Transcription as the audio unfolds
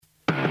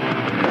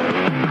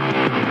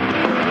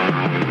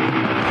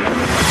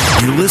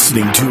You're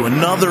listening to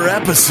another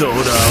episode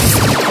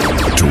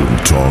of Total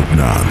Talk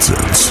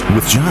Nonsense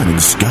with John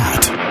and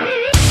Scott.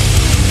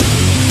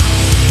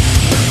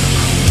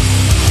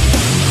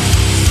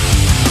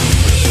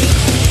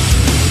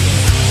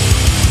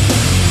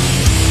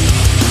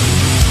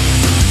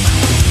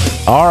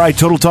 All right,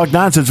 Total Talk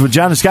Nonsense with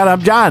John and Scott.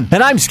 I'm John.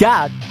 And I'm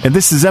Scott. And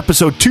this is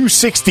episode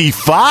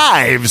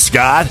 265,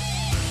 Scott.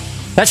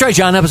 That's right,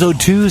 John, episode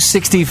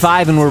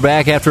 265, and we're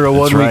back after a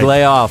one-week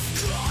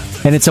layoff.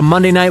 And it's a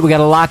Monday night. We got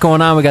a lot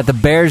going on. We got the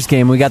Bears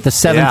game. We got the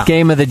seventh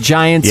game of the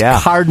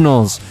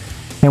Giants-Cardinals.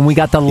 And we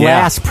got the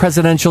last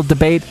presidential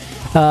debate,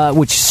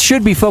 which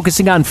should be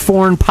focusing on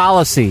foreign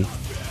policy.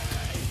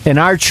 And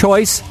our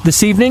choice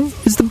this evening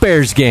is the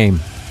Bears game.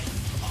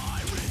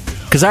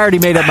 Because I already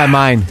made up my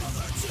mind.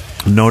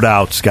 No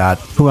doubt, Scott.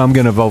 Who I'm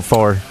going to vote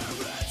for.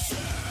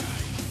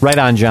 Right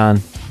on, John.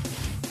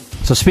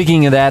 So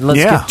speaking of that,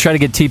 let's try to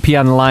get TP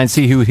on the line,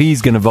 see who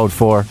he's going to vote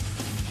for.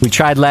 We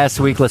tried last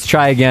week. Let's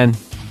try again.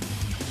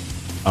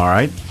 All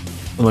right.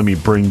 Let me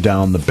bring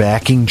down the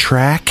backing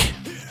track.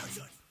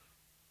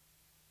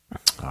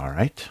 All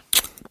right.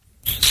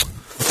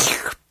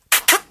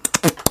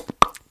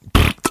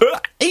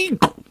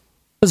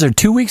 Was there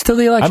 2 weeks till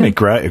the election? I make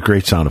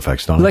great sound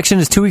effects, don't I? Election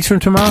is 2 weeks from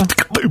tomorrow?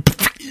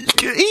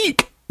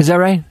 Is that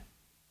right?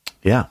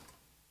 Yeah.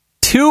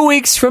 2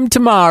 weeks from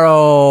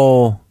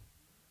tomorrow.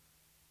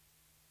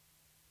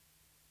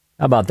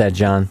 How about that,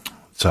 John?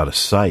 It's out of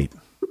sight.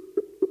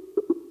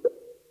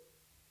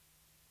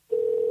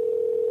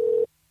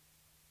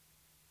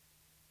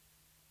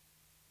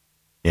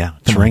 Yeah,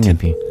 it's ringing.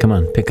 TP. Come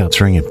on, pick up. It's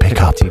ringing.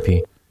 Pick up.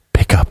 TP.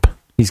 Pick up.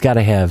 He's got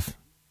to have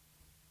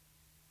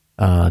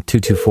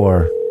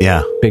 224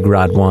 Big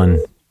Rod 1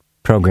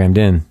 programmed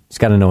in. He's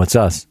got to know it's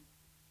us.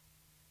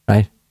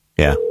 Right?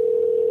 Yeah.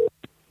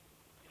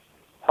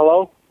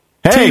 Hello?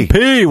 Hey!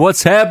 TP,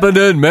 what's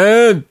happening,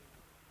 man?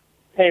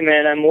 Hey,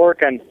 man, I'm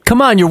working.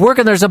 Come on, you're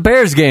working. There's a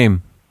Bears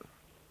game.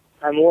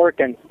 I'm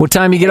working. What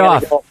time do you get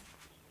off? Go.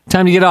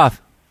 Time to get off?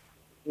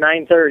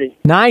 9:30.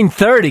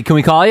 9:30. Can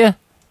we call you?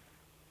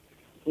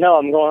 No,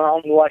 I'm going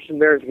home to watch the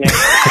Bears game.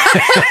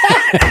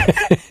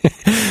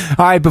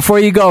 All right, before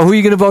you go, who are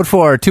you going to vote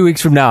for 2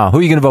 weeks from now? Who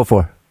are you going to vote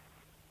for?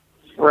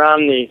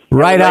 Romney.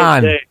 Right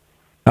on. Day.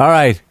 All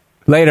right.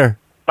 Later.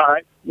 All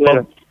right.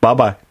 Later.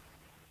 Bye-bye.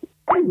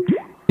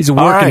 He's a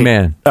working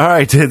man. All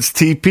right, it's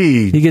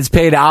TP. He gets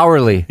paid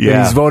hourly. Yeah.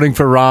 And he's voting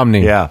for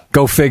Romney. Yeah.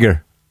 Go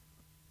figure.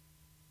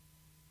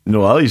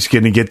 Well, he's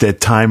going to get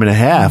that time and a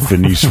half,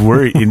 and he's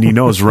worried, and he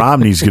knows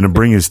Romney's going to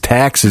bring his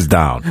taxes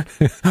down.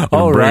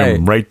 Oh, bring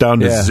them right down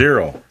to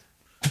zero.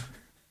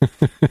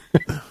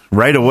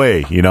 Right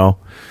away, you know.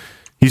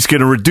 He's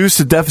going to reduce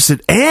the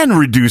deficit and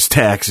reduce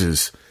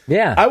taxes.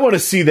 Yeah. I want to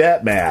see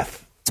that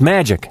math. It's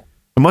magic.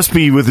 It must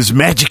be with his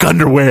magic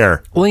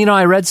underwear. Well, you know,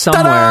 I read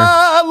somewhere.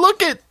 Ta-da!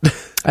 Look it.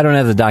 I don't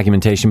have the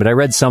documentation, but I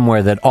read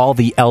somewhere that all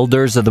the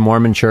elders of the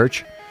Mormon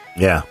Church,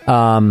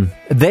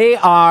 they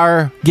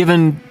are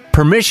given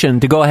permission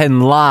to go ahead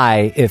and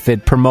lie if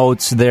it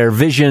promotes their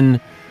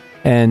vision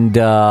and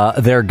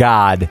their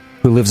God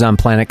who lives on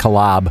planet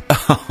Kalab.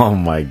 Oh,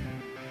 my.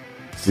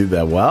 See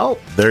that? Well,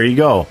 there you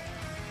go.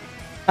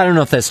 I don't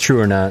know if that's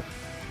true or not.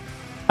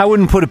 I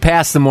wouldn't put it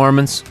past the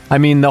Mormons. I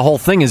mean, the whole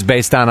thing is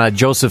based on a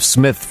Joseph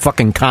Smith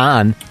fucking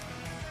con.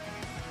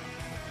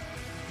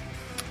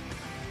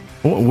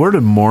 Where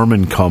did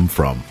Mormon come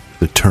from,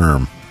 the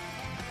term?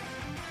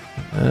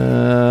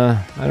 I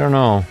don't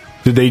know.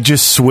 Did they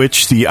just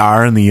switch the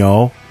R and the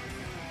O?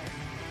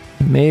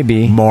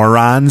 Maybe.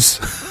 Morons?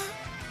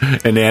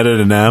 And added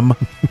an M?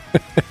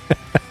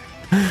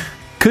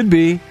 Could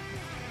be.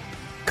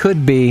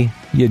 Could be.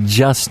 You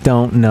just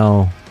don't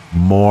know.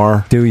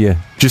 More. Do you?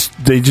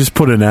 They just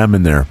put an M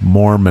in there.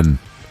 Mormon.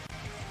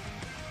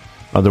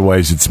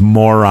 Otherwise, it's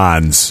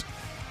morons.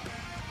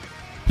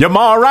 You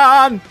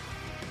moron!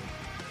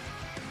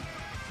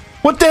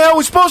 What the hell are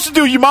we supposed to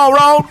do, you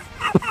moron?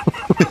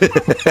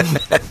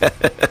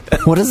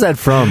 What is that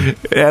from?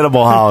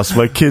 Animal House.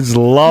 My kids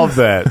love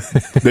that.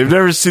 They've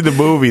never seen the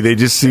movie.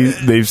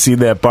 They've seen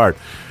that part.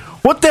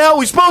 What the hell are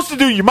we supposed to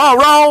do, you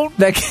moron?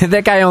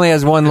 That guy only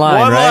has one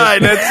line, One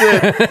right? line,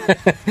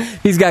 that's it.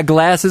 He's got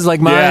glasses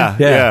like mine?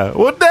 Yeah.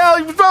 What the hell are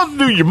you supposed to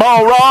do, you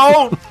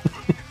moron?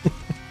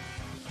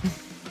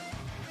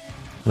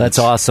 That's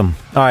awesome.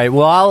 All right,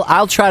 well,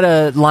 I'll try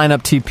to line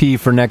up TP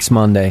for next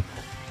Monday.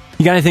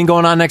 You got anything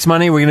going on next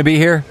Monday? We're going to be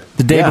here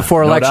the day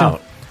before election? No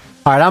doubt.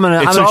 All right, I'm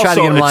gonna try to get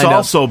them lined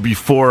up. It's also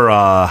before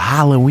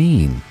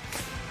Halloween.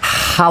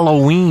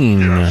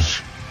 Halloween.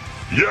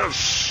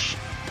 Yes.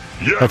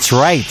 That's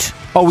right.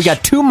 Oh, we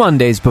got 2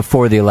 Mondays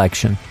before the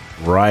election.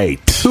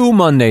 Right. 2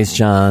 Mondays,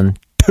 John.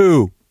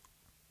 2.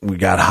 We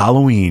got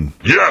Halloween.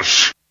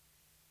 Yes.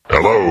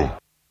 Hello.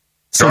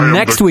 So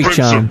next week, Prince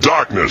John, of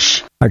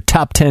Darkness. our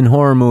top 10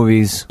 horror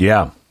movies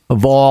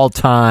of all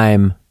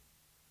time.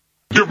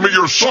 Give me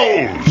your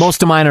souls.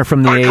 Most of mine are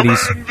from the 80s.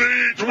 I command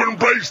thee to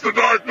embrace the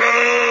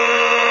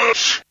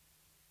darkness.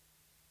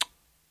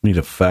 Need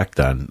effect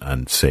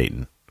on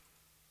Satan.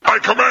 I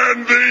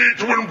command thee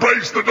to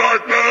embrace the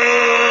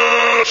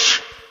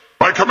darkness.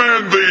 I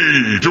command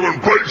thee to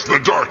embrace the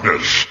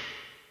darkness.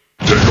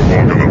 Take a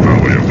walk in the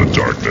valley of the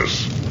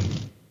darkness.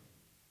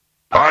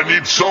 I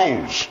need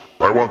souls.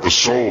 I want the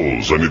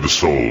souls. I need the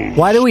souls.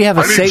 Why do we have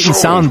a Satan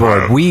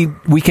soundboard? Man.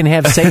 We can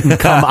have Satan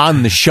come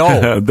on the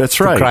show. That's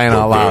right. Crying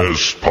out loud. The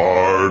best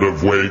part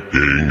of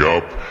waking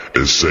up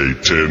is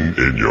Satan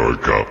in your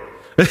cup.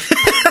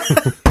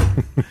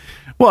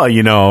 Well,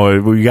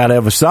 we got to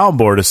have a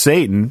soundboard of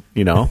Satan,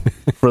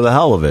 for the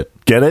hell of it.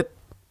 Get it?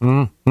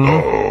 Mm-hmm.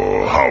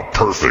 Oh, how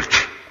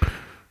perfect.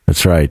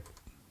 That's right.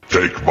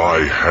 Take my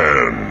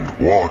hand,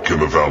 walk in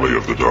the valley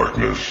of the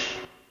darkness.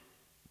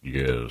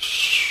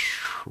 Yes.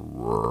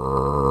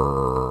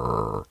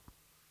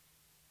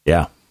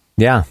 Yeah.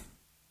 Yeah.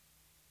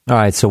 All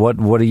right, so what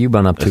have you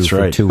been up to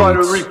for 2 weeks?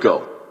 Puerto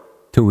Rico.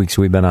 2 weeks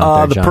we've been out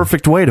there, The John.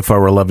 perfect weight if I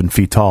were 11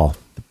 feet tall.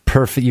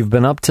 You've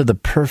been up to the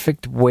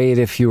perfect weight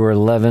if you were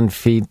 11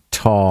 feet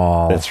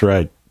tall. That's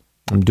right.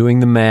 I'm doing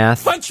the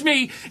math. Punch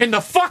me in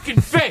the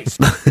fucking face.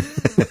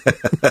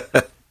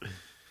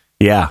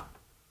 Yeah.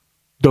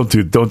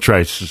 Don't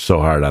try so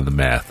hard on the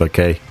math,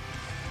 okay?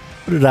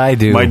 What did I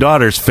do? My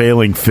daughter's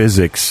failing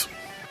physics.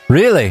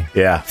 Really?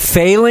 Yeah.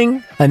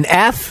 Failing? An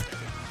F?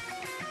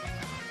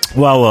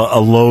 Well, a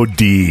low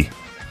D.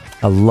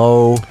 A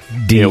low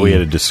D. Yeah, we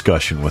had a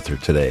discussion with her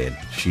today, and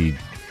she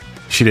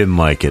didn't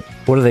like it.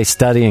 What are they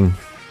studying?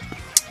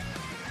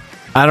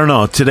 I don't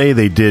know. Today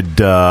they did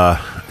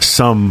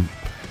some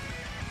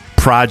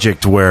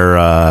project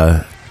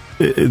where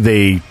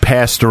they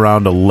passed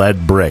around a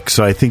lead brick.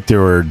 So I think they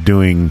were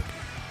doing,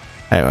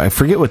 I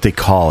forget what they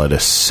call it, a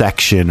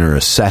section or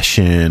a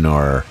session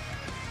or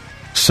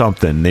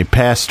something. They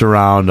passed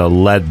around a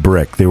lead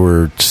brick. They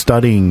were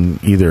studying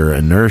either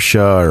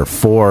inertia or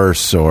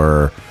force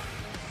or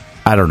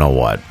I don't know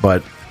what.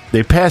 But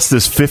they passed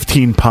this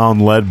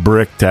 15-pound lead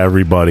brick to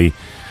everybody.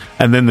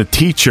 And then the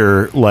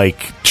teacher,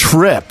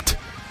 tripped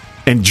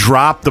and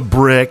dropped the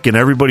brick, and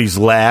everybody's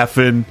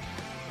laughing.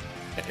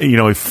 He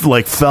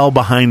fell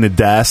behind the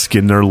desk,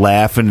 and they're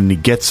laughing, and he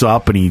gets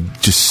up, and he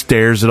just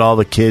stares at all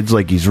the kids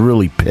like he's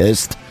really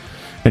pissed.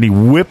 And he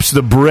whips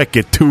the brick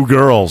at 2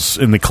 girls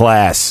in the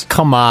class.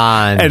 Come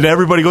on. And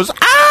everybody goes,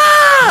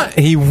 ah!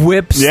 He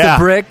whips the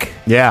brick?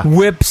 Yeah.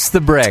 Whips the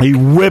brick. He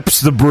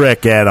whips the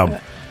brick at him.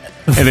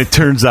 And it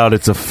turns out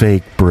it's a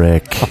fake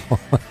brick.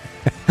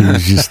 He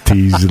was just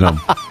teasing them.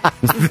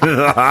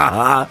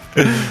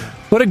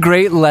 What a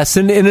great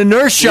lesson in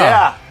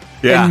inertia.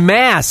 Yeah. And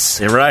mass.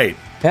 You're right.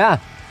 Yeah.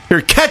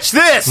 Here, catch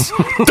this!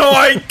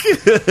 Doink!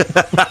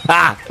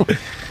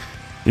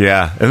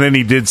 Yeah. And then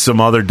he did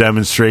some other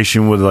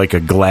demonstration with a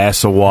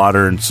glass of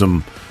water and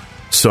some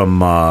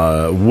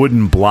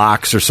wooden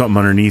blocks or something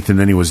underneath, and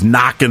then he was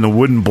knocking the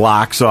wooden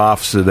blocks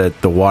off so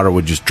that the water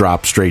would just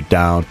drop straight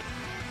down.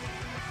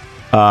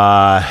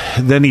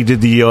 Then he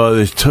did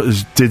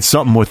did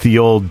something with the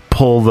old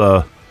pull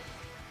the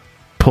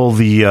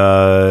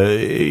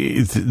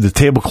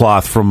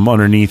tablecloth from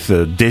underneath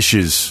the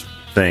dishes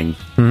thing.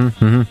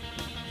 Mm-hmm.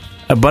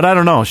 But I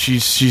don't know.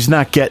 She's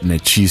not getting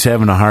it. She's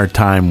having a hard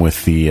time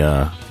with the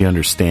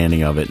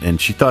understanding of it. And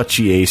she thought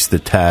she aced the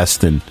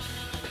test, and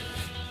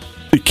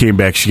it came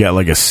back. She got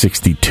a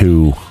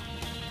 62.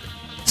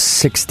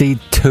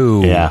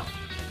 62. Yeah,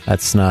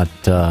 that's not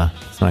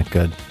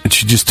good. And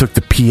she just took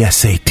the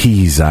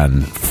PSATs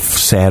on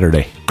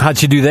Saturday. How'd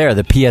she do there?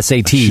 The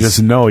PSATs. She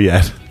doesn't know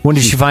yet. When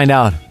did she find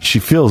out? She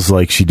feels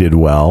like she did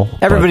well.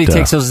 Everybody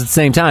takes those at the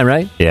same time,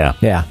 right? Yeah.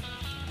 Yeah.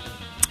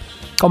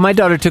 Oh, my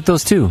daughter took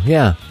those too.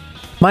 Yeah.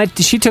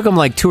 She took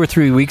them 2 or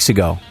 3 weeks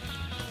ago.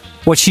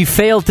 What she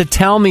failed to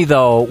tell me,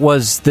 though,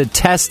 was the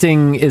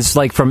testing is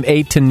from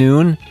 8 to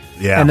noon.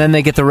 Yeah. And then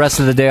they get the rest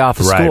of the day off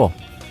of school.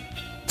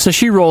 So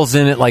she rolls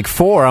in at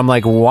 4. I'm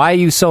like, why are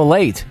you so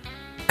late?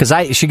 Because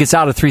she gets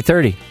out at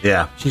 3:30.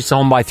 Yeah. She's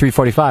home by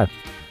 3:45.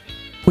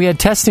 We had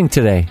testing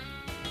today.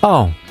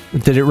 Oh,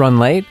 did it run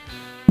late?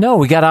 No,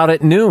 we got out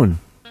at noon,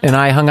 and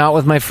I hung out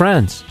with my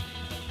friends.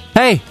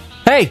 Hey,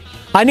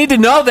 I need to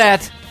know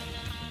that.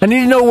 I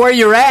need to know where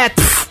you're at.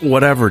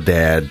 Whatever,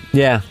 Dad.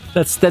 Yeah,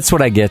 that's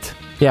what I get.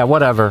 Yeah,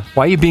 whatever.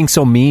 Why are you being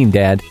so mean,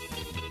 Dad?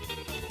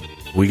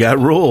 We got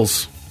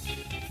rules.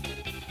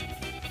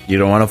 You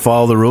don't want to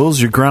follow the rules,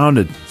 you're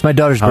grounded. It's my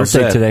daughter's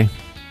birthday today.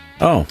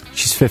 Oh.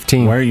 She's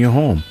 15. Why are you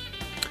home?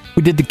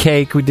 We did the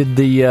cake. We did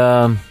the...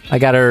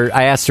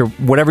 I asked her,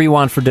 whatever you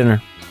want for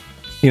dinner.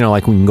 We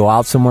can go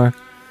out somewhere.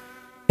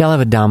 Yeah, I'll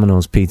have a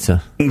Domino's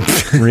pizza.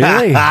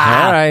 Really? All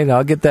right,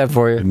 I'll get that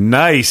for you.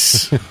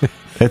 Nice.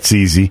 That's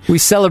easy. We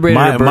celebrated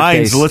her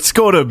birthday. Let's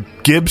go to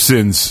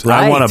Gibson's.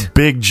 Right. I want a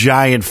big,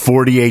 giant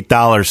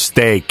 $48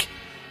 steak.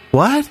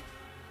 What?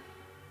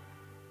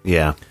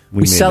 Yeah.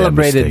 We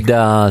celebrated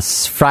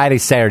Friday,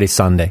 Saturday,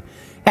 Sunday.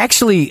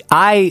 Actually,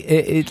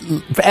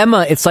 for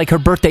Emma, it's like her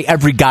birthday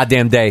every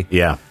goddamn day.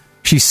 Yeah.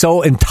 She's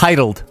so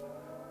entitled.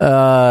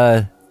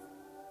 I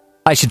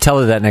should tell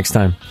her that next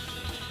time.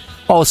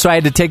 Oh, so I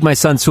had to take my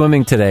son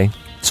swimming today.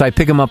 So I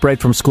pick him up right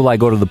from school. I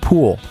go to the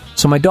pool.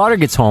 So my daughter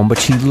gets home, but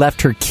she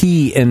left her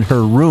key in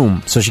her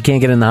room, so she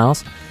can't get in the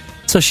house.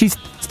 So she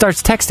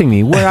starts texting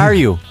me, where are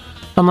you?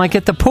 I'm like,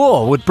 at the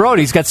pool with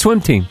Brody. He's got swim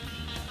team.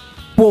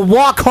 well,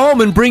 walk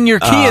home and bring your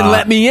key and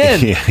let me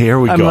in. Yeah, here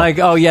we go. I'm like,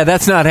 oh, yeah,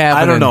 that's not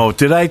happening. I don't know.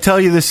 Did I tell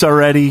you this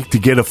already? To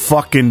get a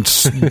fucking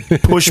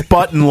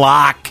push-button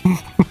lock.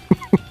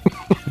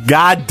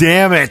 God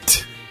damn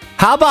it.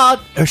 How about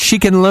she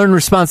can learn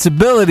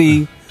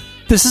responsibility?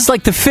 This is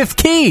like the fifth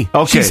key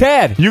she's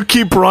had. You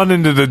keep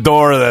running to the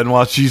door then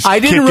while she's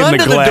kicking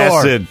the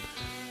glass in.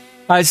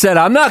 I said,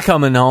 I'm not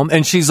coming home.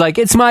 And she's like,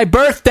 it's my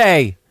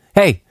birthday.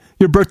 Hey,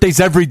 your birthday's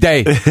every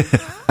day.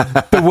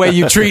 The way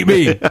you treat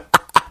me.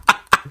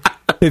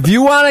 If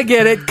you want to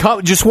get it,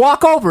 just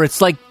walk over. It's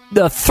like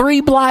the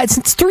 3 blocks.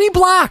 It's 3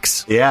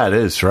 blocks. Yeah, it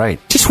is, right.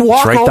 Just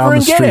walk over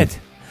and get it.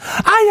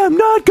 I am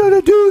not going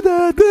to do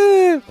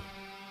that.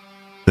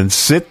 Then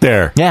sit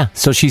there. Yeah,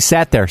 so she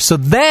sat there. So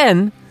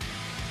then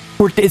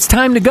it's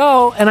time to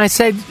go. And I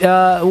said,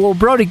 well,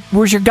 Brody,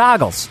 where's your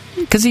goggles?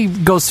 Because he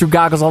goes through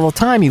goggles all the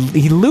time.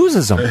 He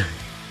loses them.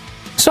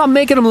 So I'm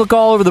making him look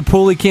all over the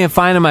pool. He can't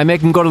find them. I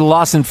make him go to the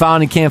lost and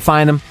found. He can't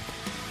find them.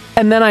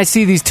 And then I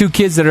see these 2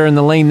 kids that are in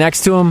the lane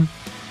next to him.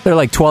 They're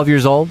like 12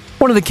 years old.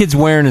 One of the kids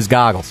wearing his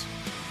goggles.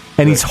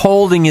 And he's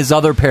holding his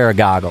other pair of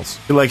goggles.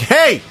 You're like,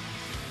 hey!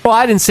 Well,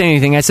 I didn't say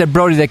anything. I said,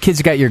 Brody, that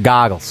kid's got your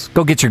goggles.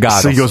 Go get your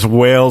goggles. So he goes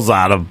wails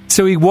on him.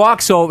 So he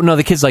walks over. No,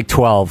 the kid's like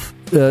 12.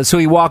 So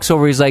he walks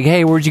over. He's like,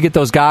 hey, where'd you get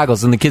those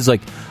goggles? And the kid's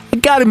like, I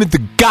got him at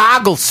the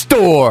goggle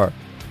store.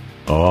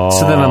 Oh.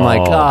 So then I'm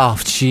like, oh,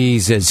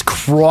 Jesus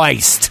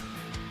Christ.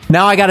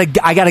 Now I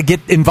gotta get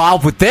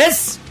involved with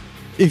this?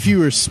 If you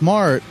were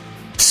smart.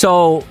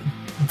 So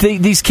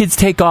these kids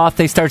take off.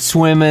 They start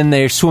swimming.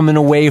 They're swimming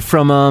away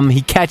from him.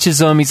 He catches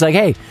them. He's like,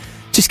 hey,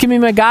 just give me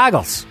my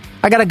goggles.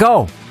 I gotta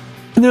go.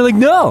 And they're like,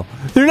 no,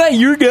 they're not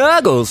your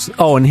goggles.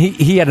 Oh, and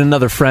he had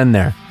another friend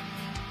there.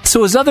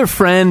 So his other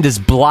friend is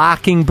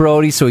blocking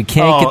Brody so he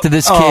can't get to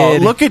this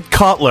kid. Look at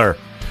Cutler.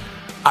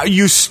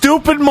 You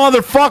stupid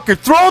motherfucker.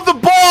 Throw the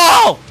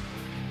ball.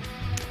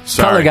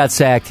 Sorry. Cutler got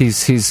sacked.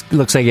 He's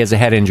looks like he has a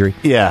head injury.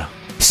 Yeah.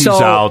 He's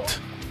out.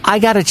 I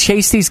got to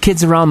chase these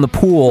kids around the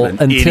pool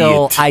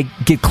until I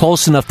get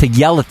close enough to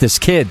yell at this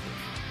kid.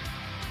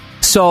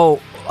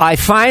 So I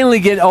finally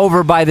get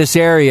over by this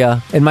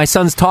area, and my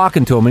son's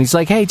talking to him, and he's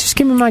like, hey, just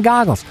give me my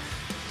goggles.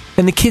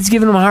 And the kid's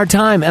giving him a hard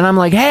time, and I'm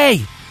like,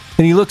 hey.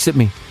 And he looks at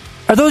me.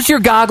 Are those your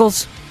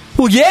goggles?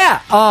 Well,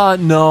 yeah.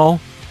 No,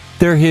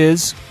 they're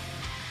his.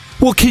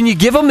 Well, can you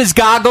give him his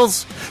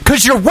goggles?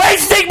 Because you're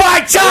wasting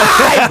my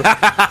time!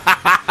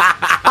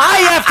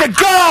 I have to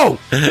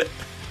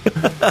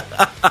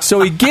go!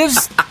 So he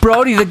gives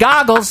Brody the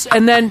goggles,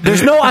 and then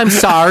there's no I'm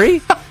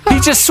sorry. He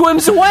just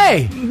swims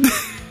away.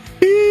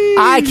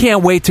 I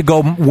can't wait to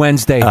go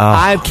Wednesday.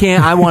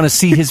 I want to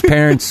see his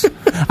parents.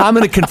 I'm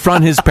going to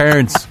confront his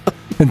parents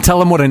and tell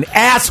them what an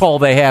asshole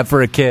they have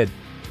for a kid.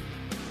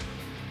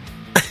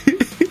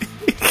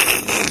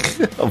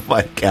 Oh,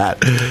 my God.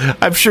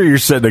 I'm sure you're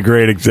setting a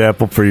great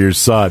example for your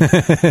son.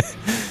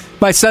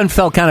 My son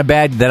felt kind of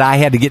bad that I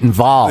had to get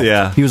involved.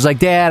 Yeah. He was like,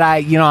 Dad,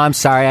 I'm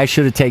sorry. I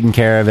should have taken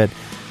care of it.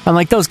 I'm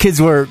like, those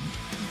kids were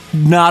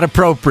not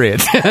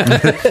appropriate.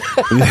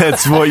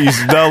 That's what you...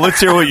 No, let's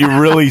hear what you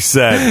really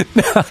said.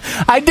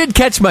 I did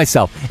catch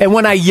myself. And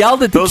when I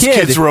yelled at the those kid...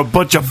 Those kids were a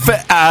bunch of...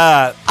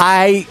 I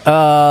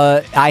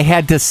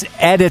had to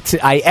edit...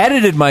 I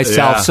edited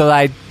myself so that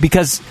I...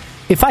 Because...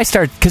 If I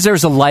start, because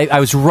there's I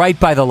was right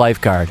by the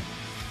lifeguard.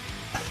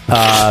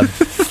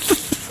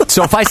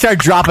 So if I start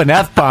dropping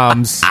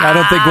F-bombs, I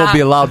don't think we'll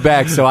be allowed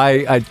back. So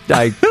I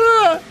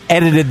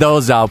edited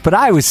those out. But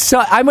I was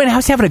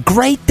having a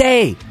great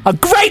day. A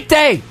great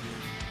day.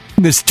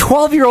 And this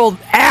 12-year-old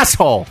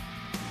asshole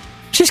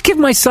just give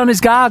my son his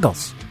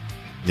goggles.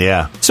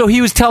 Yeah. So he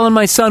was telling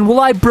my son,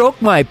 well, I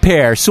broke my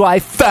pair, so I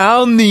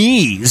found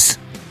these.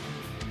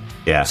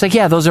 Yeah. It's like,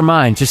 yeah, those are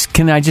mine.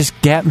 Can I just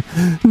get...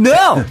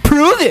 No!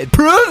 Prove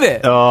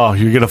it! Oh,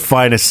 you're going to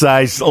find a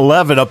size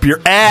 11 up your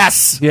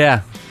ass!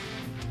 Yeah.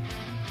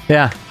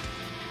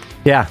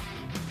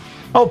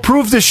 Oh,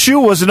 prove the shoe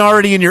wasn't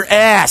already in your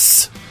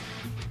ass!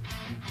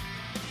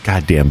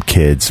 Goddamn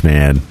kids,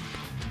 man.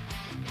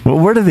 Well,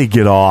 where do they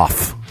get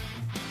off?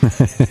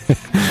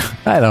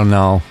 I don't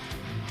know.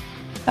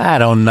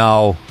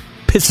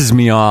 Pisses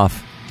me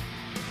off.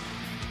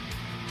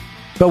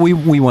 But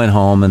we went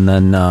home, and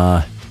then...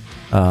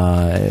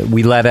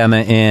 we let Emma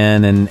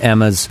in, and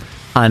Emma's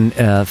on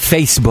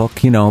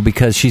Facebook,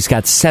 because she's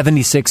got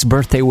 76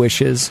 birthday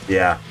wishes.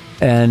 Yeah.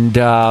 And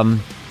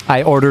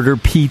I ordered her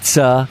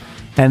pizza,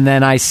 and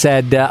then I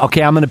said,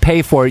 okay, I'm going to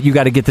pay for it. You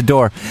got to get the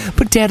door.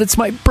 But, Dad, it's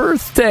my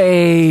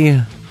birthday.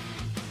 All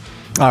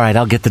right,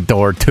 I'll get the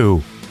door,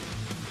 too.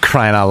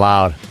 Crying out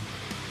loud.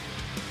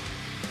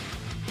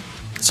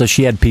 So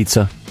she had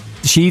pizza.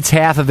 She eats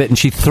half of it, and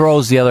she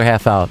throws the other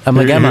half out. I'm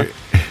like, Emma,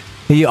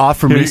 can you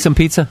offer me some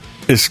pizza?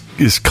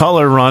 Is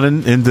Color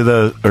running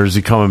into or is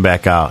he coming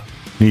back out?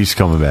 He's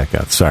coming back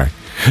out. Sorry.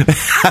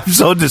 I'm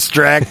so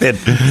distracted.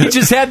 He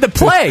just had the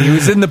play. He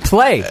was in the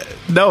play.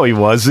 No, he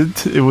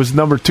wasn't. It was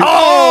number 2.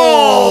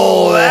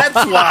 Oh,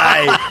 that's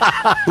why.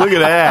 Look at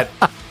that.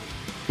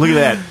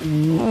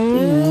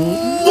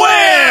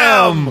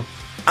 Wham!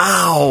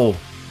 Ow.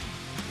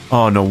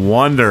 Oh, no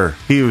wonder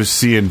he was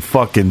seeing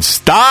fucking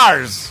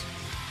stars.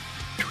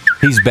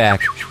 He's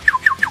back.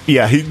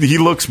 Yeah, he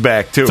looks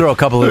back, too. Throw a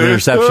couple of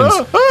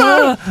interceptions.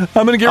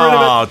 I'm going to get rid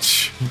of it.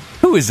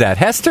 Who is that,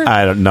 Hester?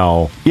 I don't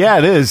know. Yeah,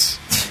 it is.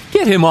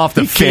 Get him off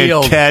the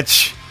field. Can't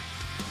catch.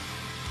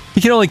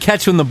 He can only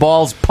catch when the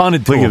ball's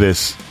punted to him. Look at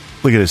this.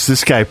 Look at this.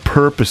 This guy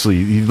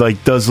purposely, he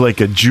does like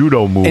a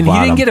judo move and he on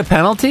didn't him. get a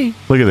penalty?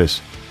 Look at this.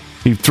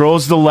 He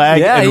throws the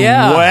leg and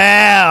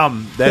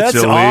wham! That's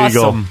illegal.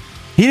 Awesome.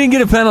 He didn't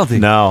get a penalty.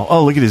 No.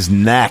 Oh, look at his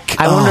neck.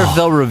 I wonder if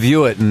they'll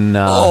review it. And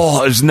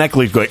his neck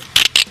leaves going.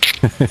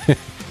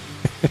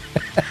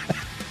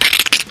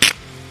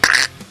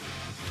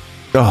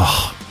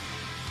 Oh,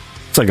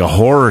 it's like a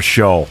horror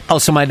show. Oh,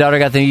 so my daughter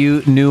got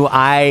the new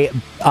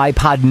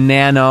iPod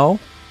Nano.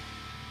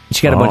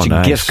 She got a bunch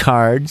of gift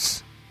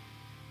cards.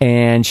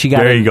 And she got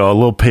there you go, a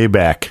little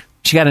payback.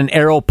 She got an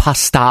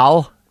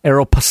Aeropostale,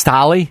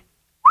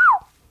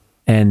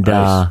 and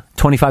nice.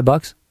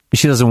 $25.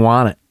 She doesn't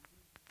want it,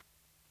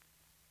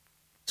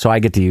 so I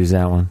get to use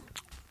that one.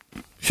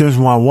 She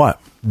doesn't want what?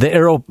 The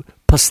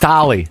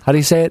Aeropostale. How do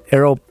you say it?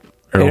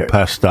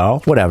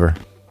 Aeropostale. Whatever.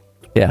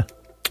 Yeah.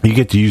 You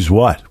get to use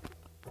what?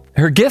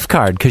 Her gift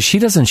card, because she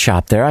doesn't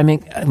shop there. I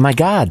mean, my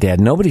God, Dad,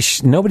 nobody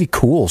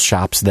cool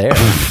shops there.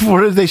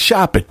 Where do they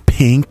shop? At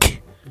Pink?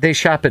 They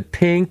shop at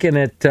Pink and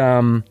at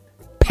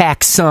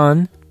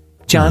PacSun.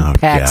 John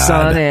PacSun.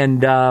 God.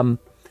 And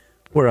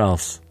where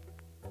else?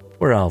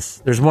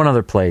 There's one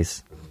other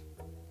place.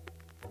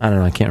 I don't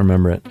know. I can't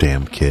remember it.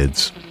 Damn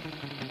kids.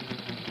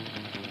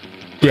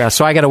 Yeah,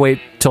 so I got to wait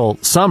till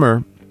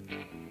summer,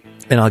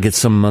 and I'll get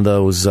some of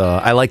those.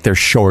 I like their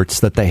shorts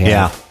that they have.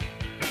 Yeah.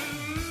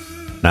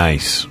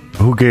 Nice.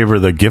 Who gave her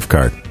the gift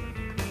card?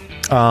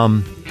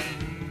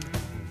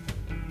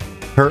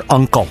 Her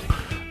uncle.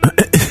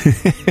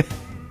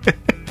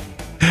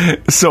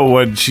 So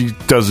when she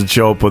doesn't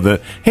show up with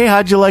it, hey,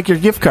 how'd you like your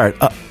gift card?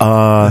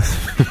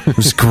 It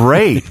was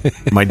great.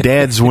 My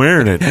dad's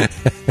wearing it.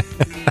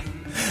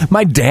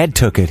 My dad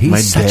took it.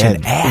 He's such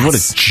an ass. What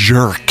a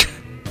jerk.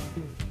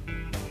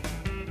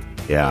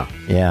 Yeah.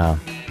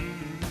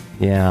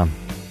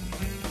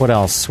 What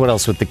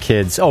else with the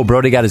kids? Oh,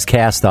 Brody got his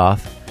cast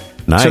off.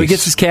 Nice. So he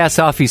gets his cast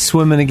off. He's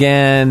swimming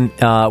again.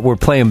 We're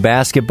playing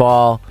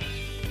basketball.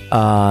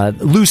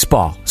 Loose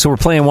ball. So we're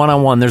playing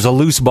one-on-one. There's a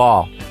loose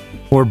ball.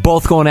 We're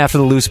both going after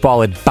the loose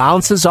ball. It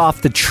bounces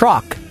off the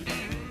truck,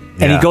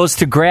 and he goes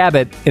to grab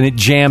it, and it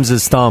jams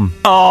his thumb.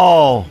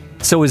 Oh.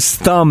 So his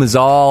thumb is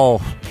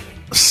all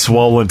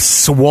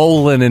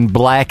swollen and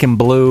black and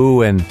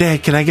blue. And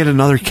Dad, can I get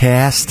another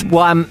cast?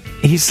 Well,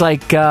 he's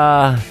like,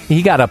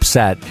 he got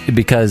upset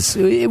because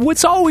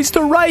it's always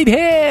the right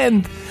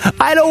hand.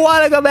 I don't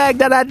want to go back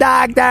to the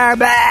doctor.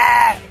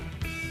 Bah!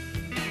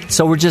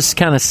 So we're just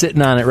kind of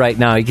sitting on it right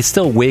now. He can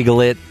still wiggle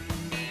it,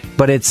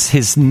 but it's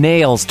his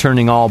nails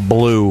turning all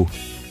blue.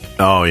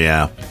 Oh,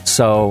 yeah.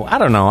 So, I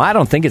don't know. I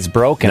don't think it's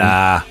broken.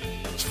 Nah,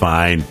 it's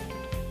fine.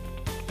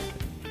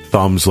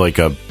 Thumb's like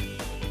a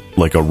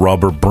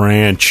rubber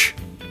branch.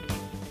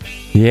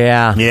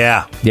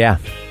 Yeah. Yeah.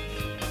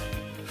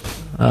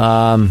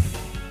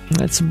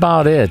 That's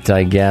about it,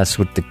 I guess,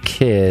 with the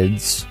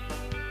kids.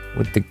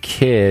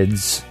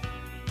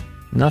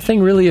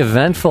 Nothing really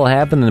eventful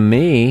happened to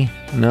me.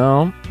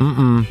 No.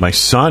 My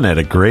son had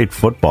a great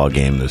football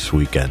game this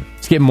weekend.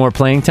 He's getting more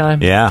playing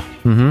time? Yeah.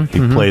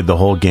 He played the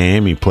whole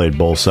game. He played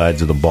both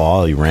sides of the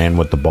ball. He ran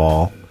with the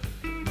ball.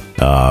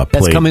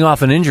 That's coming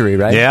off an injury,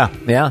 right?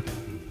 Yeah.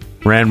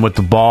 Ran with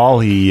the ball.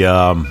 He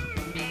played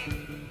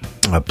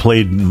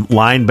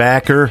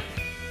linebacker.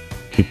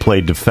 He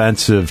played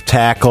defensive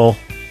tackle.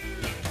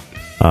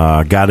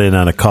 Got in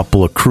on a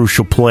couple of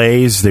crucial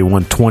plays. They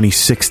won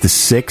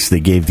 26-6. They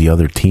gave the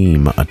other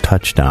team a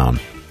touchdown.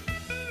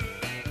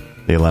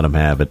 They let him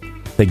have it.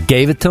 They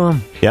gave it to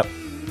him? Yep.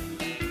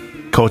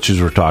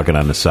 Coaches were talking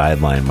on the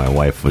sideline. My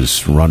wife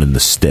was running the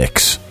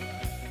sticks.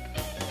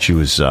 She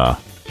was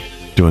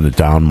doing the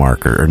down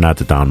marker, or not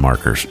the down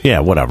markers. Yeah,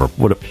 whatever.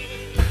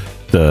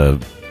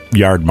 The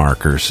yard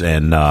markers,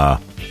 and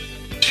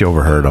she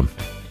overheard them.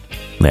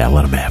 Yeah,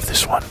 let him have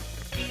this one.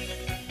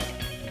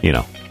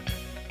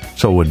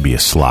 So it wouldn't be a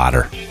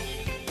slaughter.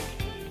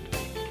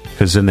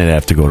 Because then they'd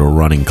have to go to a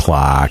running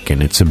clock,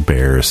 and it's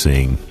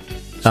embarrassing.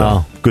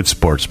 So, good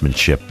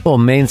sportsmanship. Well,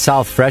 Maine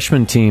South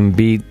freshman team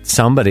beat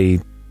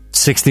somebody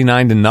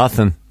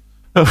 69-0.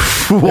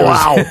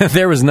 Wow.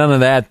 There was none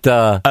of that.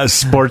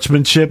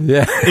 Sportsmanship?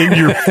 Yeah. In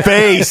your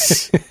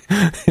face.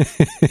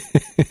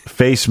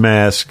 Face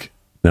mask.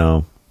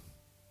 No.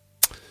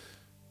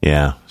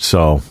 Yeah,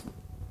 so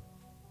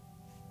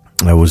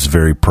I was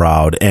very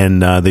proud.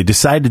 And they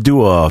decided to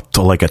do a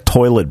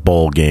toilet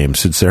bowl game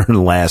since they're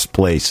in last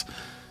place.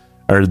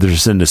 Or they're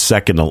just in the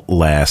second to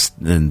last.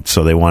 And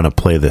so they want to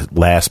play the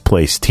last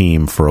place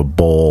team for a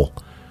bowl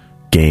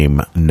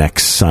game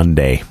next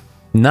Sunday.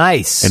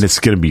 Nice. And it's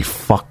going to be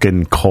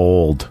fucking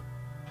cold.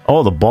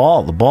 Oh, the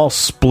ball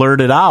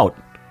splurted out.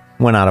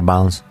 Went out of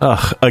bounds.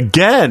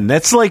 Again,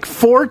 that's like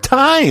 4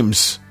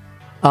 times.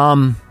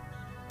 Well,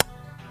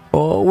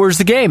 where's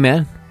the game,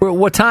 man?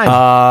 What time?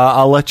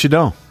 I'll let you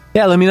know.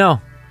 Yeah, let me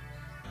know.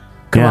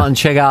 Come out and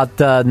check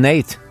out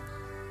Nate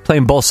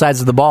playing both sides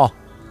of the ball.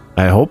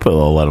 I hope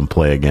they'll let him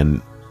play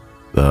again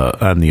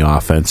on the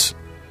offense.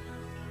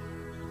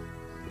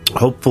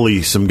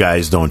 Hopefully some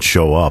guys don't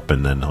show up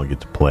and then he'll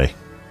get to play.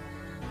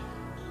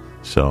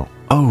 So,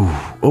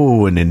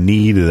 and a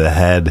knee to the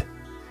head.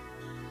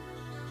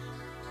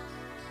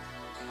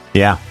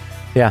 Yeah.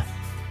 Yeah.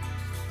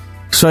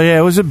 So, yeah,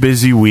 it was a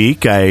busy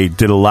week. I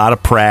did a lot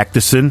of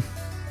practicing.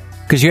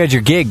 Because you had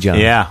your gig, John.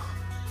 Yeah.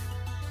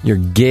 Your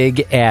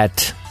gig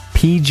at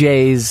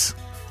PJ's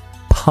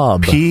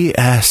Pub.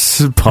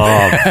 PS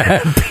Pub.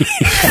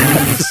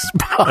 PS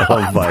Pub.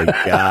 Oh, my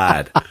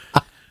God.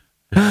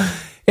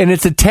 And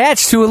it's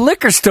attached to a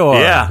liquor store.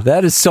 Yeah.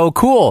 That is so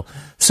cool.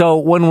 So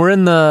when we're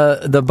in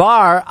the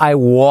bar, I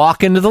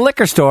walk into the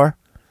liquor store,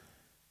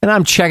 and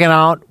I'm checking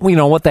out,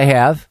 what they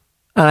have.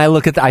 And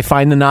I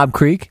find the Knob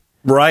Creek.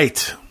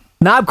 Right.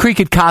 Knob Creek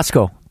at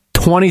Costco,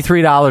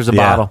 $23 a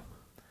bottle.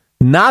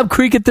 Knob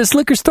Creek at this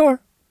liquor store,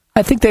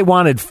 I think they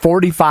wanted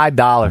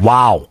 $45.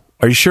 Wow.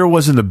 Are you sure it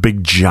wasn't the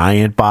big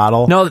giant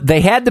bottle? No, they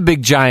had the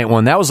big giant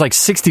one. That was like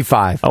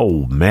 $65.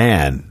 Oh,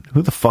 man.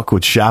 Who the fuck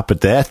would shop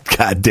at that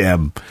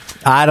goddamn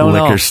I don't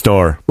know. liquor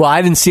store? Well,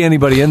 I didn't see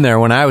anybody in there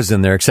when I was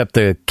in there except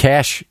the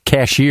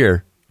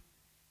cashier.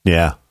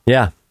 Yeah.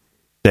 Yeah.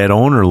 That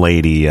owner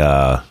lady.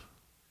 That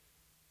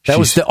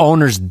was the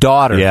owner's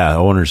daughter. Yeah,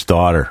 owner's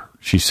daughter.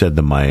 She said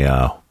to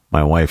my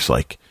wife's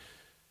like,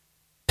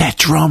 that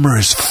drummer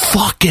is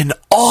fucking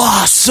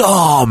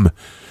awesome.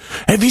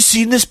 Have you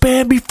seen this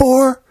band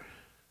before?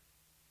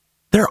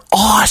 They're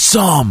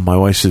awesome. My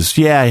wife says,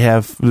 yeah, I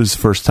have. This is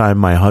the first time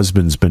my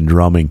husband's been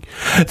drumming.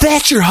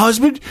 That's your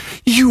husband?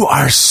 You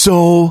are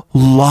so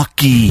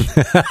lucky.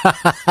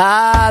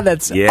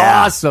 That's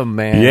awesome,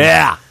 man.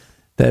 Yeah.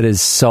 That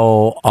is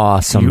so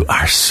awesome. You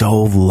are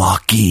so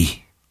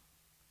lucky.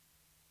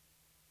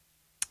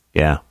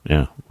 Yeah.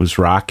 It was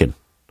rocking.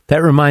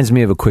 That reminds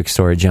me of a quick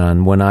story,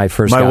 John. When I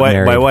first got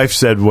married, my wife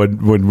said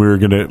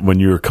when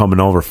you were coming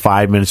over,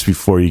 5 minutes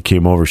before you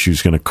came over, she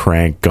was going to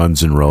crank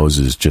Guns N'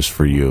 Roses just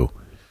for you.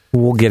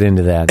 We'll get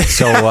into that.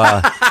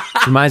 So,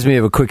 reminds me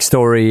of a quick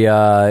story.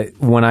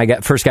 When I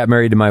first got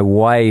married to my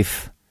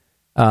wife,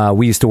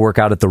 we used to work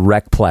out at the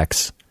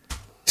Recplex.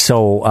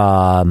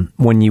 So,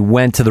 when you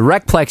went to the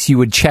Recplex, you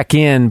would check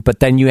in,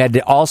 but then you had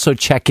to also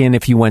check in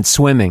if you went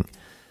swimming,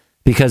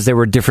 because there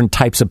were different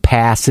types of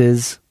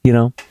passes,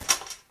 Yeah.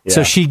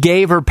 So she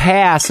gave her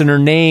pass, and her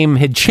name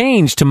had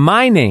changed to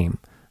my name.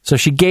 So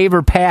she gave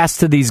her pass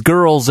to these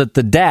girls at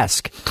the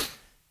desk,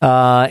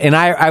 and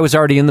I was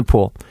already in the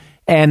pool.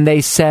 And they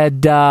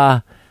said,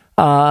 Marcia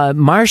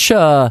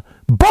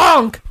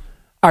Bonk,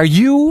 are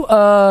you,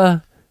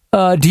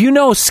 do you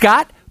know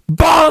Scott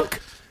Bonk?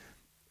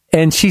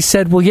 And she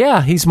said, well,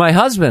 yeah, he's my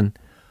husband.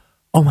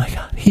 Oh, my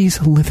God, he's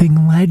a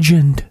living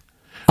legend.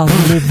 A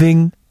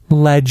living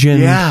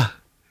legend. Yeah.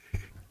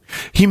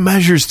 He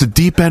measures the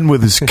deep end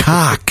with his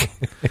cock.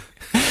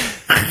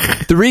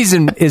 The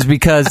reason is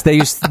because they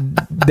used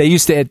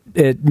to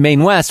at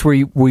Maine West,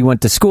 where we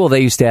went to school,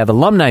 they used to have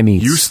alumni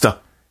meets.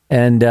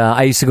 And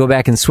I used to go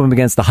back and swim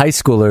against the high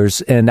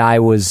schoolers, and I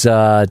was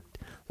like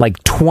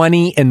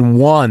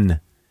 20-1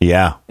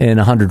 in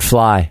 100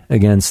 fly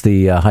against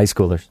the high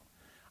schoolers.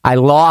 I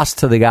lost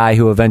to the guy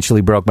who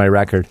eventually broke my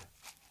record.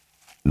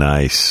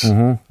 Nice.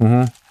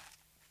 Mm-hmm.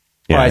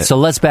 Yeah, all right, so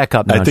let's back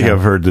up now, I think John.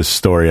 I've heard this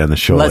story on the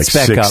show let's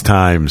like 6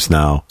 times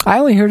now. I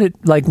only heard it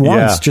like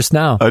once just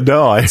now.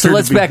 No, so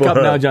let's back up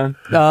now,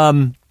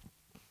 John.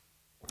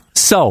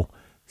 So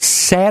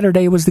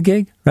Saturday was the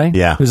gig, right?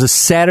 Yeah. It was a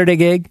Saturday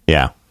gig.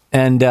 Yeah.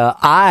 And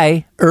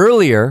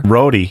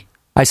roadie.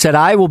 I said,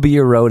 I will be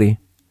your roadie.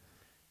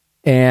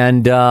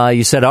 And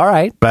you said, all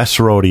right. Best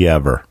roadie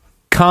ever.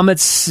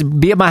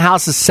 Be at my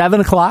house at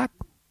 7 o'clock.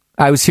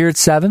 I was here at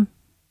 7.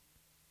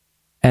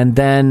 And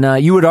then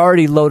you had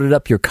already loaded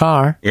up your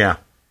car. Yeah.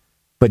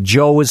 But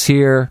Joe was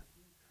here,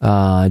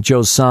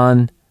 Joe's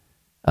son,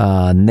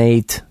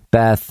 Nate,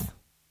 Beth.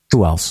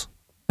 Who else?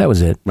 That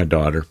was it. My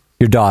daughter.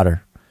 Your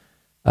daughter.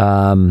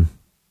 And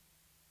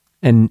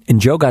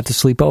Joe got to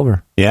sleep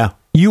over. Yeah.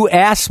 You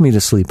asked me to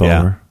sleep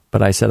over,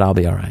 but I said, I'll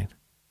be all right.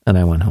 And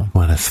I went home.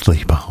 Want to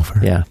sleep over?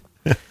 Yeah.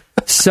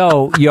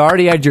 So you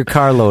already had your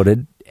car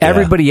loaded.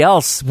 Everybody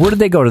else, where did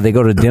they go? Did they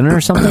go to dinner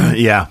or something?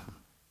 Yeah.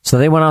 So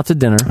they went out to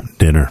dinner.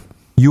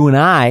 You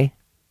and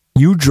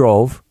you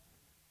drove,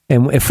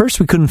 and at first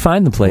we couldn't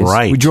find the place.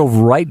 Right. We drove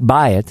right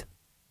by it,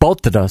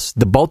 both of us.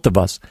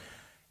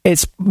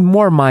 It's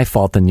more my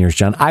fault than yours,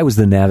 John. I was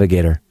the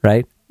navigator,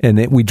 right?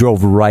 And we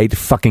drove right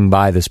fucking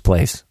by this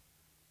place.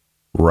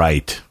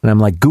 Right. And I'm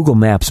like, Google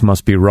Maps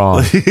must be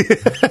wrong.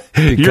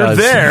 You're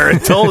there.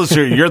 It told us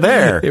you're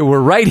there. We're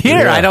right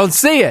here. Yeah. I don't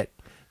see it.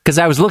 Because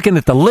I was looking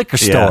at the liquor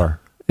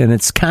store, and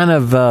it's kind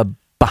of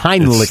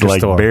behind the liquor store.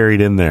 It's like buried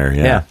in there.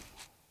 Yeah.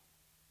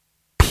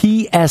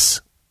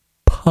 PS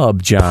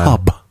Pub,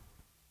 John.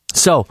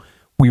 So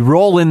we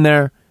roll in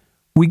there.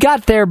 We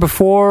got there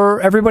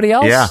before everybody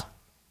else.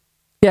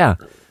 Yeah.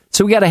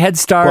 So we got a head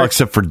start. Well,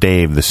 except for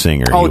Dave, the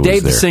singer. Oh,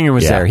 Dave, the singer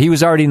was there. He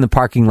was already in the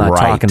parking lot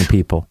talking to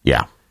people.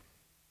 Yeah.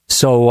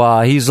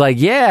 So he's like,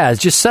 yeah,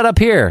 just set up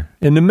here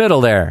in the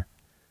middle there.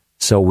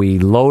 So we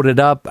loaded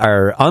up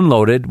or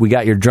unloaded. We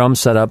got your drum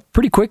set up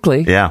pretty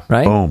quickly. Yeah.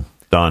 Right? Boom.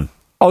 Done.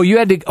 Oh, you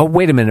had to... Oh,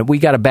 wait a minute. We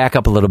got to back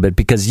up a little bit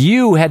because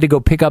you had to go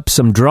pick up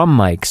some drum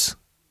mics.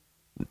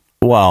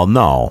 Well,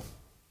 no.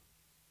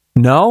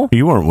 No?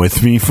 You weren't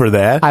with me for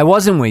that. I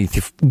wasn't with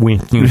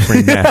you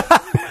for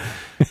that.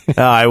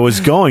 I was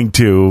going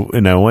to,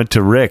 and I went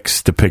to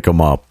Rick's to pick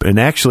them up. And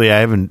actually,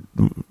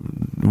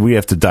 we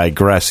have to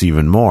digress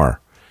even more.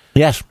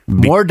 Yes,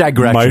 more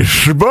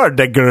digression. More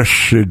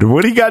digression.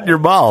 What do you got in your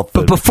mouth?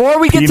 But before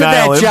we get to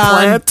that,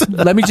 John,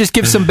 let me just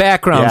give some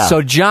background. Yeah.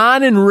 So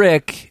John and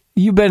Rick,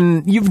 you've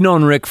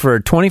known Rick for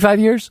 25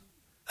 years?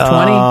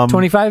 20,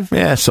 25?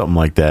 Yeah, something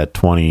like that,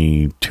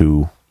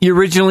 22. You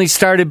originally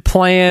started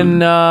playing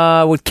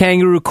with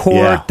Kangaroo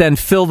Court, then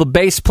Phil, the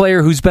bass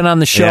player who's been on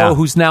the show,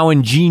 who's now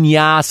in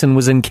Genius and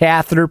was in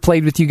Catheter,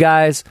 played with you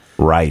guys.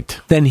 Right.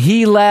 Then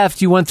he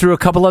left. You went through a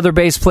couple other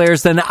bass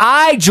players. Then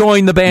I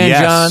joined the band,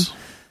 John.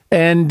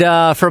 And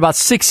for about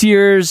 6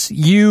 years,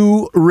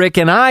 you, Rick,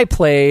 and I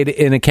played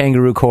in a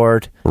Kangaroo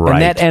Court. Right.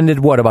 And that ended,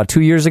 about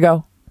 2 years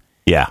ago?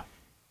 Yeah.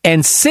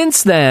 And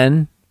since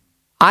then...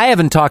 I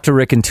haven't talked to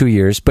Rick in 2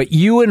 years, but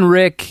you and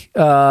Rick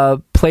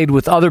played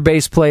with other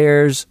bass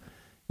players.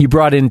 You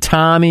brought in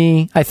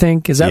Tommy, I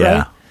think. Is that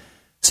right?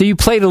 So you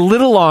played a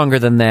little longer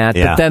than that,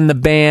 but then the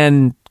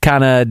band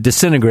kind of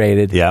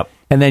disintegrated. Yep.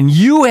 And then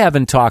you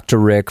haven't talked to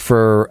Rick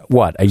for,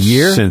 a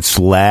year? Since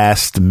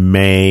last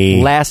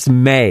May. Last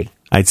May.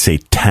 I'd say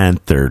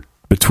 10th or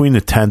between the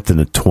 10th and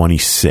the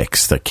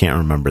 26th. I can't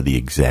remember the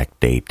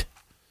exact date.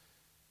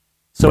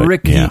 So,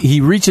 Rick,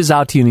 he reaches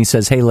out to you and he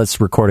says, hey,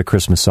 let's record a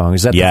Christmas song.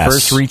 Is that the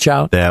first reach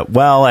out?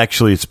 Well,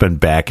 actually, it's been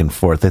back and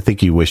forth. I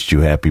think he wished you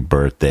happy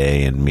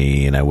birthday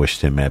and I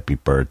wished him happy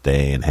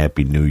birthday and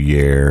happy New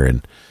Year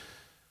and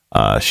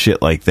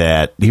shit like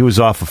that. He was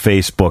off of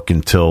Facebook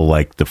until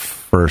like the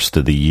first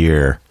of the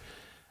year.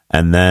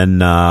 And then,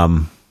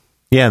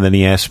 then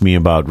he asked me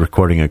about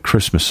recording a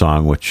Christmas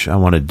song, which I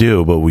want to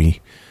do, but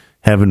we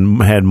haven't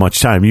had much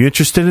time. You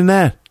interested in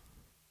that?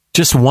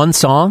 Just one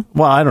song?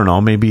 Well, I don't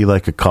know. Maybe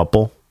like a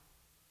couple.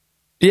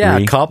 Yeah,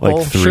 a couple.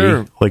 Like three.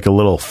 Sure. Like a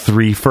little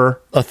threefer.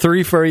 A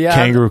threefer, yeah.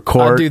 Kangaroo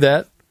Court. I'll do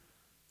that.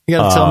 You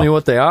got to tell me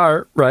what they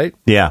are, right?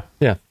 Yeah.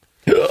 Yeah.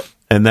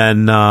 And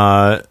then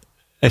I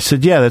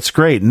said, yeah, that's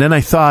great. And then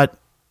I thought,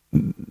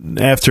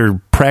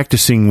 after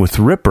practicing with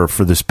Ripper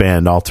for this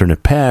band,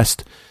 Alternate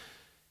Past,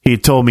 he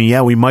told me,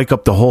 we mic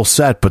up the whole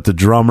set, but the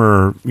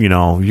drummer, you're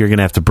going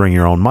to have to bring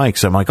your own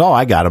mics. I'm like, oh,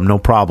 I got him. No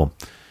problem.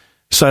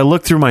 So I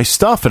looked through my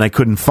stuff and I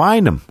couldn't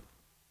find him.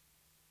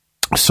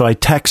 So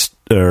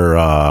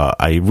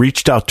I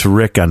reached out to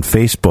Rick on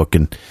Facebook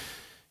and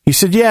he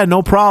said, yeah,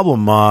 no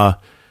problem.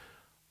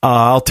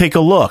 I'll take a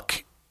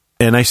look.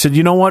 And I said,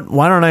 you know what?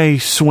 Why don't I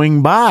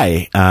swing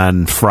by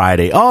on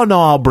Friday? Oh,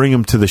 no, I'll bring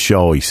him to the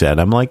show, he said.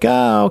 I'm like,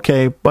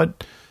 okay,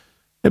 but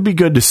it'd be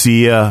good to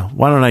see you.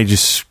 Why don't I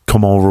just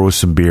come over with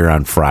some beer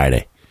on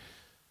Friday?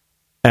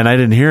 And I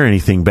didn't hear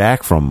anything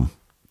back from him.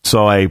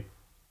 So I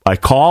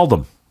called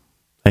him.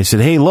 I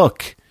said, hey,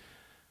 look,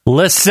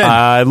 listen,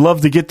 I'd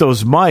love to get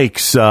those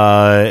mics,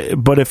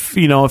 but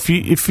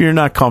if you're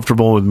not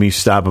comfortable with me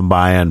stopping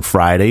by on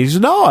Friday, he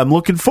said, no, I'm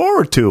looking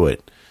forward to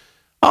it.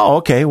 Oh,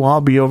 okay, well,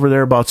 I'll be over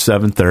there about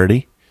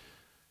 7:30.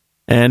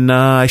 And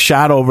I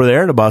shot over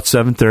there at about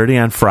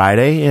 7:30 on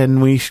Friday, and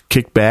we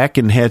kicked back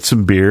and had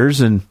some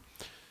beers, and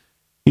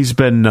he's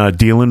been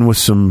dealing with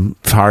some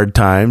hard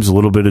times, a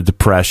little bit of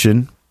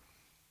depression.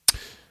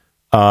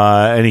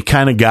 And he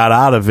kind of got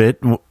out of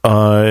it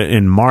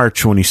in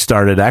March when he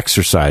started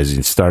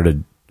exercising,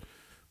 started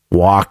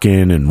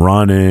walking and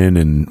running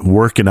and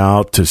working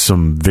out to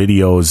some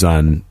videos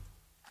on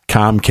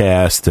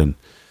Comcast and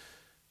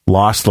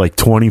lost like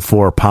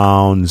 24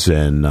 pounds.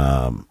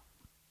 And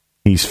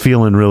he's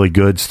feeling really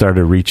good,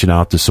 started reaching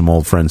out to some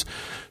old friends.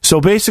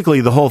 So basically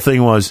the whole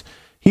thing was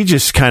he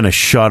just kind of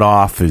shut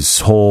off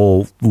his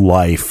whole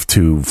life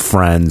to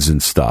friends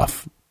and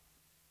stuff.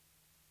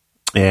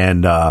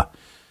 And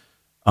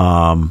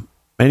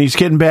he's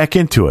getting back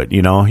into it,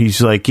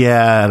 He's like,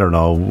 I don't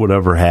know,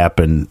 whatever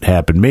happened.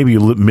 Maybe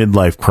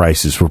midlife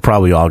crisis. We're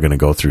probably all going to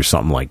go through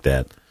something like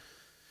that.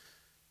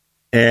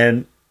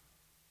 And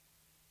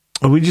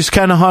we just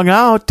kind of hung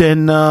out,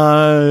 and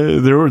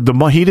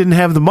he didn't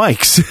have the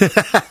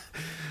mics.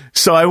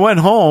 So I went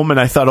home, and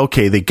I thought,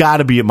 okay, they got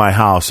to be at my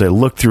house. I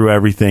looked through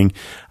everything.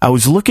 I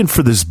was looking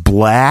for this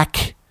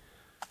black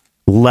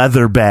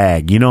leather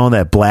bag.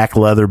 That black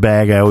leather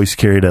bag I always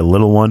carry, that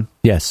little one?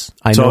 Yes.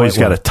 It's always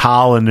got a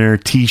towel in there,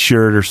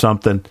 T-shirt or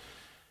something.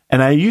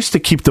 And I used to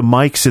keep the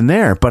mics in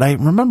there, but I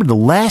remember the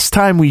last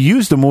time we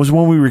used them was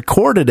when we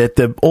recorded at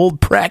the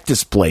old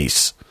practice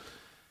place.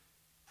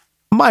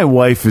 My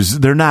wife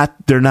they're not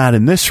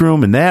in this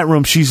room, in that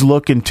room. She's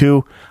looking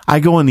too. I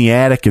go in the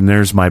attic and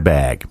there's my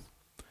bag.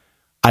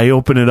 I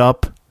open it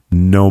up,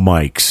 no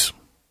mics.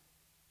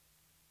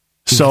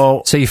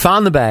 So you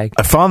found the bag.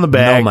 I found the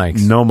bag. No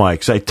mics. No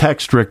mics. I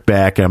text Rick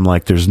back. I'm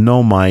like, there's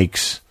no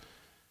mics.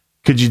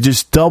 Could you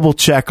just double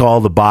check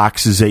all the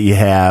boxes that you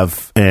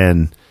have?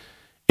 And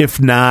if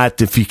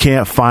not, if you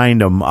can't find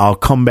them, I'll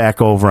come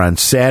back over on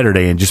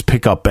Saturday and just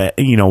pick up,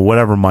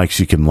 whatever mics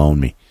you can loan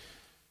me.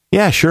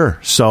 Yeah, sure.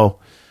 So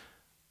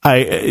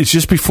it's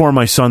just before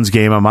my son's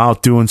game. I'm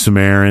out doing some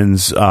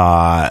errands,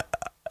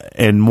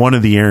 and one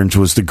of the errands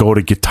was to go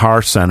to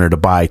Guitar Center to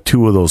buy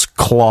 2 of those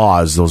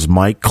claws, those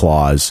mic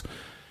claws.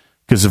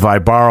 Because if I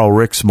borrow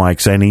Rick's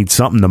mics, I need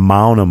something to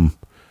mount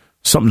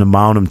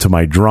them to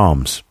my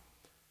drums.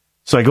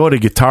 So I go to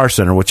Guitar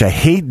Center, which I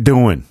hate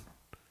doing.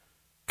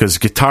 Because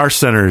Guitar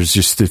Center is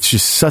it's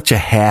just such a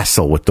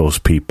hassle with those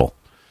people.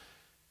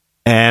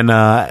 And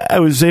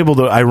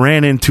I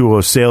ran into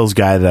a sales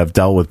guy that I've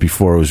dealt with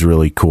before. It was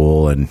really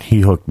cool, and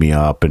he hooked me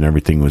up, and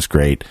everything was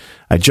great.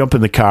 I jump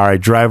in the car, I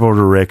drive over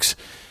to Rick's.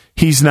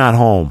 He's not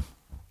home.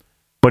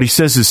 But he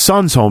says his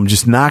son's home,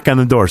 just knock on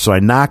the door. So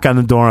I knock on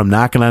the door, I'm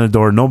knocking on the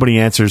door, nobody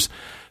answers.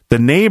 The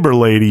neighbor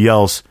lady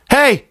yells,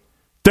 "Hey,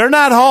 they're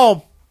not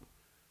home."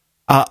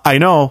 I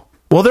know.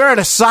 Well, they're at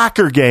a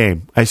soccer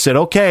game. I said,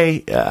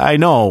 okay, I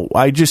know.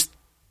 I just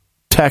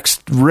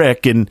text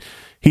Rick, and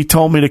he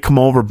told me to come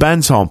over.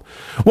 Ben's home.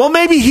 Well,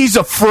 maybe he's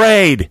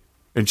afraid.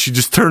 And she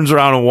just turns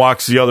around and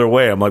walks the other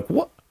way. I'm like,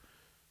 what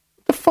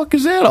the fuck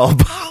is that all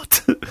about?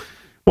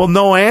 Well,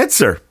 no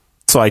answer.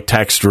 So I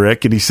text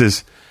Rick, and he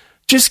says,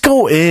 just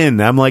go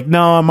in. I'm like,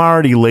 no, I'm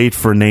already late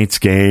for Nate's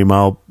game.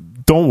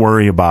 Don't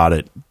worry about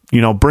it.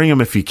 Bring him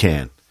if you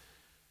can.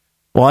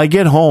 Well, I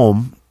get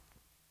home.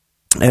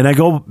 And I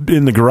go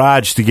in the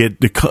garage to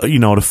get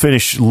to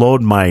finish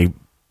load my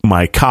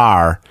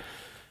car,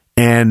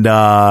 and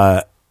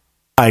I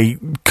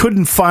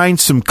couldn't find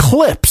some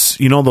clips.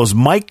 Those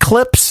mic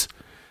clips.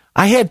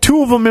 I had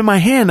 2 of them in my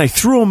hand. I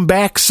threw them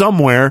back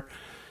somewhere,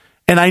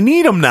 and I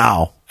need them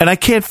now, and I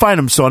can't find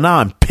them. So now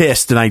I'm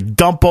pissed, and I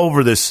dump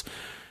over this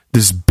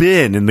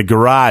bin in the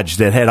garage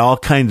that had all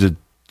kinds of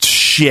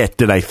shit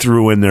that I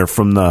threw in there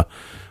from the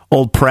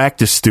old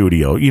practice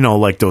studio.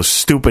 Like those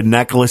stupid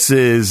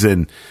necklaces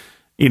and.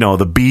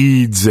 The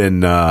beads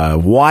and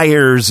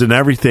wires and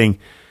everything.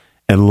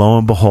 And lo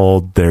and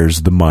behold,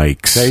 there's the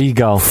mics. There you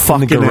go.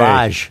 Fucking in the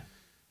garage.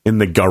 In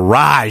the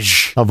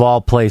garage. Of all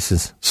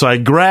places. So I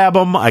grab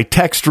them. I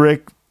text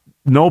Rick.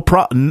 No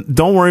problem.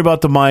 Don't worry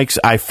about the mics.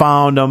 I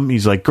found them.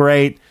 He's like,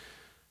 great.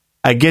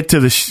 I get to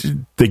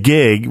the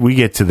gig. We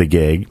get to the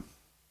gig.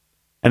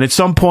 And at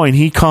some point,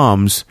 he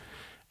comes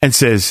and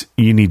says,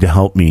 you need to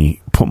help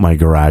me put my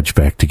garage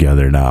back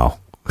together now.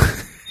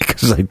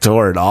 Because I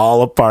tore it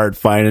all apart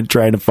trying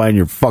to find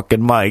your fucking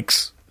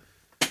mics.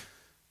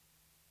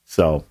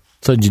 So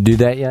did you do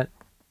that yet?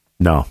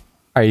 No.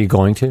 Are you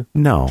going to?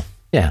 No.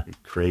 Yeah.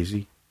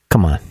 Crazy.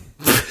 Come on.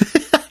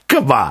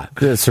 Come on.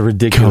 That's a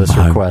ridiculous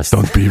request.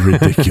 Don't be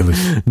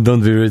ridiculous.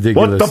 Don't be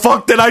ridiculous. What the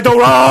fuck did I do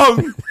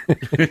wrong?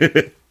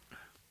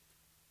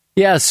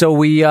 Yeah, so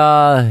we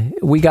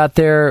got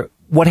there.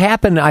 What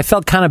happened, I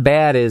felt kind of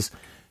bad, is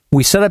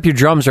we set up your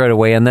drums right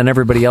away, and then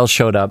everybody else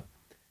showed up.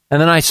 And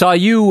then I saw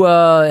you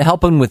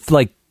helping with,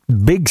 like,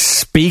 big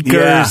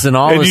speakers and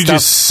all this stuff. And you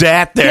just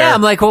sat there. Yeah,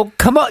 I'm like, well,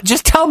 come on,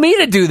 just tell me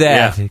to do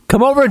that. Yeah.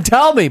 Come over and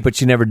tell me.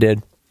 But you never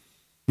did.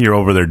 You're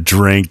over there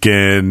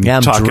drinking,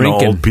 talking to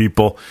old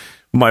people.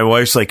 My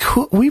wife's like,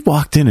 we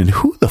walked in, and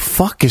who the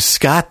fuck is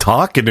Scott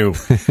talking to?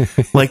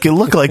 Like, it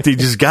looked like they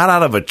just got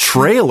out of a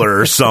trailer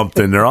or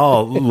something. They're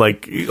all,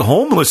 like,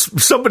 homeless.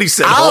 Somebody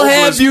said I'll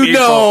homeless have you people.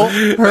 know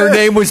her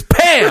name was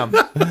Pam.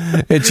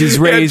 And she's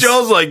raised. And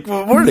Joe's like,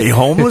 were they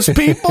homeless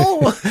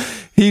people?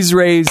 She's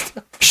raised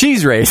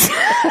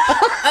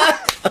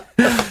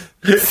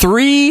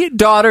 3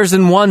 daughters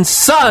and 1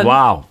 son.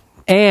 Wow.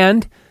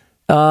 And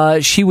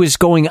she was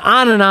going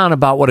on and on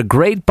about what a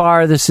great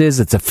bar this is.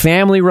 It's a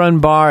family-run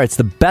bar. It's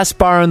the best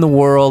bar in the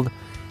world.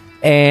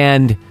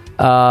 And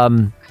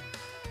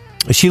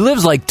she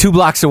lives like 2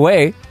 blocks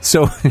away.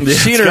 So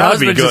she and her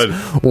husband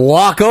just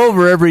walk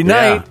over every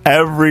night. Yeah,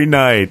 every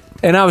night.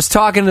 And I was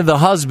talking to the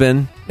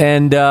husband,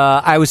 and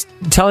I was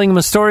telling him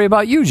a story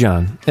about you,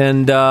 John.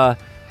 And I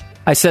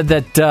said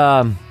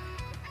that,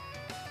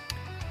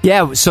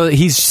 so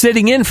he's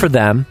sitting in for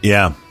them.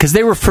 Yeah. Because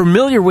they were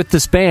familiar with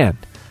this band.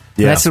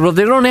 And I said, well,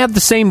 they don't have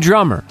the same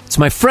drummer. So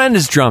my friend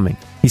is drumming.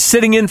 He's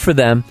sitting in for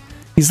them.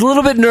 He's a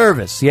little bit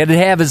nervous. He had to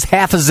have his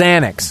half a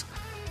Xanax.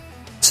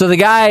 So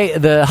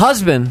the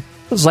husband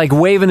was like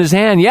waving his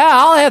hand. Yeah,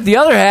 I'll have the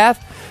other half.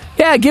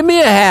 Yeah, give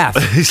me a half.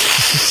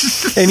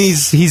 And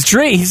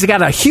he's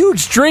got a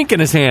huge drink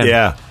in his hand.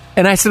 Yeah.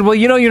 And I said, well,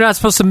 you're not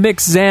supposed to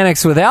mix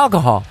Xanax with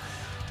alcohol.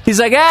 He's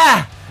like,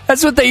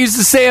 that's what they used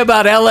to say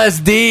about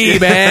LSD,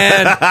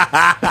 man.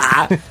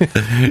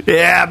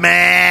 Yeah,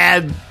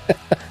 man.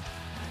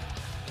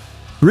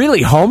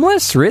 Really?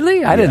 Homeless?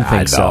 Really? I didn't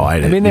think so.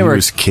 I mean, he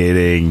was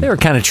kidding. They were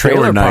kind of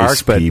trailer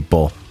nice park,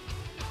 people.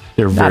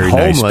 They were not very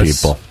homeless.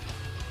 nice people.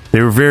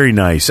 They were very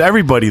nice.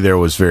 Everybody there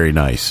was very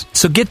nice.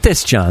 So get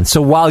this, John.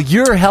 So while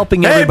you're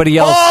helping everybody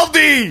else...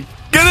 Baldy!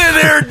 Get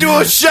in there and do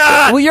a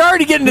shot! Well, you're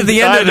already getting to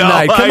the end of the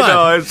night. Come on. I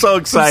know. I'm so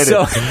excited.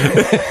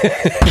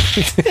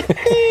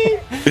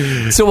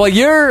 So while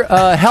you're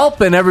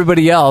helping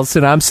everybody else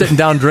and I'm sitting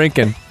down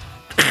drinking,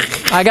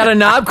 I got a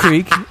Knob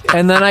Creek,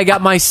 and then I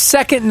got my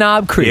second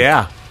Knob Creek.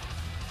 Yeah.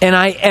 and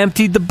I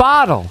emptied the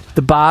bottle.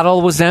 The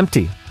bottle was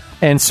empty.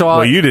 And so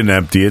well, you didn't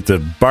empty it. The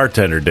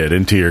bartender did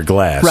into your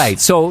glass. Right.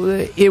 So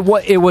it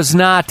was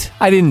not,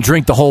 I didn't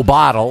drink the whole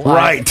bottle.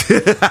 Right.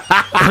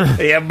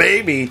 Yeah,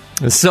 maybe.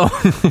 So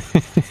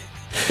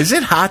is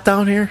it hot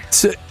down here?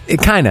 So,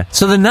 kind of.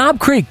 So the Knob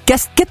Creek,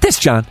 get this,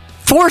 John,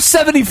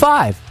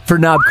 $4.75 for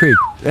Knob Creek.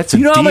 That's a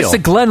You know deal. how much the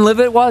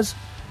Glenlivet was?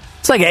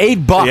 It's like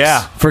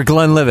 $8 for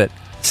Glenlivet.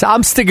 So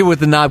I'm sticking with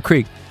the Knob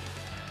Creek.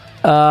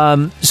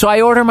 So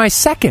I order my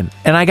second,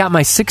 and I got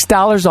my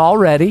 $6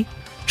 already.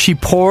 She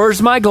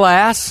pours my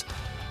glass,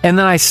 and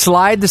then I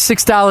slide the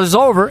 $6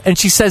 over, and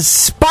she says,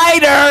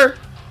 "Spider!"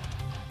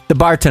 The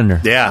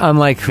bartender. Yeah. I'm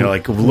like, you're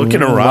like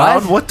looking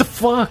around. What the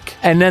fuck?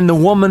 And then the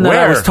woman that I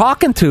Where? was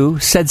talking to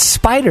said,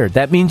 "Spider.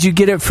 That means you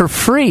get it for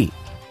free."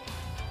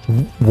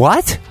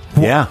 What?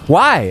 Yeah.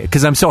 Why?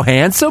 Because I'm so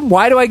handsome?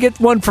 Why do I get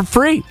one for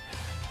free?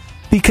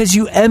 Because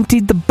you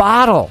emptied the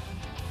bottle.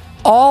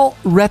 All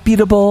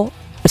reputable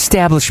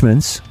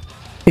establishments,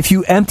 if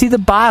you empty the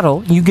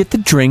bottle, you get the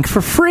drink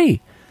for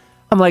free.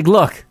 I'm like,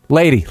 look,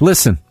 lady,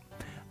 listen.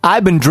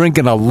 I've been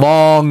drinking a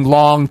long,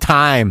 long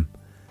time,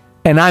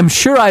 and I'm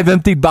sure I've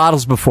emptied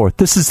bottles before.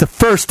 This is the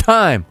first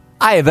time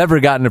I have ever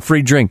gotten a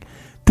free drink.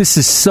 This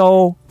is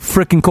so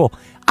freaking cool.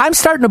 I'm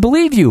starting to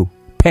believe you,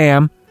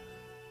 Pam,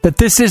 that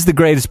this is the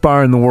greatest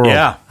bar in the world.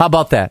 Yeah. How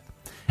about that?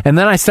 And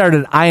then I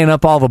started eyeing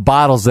up all the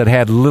bottles that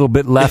had a little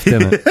bit left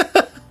in it.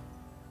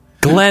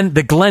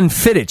 The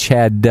Glenfiddich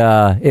had,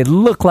 it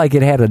looked like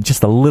it had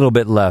just a little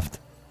bit left.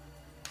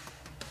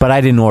 But I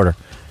didn't order.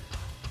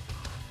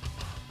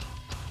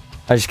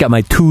 I just got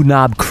my 2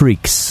 Knob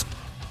Creeks.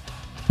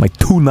 My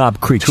 2 Knob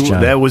Creeks,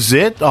 John. That was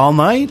it all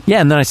night?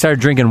 Yeah, and then I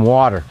started drinking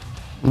water.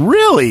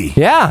 Really?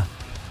 Yeah.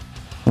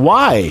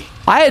 Why?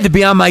 I had to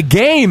be on my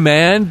game,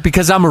 man,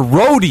 because I'm a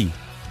roadie.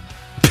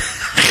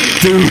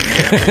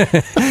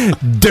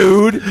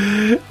 Dude.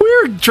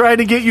 We were trying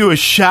to get you a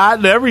shot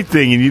and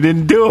everything, and you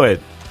didn't do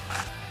it.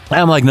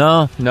 I'm like,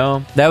 no.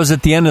 That was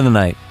at the end of the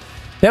night.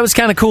 That was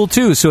kind of cool,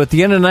 too. So at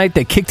the end of the night,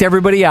 they kicked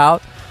everybody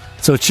out.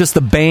 So it's just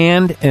the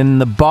band and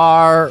the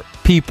bar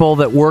people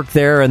that work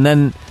there. And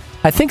then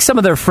I think some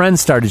of their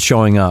friends started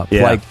showing up.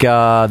 Yeah. Like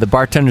the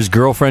bartender's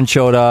girlfriend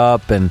showed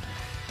up. And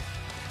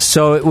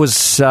so it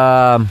was,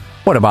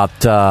 what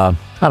about, I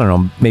don't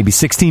know, maybe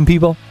 16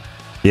 people?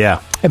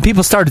 Yeah. And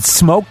people started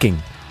smoking.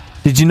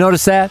 Did you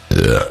notice that?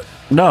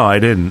 No, I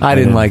didn't. I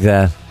didn't like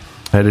that.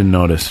 I didn't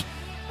notice.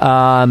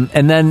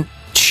 And then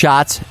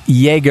shots,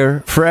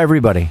 Jaeger for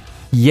everybody.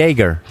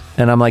 Jaeger.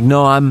 And I'm like,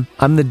 no, I'm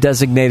the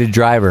designated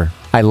driver.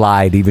 I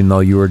lied, even though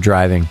you were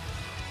driving.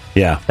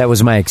 Yeah. That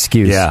was my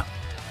excuse. Yeah.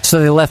 So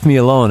they left me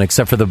alone,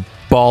 except for the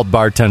bald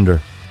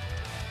bartender.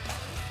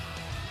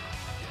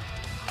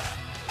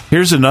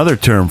 Here's another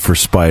term for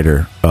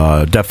spider.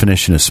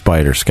 Definition of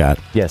spider, Scott.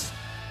 Yes.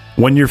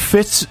 When you're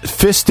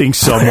fisting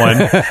someone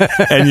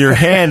and your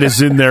hand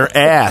is in their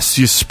ass,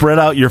 you spread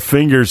out your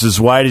fingers as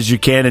wide as you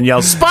can and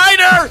yell,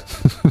 "Spider!"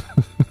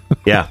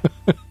 Yeah.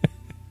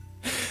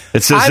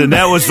 It says, and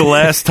that was the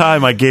last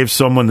time I gave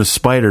someone the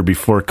spider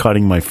before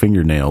cutting my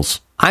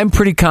fingernails. I'm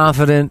pretty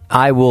confident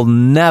I will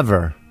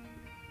never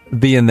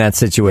be in that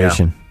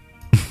situation.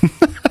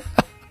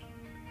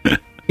 Yeah.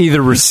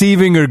 Either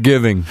receiving or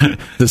giving.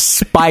 The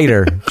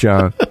spider,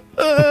 John.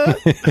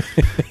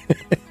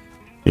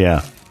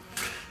 Yeah.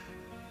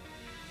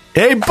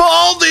 Hey,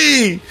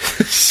 Baldy!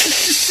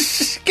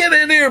 Get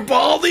in here,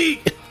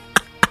 Baldy!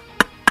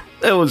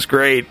 That was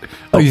great.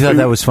 Oh, you thought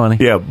that was funny?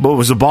 Yeah, but it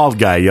was a bald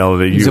guy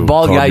yelling at you. He's a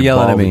bald guy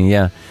yelling Baldy. at me,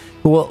 yeah.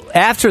 Well,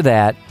 after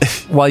that,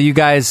 while you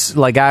guys,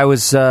 like I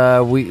was,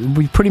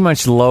 we pretty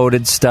much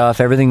loaded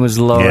stuff. Everything was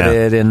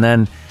loaded. Yeah. And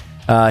then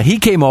he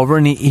came over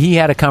and he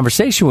had a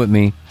conversation with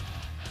me.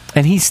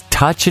 And he's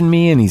touching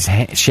me and he's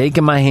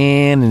shaking my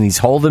hand and he's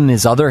holding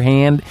his other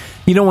hand.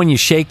 You know when you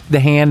shake the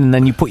hand and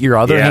then you put your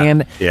other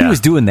hand? Yeah. He was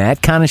doing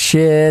that kind of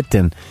shit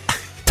and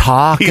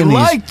talking. He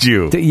liked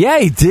you. Yeah,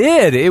 he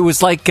did. It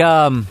was like,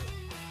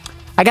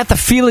 I got the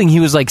feeling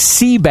he was like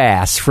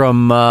Seabass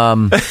from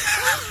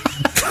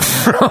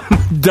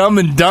Dumb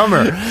and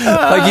Dumber.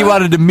 Like he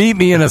wanted to meet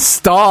me in a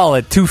stall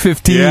at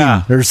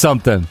 2:15 or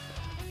something.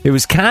 It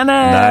was kind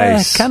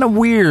of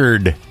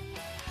weird.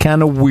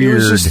 Kind of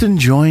weird. He was just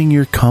enjoying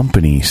your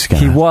company,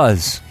 Scott. He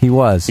was. He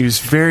was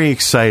very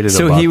excited about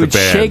the band. So he would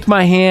shake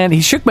my hand.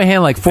 He shook my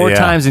hand like 4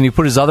 times, and he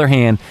put his other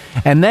hand.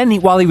 And then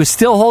while he was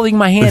still holding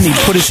my hand, he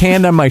put his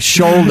hand on my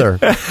shoulder.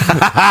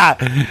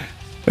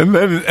 And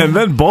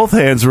then both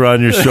hands were on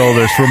your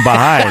shoulders from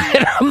behind.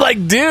 And I'm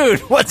like,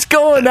 dude, what's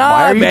going on,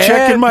 Why are you man?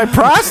 checking my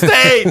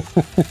prostate?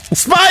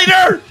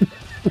 Spider!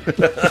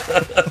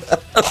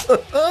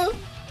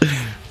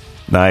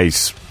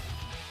 Nice.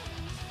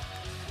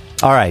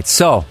 All right,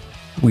 so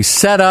we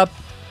set up,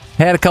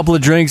 had a couple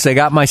of drinks. I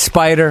got my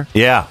spider.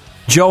 Yeah.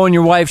 Joe and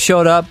your wife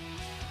showed up.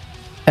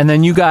 And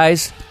then you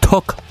guys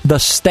took the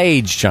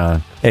stage,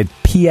 John, at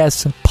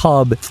PS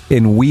Pub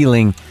in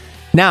Wheeling.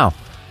 Now,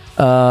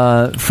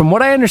 from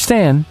what I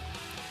understand,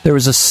 there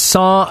was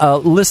a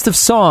list of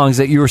songs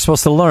that you were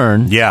supposed to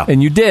learn. Yeah.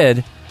 And you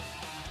did.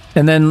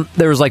 And then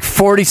there was like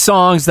 40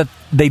 songs that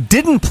they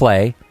didn't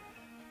play,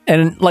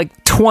 and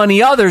like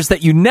 20 others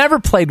that you never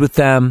played with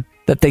them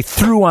that they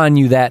threw on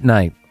you that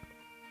night.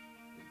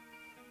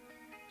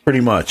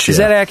 Pretty much. Is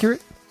that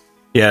accurate?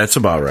 Yeah, that's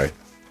about right.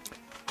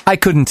 I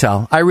couldn't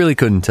tell. I really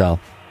couldn't tell.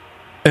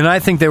 And I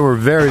think they were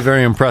very,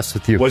 very impressed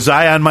with you. Was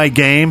I on my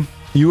game?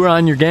 You were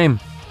on your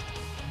game.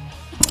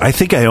 I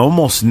think I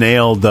almost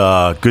nailed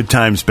Good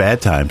Times,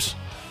 Bad Times.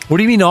 What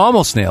do you mean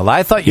almost nailed?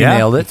 I thought you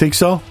nailed it. You think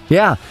so?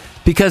 Yeah,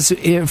 because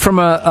from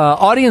a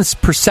audience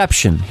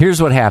perception,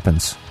 here's what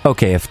happens.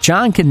 Okay, if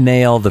John can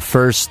nail the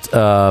first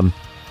the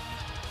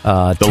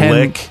 10,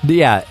 lick,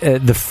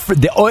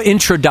 the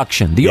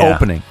introduction, the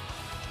opening,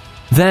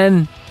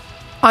 then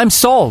I'm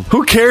sold.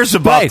 Who cares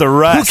about the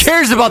rest? Who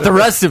cares about the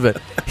rest of it?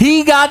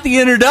 He got the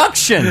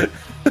introduction.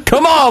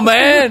 Come on,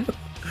 man.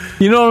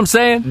 You know what I'm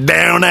saying?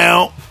 Down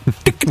out.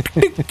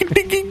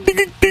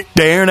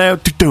 Down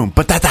out.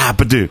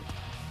 Ba-da-da-ba-do.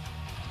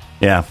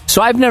 Yeah.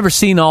 So I've never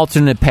seen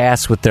Alternate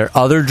Pass with their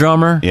other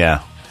drummer.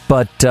 Yeah.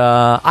 But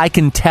I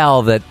can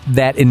tell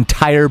that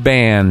entire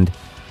band,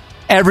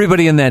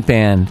 everybody in that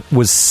band,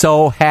 was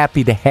so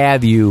happy to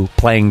have you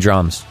playing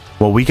drums.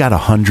 Well, we got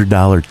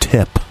 $100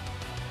 tip.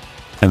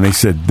 And they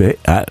said,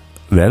 that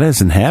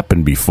hasn't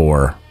happened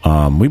before.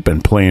 We've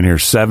been playing here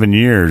 7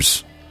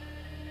 years.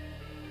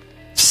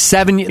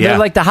 7 years? Yeah. They're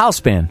like the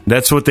house band.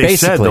 That's what they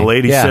said. The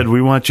lady said,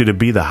 we want you to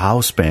be the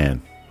house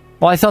band.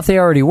 Well, I thought they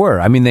already were.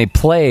 I mean, they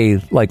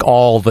play like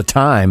all the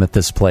time at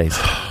this place.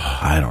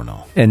 I don't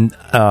know. And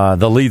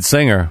the lead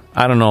singer,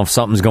 I don't know if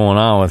something's going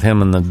on with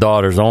him and the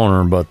daughter's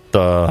owner, but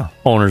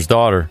owner's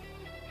daughter.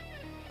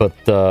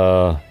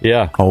 But,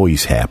 yeah. Oh,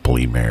 he's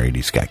happily married.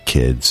 He's got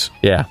kids.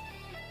 Yeah.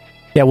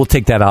 Yeah, we'll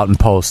take that out in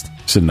post.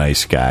 He's a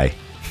nice guy.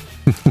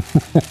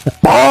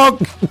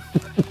 Bonk!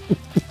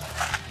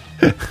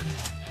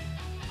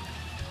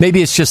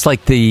 Maybe it's just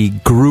like the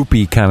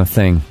groupie kind of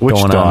thing Which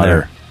going daughter? on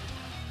there.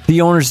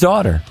 The owner's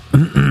daughter.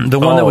 The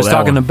one that was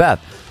talking to Beth.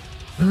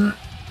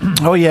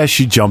 Oh, yeah,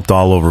 she jumped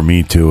all over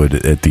me, too,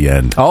 at the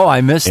end. Oh,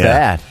 I missed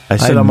that. I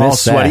said, I'm all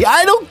sweaty.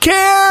 I don't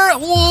care.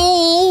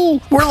 Whoa,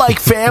 we're like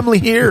family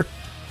here.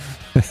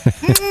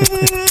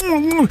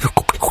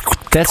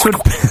 That's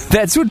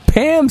what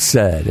Pam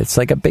said. It's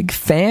like a big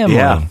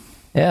family.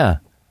 Yeah.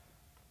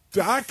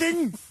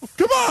 Docking?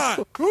 Come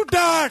on. Who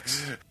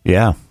docks?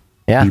 Yeah.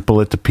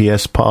 People at the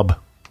PS pub.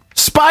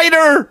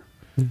 Spider!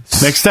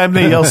 Next time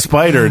they yell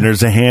spider and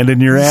there's a hand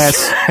in your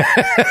ass,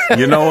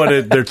 you know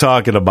what they're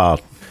talking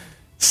about.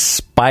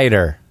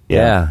 Spider.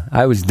 Yeah.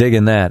 I was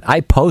digging that.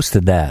 I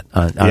posted that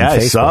on Facebook. I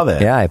saw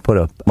that. Yeah, I put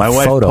a My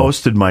wife photo.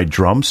 posted my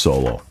drum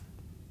solo.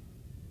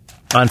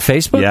 On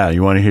Facebook? Yeah,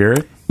 you want to hear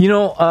it? You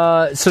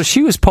know, so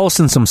she was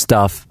posting some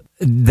stuff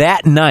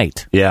that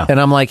night. Yeah.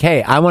 And I'm like,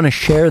 hey, I want to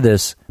share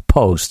this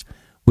post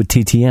with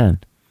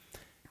TTN.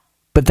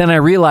 But then I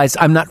realized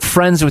I'm not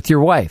friends with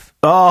your wife.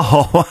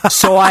 Oh.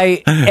 So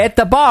at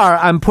the bar,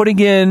 I'm putting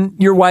in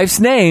your wife's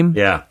name.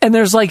 Yeah. And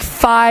there's like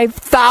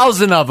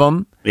 5,000 of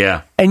them.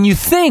 Yeah. And you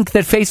think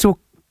that Facebook,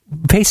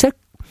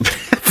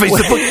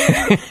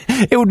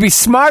 it would be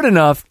smart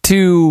enough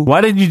to...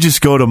 Why didn't you just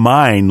go to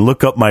mine,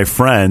 look up my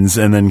friends,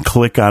 and then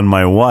click on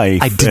my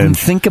wife? I didn't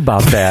think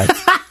about that.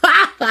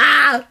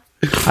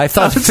 I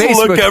thought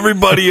Facebook... Look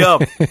everybody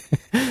up.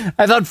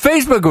 I thought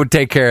Facebook would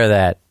take care of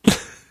that.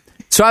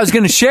 So I was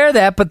going to share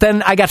that, but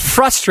then I got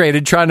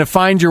frustrated trying to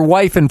find your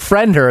wife and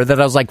friend her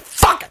that I was like,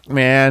 fuck it,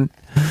 man.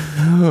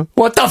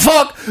 What the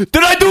fuck did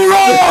I do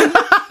wrong?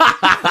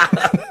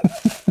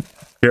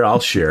 Here, I'll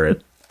share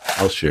it.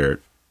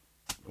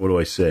 What do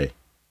I say?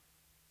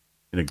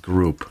 In a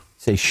group.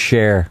 Say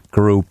share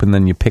group, and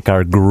then you pick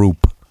our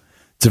group.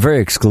 It's a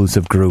very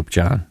exclusive group,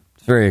 John.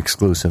 It's very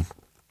exclusive.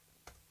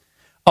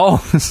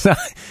 Oh,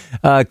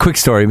 quick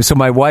story. So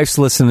my wife's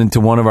listening to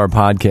one of our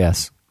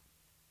podcasts.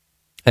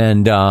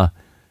 And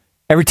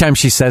every time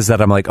she says that,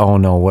 I'm like, oh,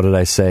 no, what did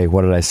I say?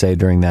 What did I say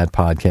during that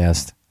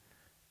podcast?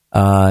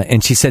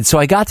 And she said, so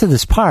I got to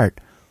this part,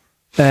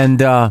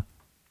 and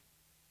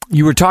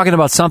you were talking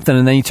about something,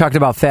 and then you talked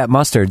about fat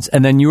mustards,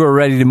 and then you were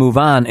ready to move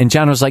on. And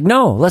John was like,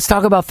 no, let's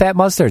talk about fat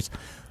mustards.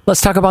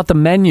 Let's talk about the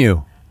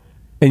menu.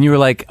 And you were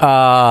like,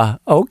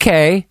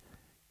 okay.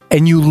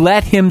 And you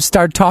let him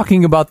start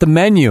talking about the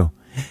menu.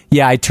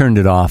 Yeah, I turned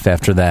it off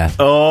after that.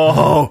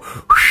 Oh.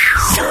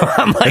 So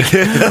I'm like,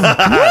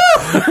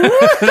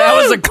 that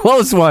was a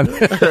close one.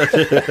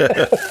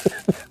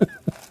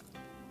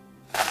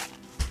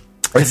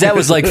 Because that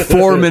was like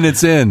 4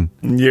 minutes in.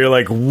 You're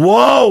like,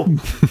 whoa.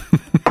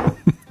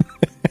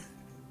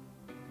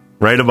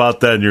 Right about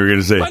then, you were going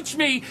to say, punch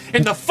me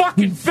in the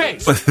fucking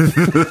face.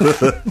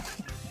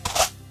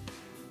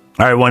 All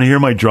right, want to hear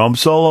my drum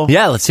solo?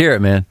 Yeah, let's hear it,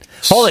 man.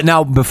 Hold it.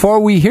 Now,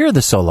 before we hear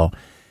the solo,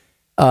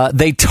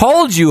 they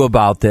told you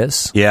about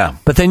this. Yeah.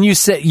 But then you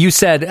said,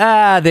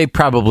 they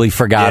probably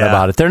forgot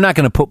about it. They're not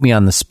going to put me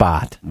on the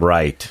spot.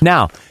 Right.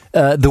 Now,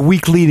 the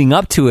week leading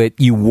up to it,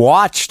 you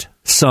watched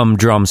some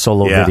drum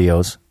solo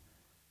videos,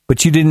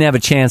 but you didn't have a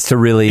chance to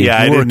really work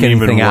anything out. I didn't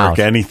even work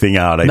anything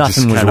out. I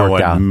Nothing just kind of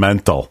went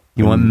mental.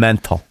 You went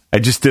mental. I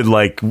just did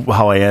like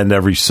how I end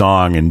every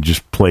song and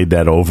just played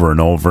that over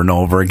and over and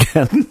over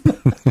again.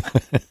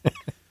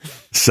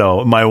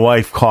 So my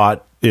wife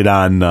caught it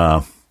on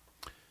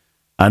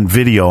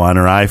video on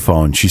her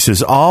iPhone. She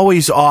says,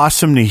 always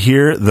awesome to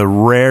hear the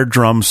rare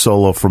drum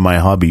solo from my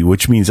hubby,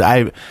 which means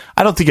I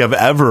don't think I've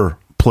ever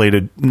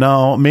played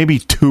maybe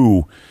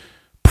 2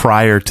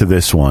 prior to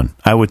this one.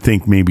 I would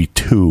think maybe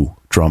 2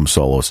 drum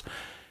solos.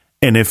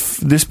 And if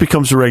this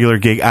becomes a regular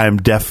gig, I'm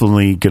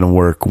definitely going to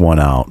work one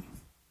out.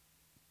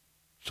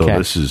 So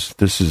this is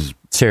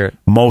Let's hear it.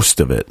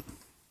 Most of it.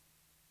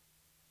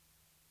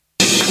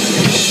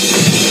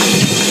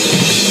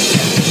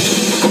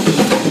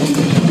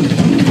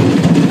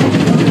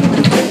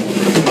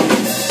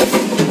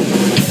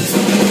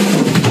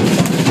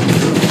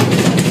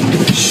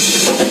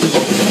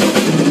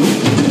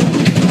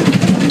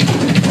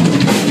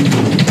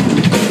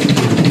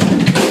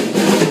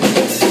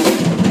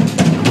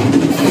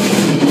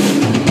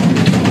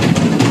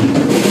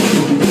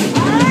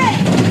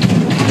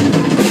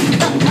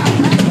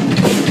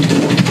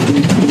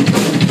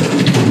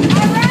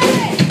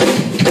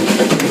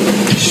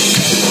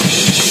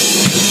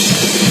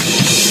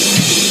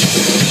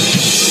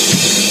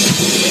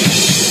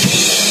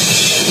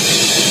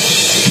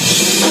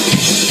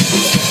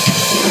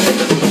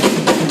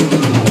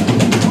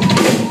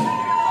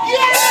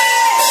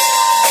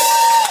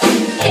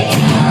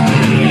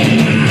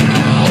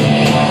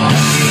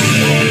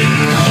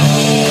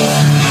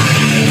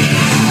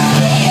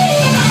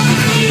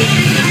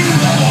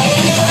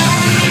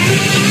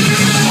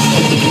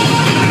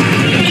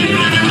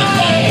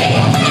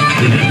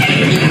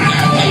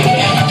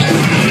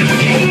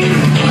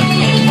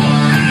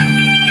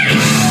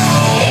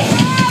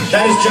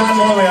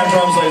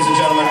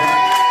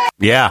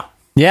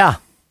 Yeah.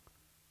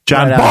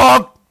 John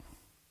Bob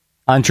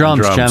on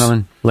drums,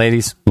 gentlemen.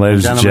 Ladies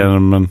and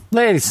gentlemen.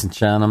 Ladies and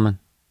gentlemen.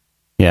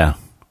 Yeah.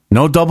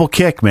 No double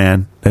kick,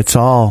 man. That's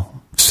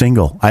all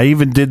single. I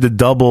even did the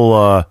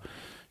double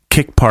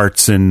kick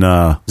parts in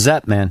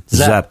Zepp, man.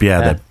 Zepp,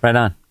 yeah. Right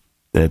on.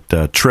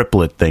 That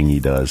triplet thing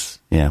he does.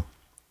 Yeah.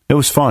 It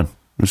was fun.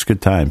 It was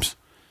good times.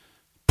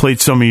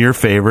 Played some of your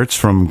favorites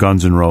from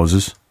Guns N'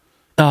 Roses.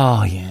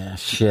 Oh, yeah.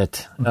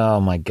 Shit.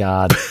 Oh, my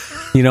God.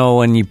 You know,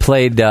 when you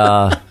played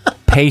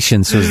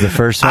Patience was the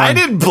first one. I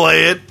didn't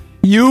play it.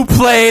 You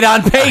played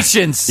on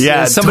Patience.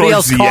 Yeah, somebody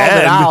else called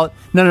it out.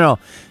 No.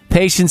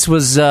 Patience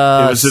was it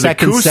was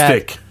second an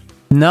acoustic. set.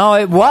 No,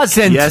 it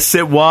wasn't. Yes,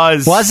 it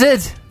was. Was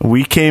it?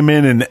 We came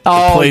in and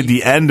played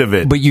the end of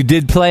it. But you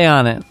did play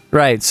on it.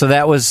 Right. So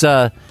that was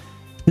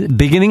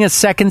beginning of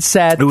second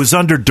set. It was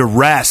under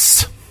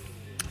duress.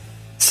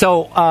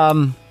 So,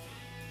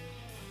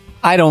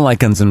 I don't like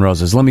Guns N'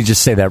 Roses. Let me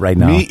just say that right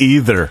now. Me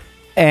either.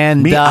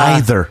 And me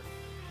either.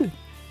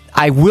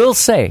 I will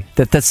say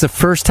that that's the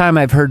first time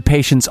I've heard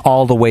Patience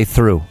all the way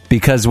through.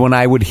 Because when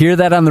I would hear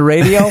that on the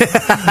radio,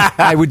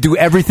 I would do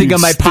everything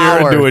in my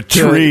power. Into a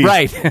tree.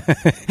 Right.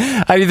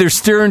 I'd either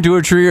steer into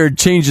a tree or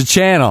change the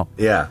channel.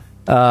 Yeah.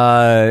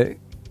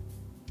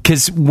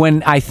 Because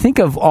when I think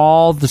of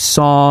all the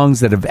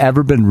songs that have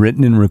ever been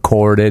written and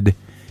recorded,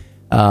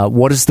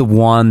 what is the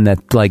one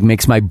that like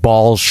makes my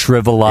balls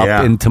shrivel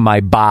up into my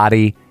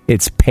body?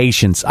 It's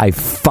Patience. I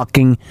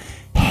fucking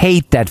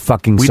hate that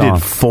fucking song. We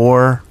did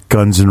 4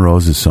 Guns N'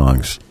 Roses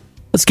songs.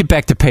 Let's get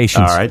back to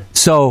Patience. All right.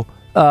 So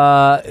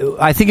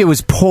I think it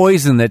was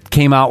Poison that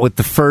came out with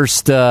the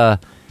first.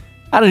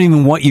 I don't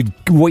even know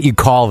what you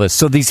call this.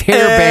 So these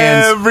hair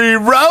bands. Every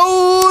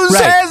rose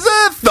has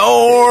a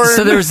thorn.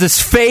 So there was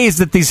this phase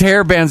that these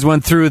hair bands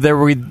went through.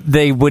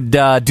 They would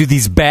do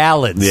these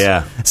ballads.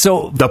 Yeah.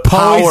 So the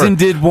Poison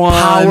did one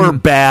power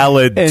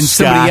ballad, and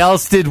somebody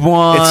else did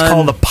one. It's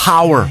called the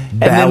power ballad.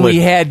 And then we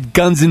had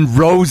Guns N'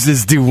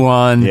 Roses do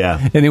one.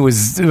 Yeah. And it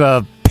was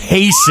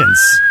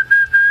Patience.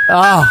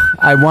 Oh,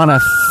 I want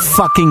to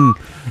fucking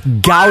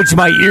gouge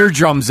my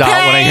eardrums out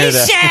when I hear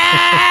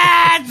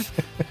that.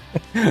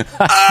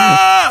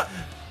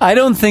 I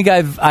don't think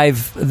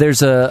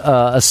there's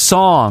a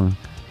song.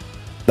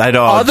 I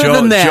know. Other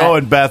than that, Joe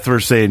and Beth were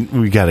saying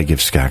we got to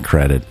give Scott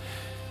credit.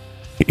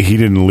 He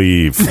didn't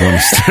leave when he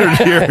started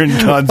hearing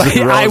Guns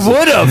N' Roses. I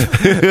would have,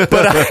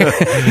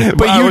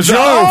 but you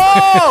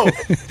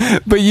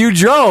drove. But you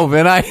drove,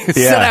 and I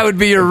said I would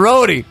be your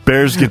roadie.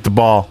 Bears get the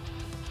ball.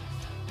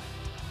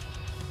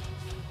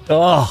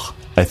 Oh,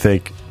 I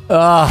think.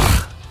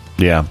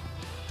 Yeah.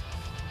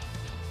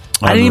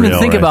 I didn't even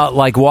think about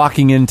like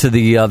walking into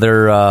the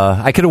other.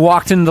 I could have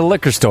walked into the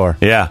liquor store.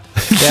 Yeah.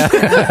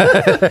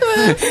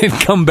 And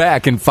come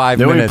back in 5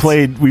 minutes.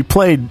 We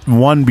played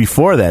one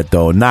before that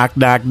though. Knock,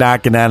 knock,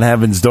 knocking on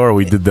heaven's door.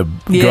 We did the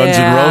Guns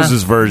N'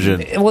 Roses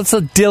version. What's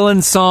a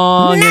Dylan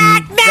song?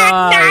 Knock,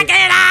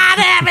 knocking on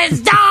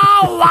heaven's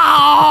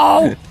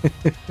door.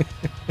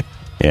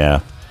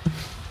 Yeah.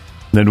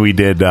 Then we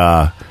did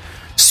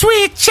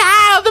Sweet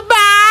Child of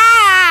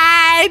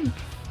Mine.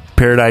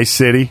 Paradise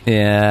City.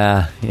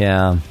 Yeah.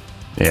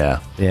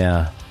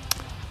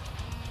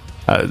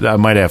 I I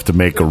might have to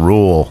make a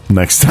rule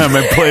next time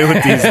I play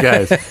with these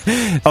guys.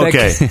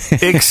 Okay,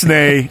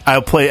 Ixnay,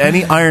 I'll play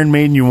any Iron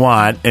Maiden you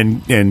want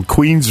and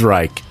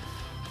Queensryche,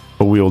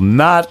 but we will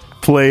not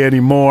play any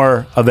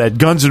more of that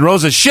Guns N'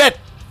 Roses shit.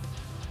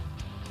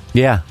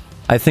 Yeah,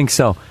 I think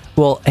so.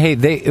 Well,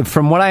 hey,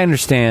 from what I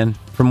understand,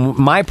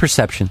 from my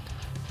perception,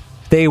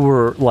 they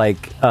were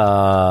like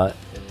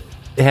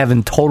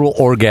having total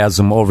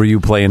orgasm over you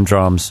playing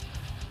drums.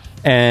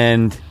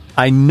 And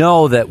I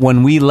know that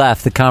when we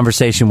left, the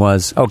conversation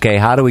was, okay,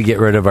 how do we get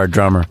rid of our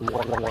drummer?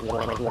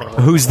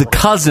 Who's the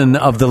cousin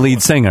of the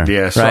lead singer.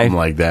 Yeah, something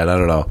like that. I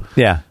don't know.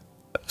 Yeah.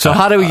 So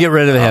how do we get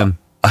rid of him?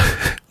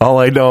 All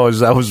I know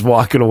is I was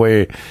walking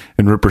away,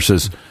 and Ripper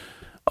says,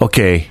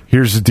 okay,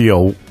 here's the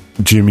deal,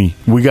 Jimmy.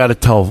 We got to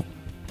tell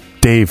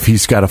Dave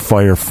he's got to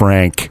fire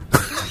Frank.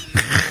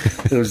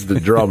 It was the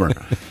drummer.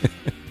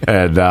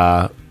 And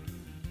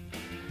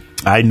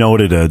I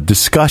noted a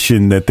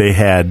discussion that they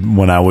had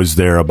when I was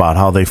there about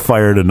how they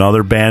fired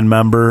another band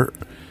member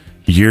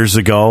years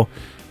ago,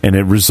 and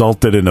it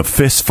resulted in a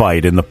fist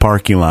fight in the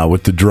parking lot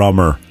with the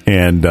drummer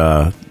and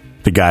the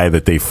guy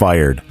that they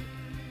fired.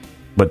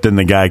 But then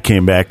the guy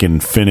came back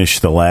and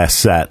finished the last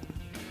set.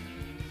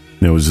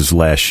 It was his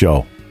last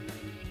show.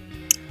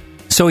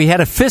 So he had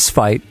a fist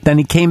fight, then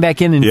he came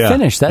back in and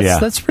finished.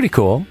 That's pretty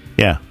cool.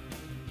 Yeah.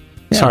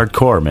 It's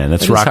hardcore, man.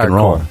 That's rock and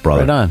roll,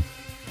 brother. Right on.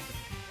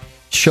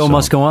 Show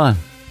must go on.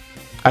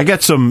 I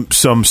got some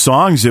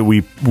songs that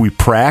we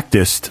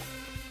practiced.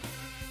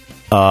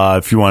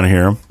 If you want to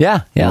hear them.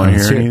 Yeah. You want to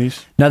hear any of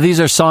these? Now, these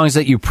are songs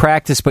that you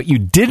practiced, but you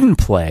didn't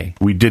play.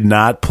 We did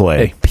not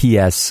play. At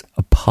P.S.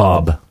 a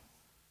pub.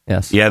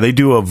 Yes. Yeah, they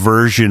do a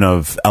version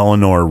of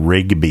Eleanor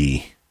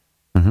Rigby.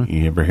 Mm-hmm.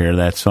 You ever hear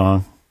that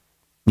song?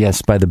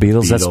 Yes, by the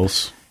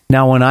Beatles.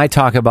 Now, when I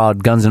talk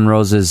about Guns N'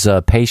 Roses'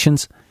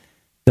 Patience,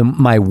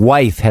 my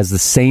wife has the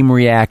same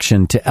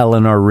reaction to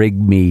Eleanor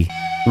Rigby.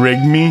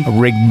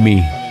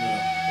 Rigby.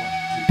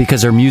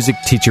 Because her music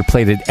teacher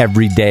played it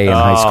every day in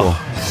high school.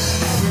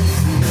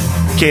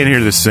 Can't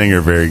hear the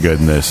singer very good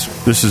in this.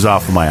 This is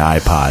off of my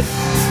iPod.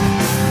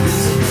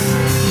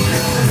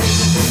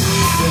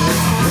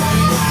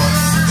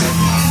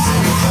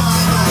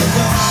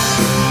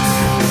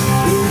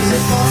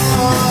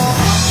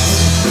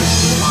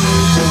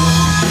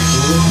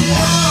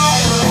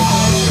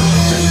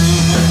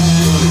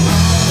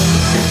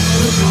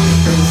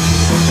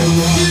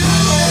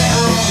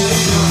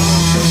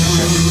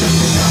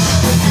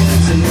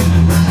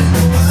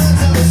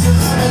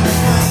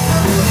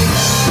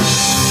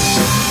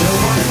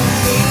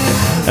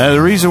 The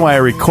reason why I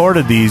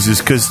recorded these is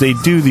because they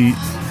do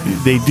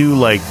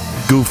like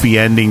goofy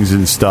endings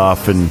and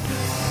stuff, and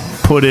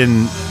put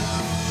in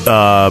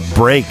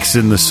breaks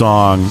in the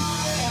song,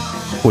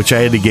 which I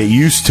had to get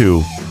used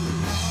to,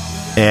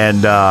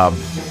 and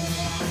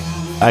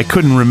I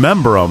couldn't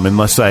remember them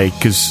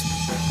because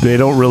they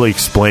don't really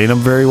explain them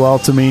very well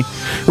to me.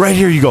 Right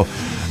here, you go,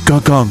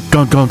 gong gong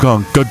gong gong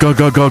gong gong gong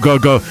gong gong gong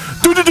gong,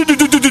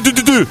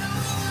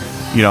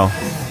 you know,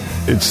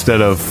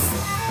 instead of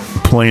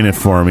playing it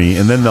for me,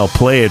 and then they'll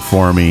play it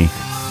for me.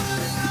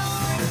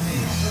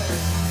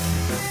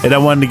 And I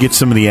wanted to get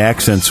some of the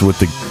accents with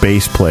the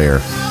bass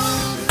player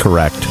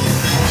correct.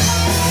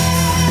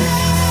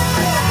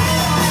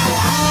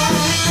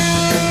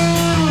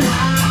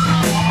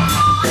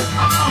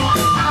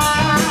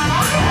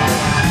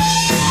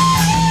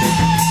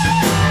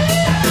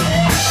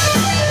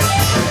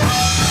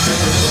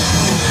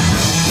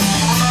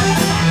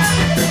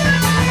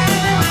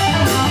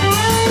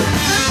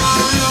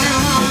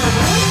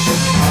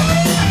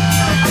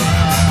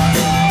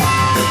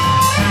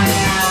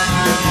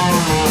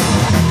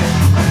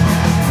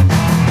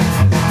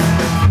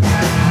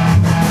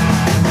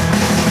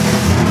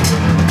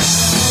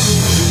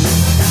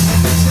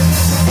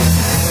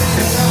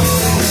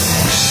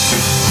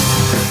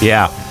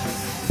 Yeah.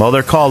 Well,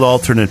 they're called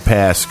alternate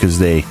pass because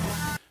they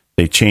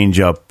change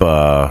up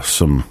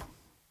some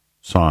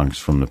songs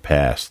from the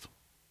past.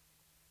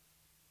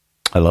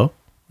 Hello?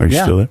 Are you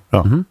still there?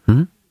 Oh. Mm-hmm.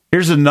 Mm-hmm.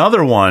 Here's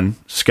another one,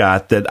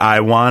 Scott, that I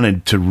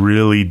wanted to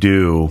really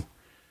do,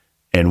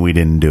 and we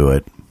didn't do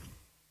it.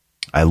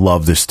 I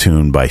love this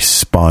tune by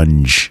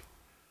Sponge.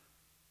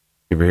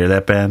 You ever hear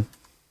that band?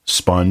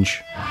 Sponge?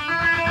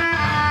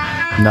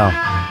 No.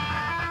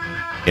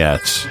 Yeah,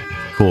 it's a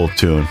cool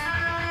tune.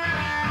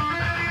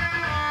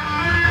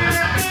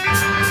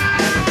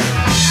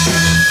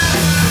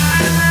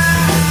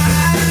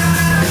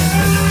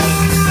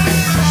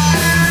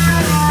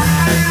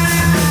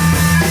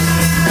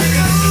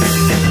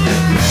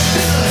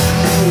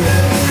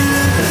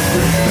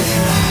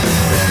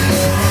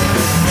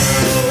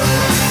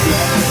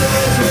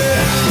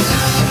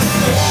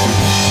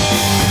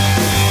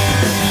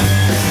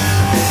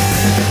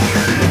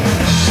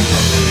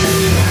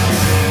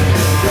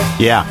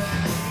 Yeah.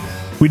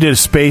 We did a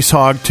Space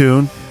Hog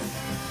tune.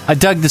 I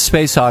dug the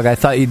Space Hog. I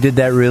thought you did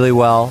that really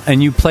well.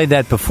 And you played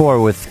that before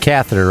with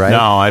Catheter, right?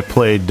 No, I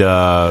played,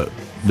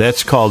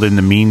 that's called In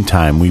the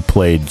Meantime. We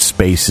played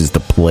Space is the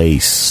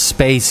Place.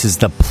 Space is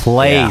the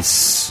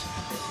Place.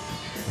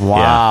 Yeah.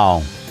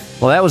 Wow.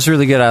 Well, that was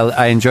really good.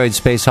 I enjoyed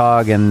Space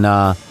Hog and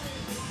the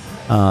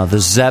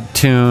Zepp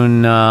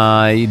tune.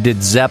 You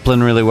did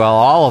Zeppelin really well,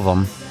 all of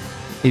them.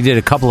 You did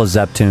a couple of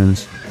Zepp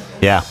tunes.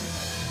 Yeah.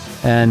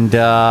 And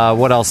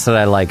what else did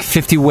I like?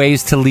 50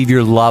 Ways to Leave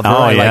Your Lover.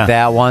 I like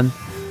that one.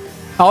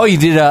 Oh, you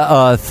did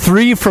a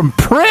 3 from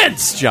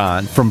Prince,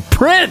 John. From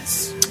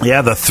Prince.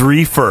 Yeah, the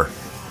 3-fer.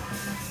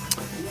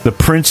 The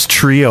Prince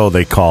Trio,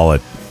 they call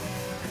it.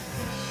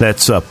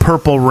 That's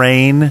Purple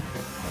Rain,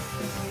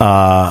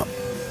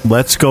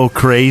 Let's Go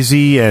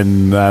Crazy,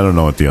 and I don't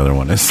know what the other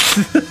one is.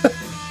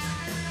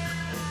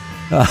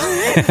 I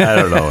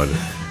don't know what it is.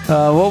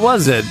 What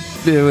was it?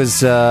 It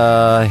was,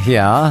 yeah.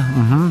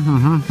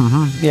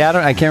 Yeah,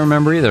 I can't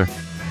remember either.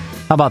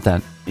 How about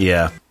that?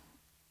 Yeah.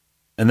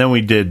 And then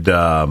we did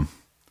that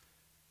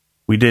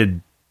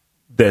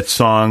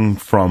song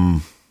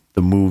from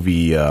the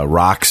movie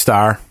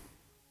Rockstar.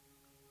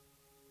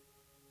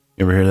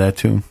 You ever hear that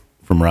tune?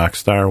 From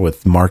Rockstar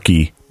with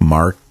Marky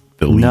Mark,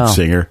 the lead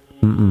singer.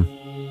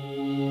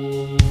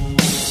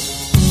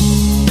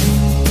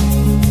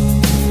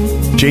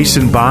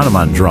 Jason Bonham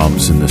on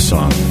drums in this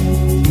song.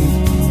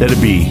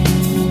 That'd be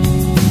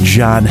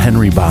John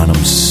Henry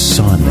Bonham's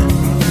son.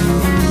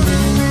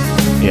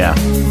 Yeah.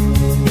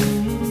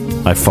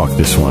 I fucked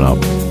this one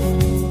up.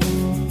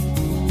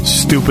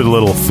 Stupid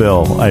little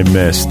Phil I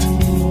missed.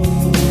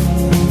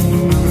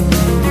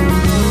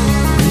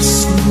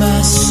 Kiss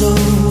my soul,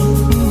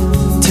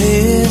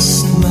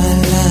 taste my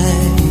life.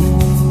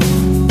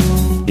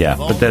 Yeah,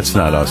 but that's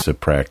not us at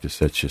practice.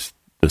 That's just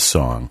the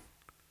song.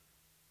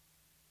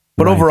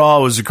 But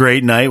overall, it was a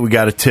great night. We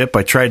got a tip.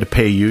 I tried to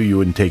pay you. You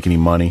wouldn't take any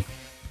money.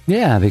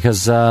 Yeah,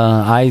 because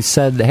I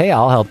said, hey,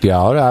 I'll help you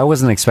out. I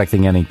wasn't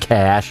expecting any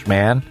cash,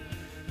 man.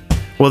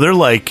 Well, they're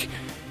like,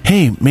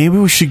 hey, maybe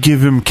we should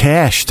give him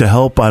cash to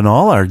help on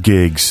all our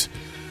gigs.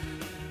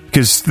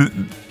 Because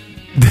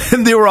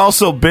they were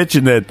also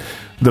bitching that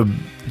the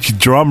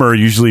drummer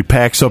usually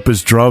packs up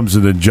his drums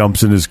and then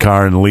jumps in his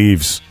car and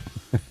leaves.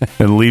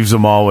 And leaves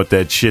them all with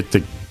that shit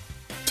to...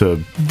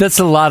 That's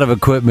a lot of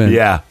equipment.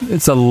 Yeah.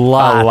 It's a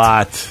lot. A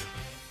lot.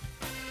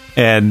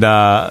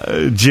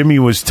 And Jimmy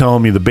was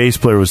telling me, the bass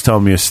player was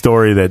telling me a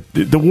story that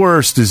the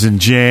worst is in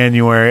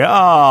January.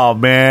 Oh,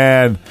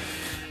 man.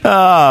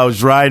 I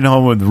was riding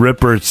home with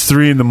Ripper. It's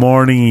 3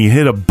 a.m. He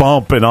hit a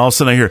bump, and all of a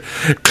sudden I hear...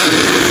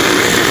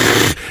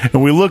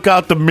 And we look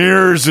out the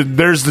mirrors, and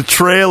there's the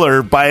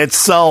trailer by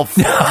itself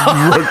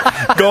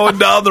going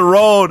down the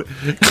road.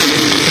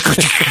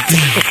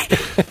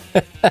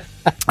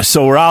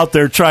 So we're out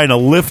there trying to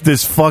lift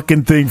this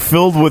fucking thing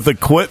filled with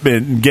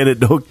equipment and get it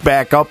hooked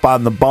back up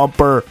on the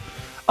bumper.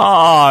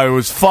 Oh, it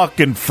was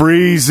fucking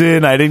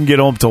freezing. I didn't get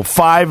home till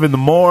 5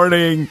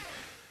 a.m.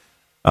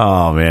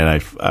 Oh,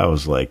 man, I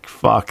was like,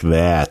 fuck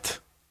that.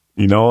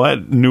 You know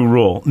what? New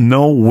rule.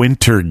 No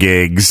winter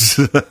gigs.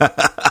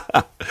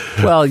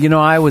 Well,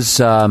 I was...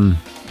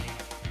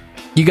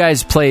 you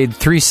guys played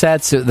 3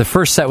 sets. The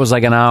first set was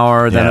like an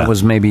hour. Then it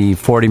was maybe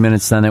 40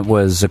 minutes. Then it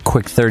was a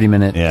quick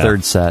 30-minute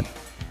third set.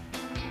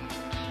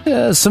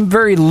 Some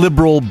very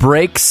liberal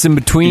breaks in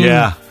between.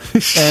 Yeah.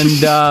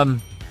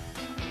 And,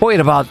 at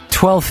about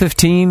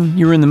 12:15,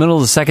 you were in the middle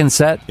of the second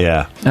set.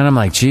 Yeah. And I'm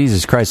like,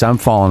 Jesus Christ, I'm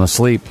falling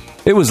asleep.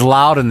 It was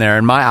loud in there,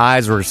 and my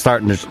eyes were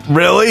starting to...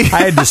 Really?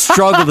 I had to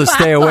struggle to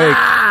stay awake.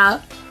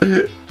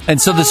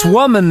 And so this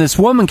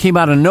woman came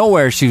out of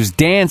nowhere. She was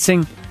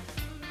dancing,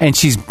 and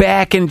she's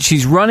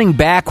running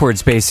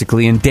backwards,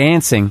 basically, and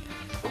dancing.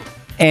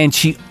 And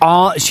she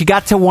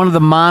got to one of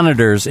the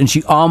monitors, and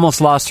she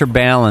almost lost her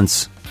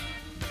balance,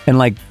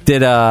 and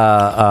did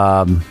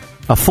a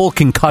full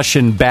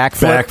concussion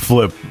backflip.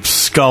 Backflip,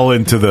 skull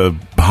into the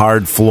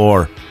hard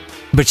floor.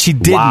 But she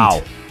didn't.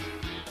 Wow.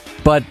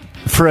 But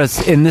for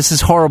us, and this is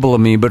horrible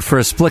of me, but for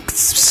a split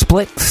second,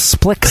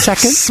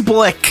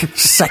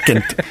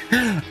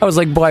 I was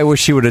like, boy, I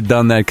wish she would have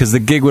done that, because the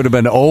gig would have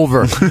been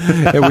over,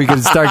 and we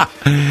could start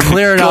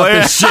clearing out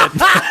this shit.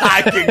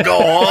 I can go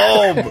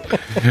home.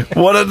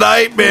 What a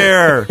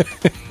nightmare.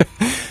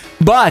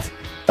 But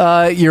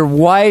your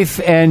wife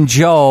and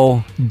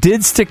Joe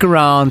did stick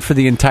around for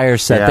the entire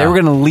set. Yeah. They were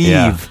going to leave.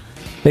 Yeah.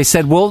 They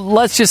said, well,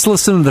 let's just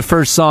listen to the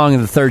first song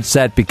of the third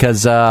set,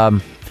 because...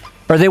 or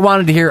they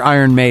wanted to hear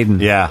Iron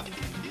Maiden. Yeah.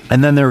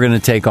 And then they were going to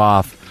take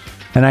off.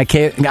 And I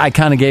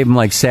kind of gave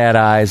them sad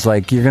eyes,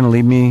 you're going to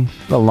leave me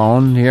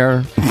alone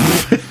here?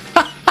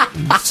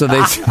 So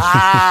they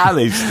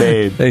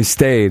stayed. They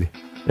stayed.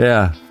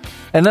 Yeah.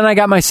 And then I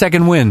got my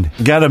second wind.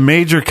 Got a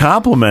major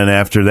compliment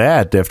after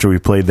that, after we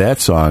played that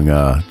song.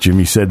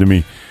 Jimmy said to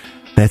me,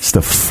 that's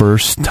the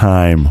first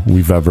time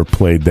we've ever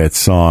played that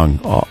song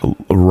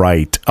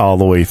right all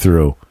the way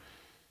through.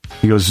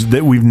 He goes,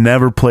 we've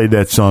never played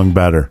that song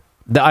better.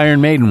 The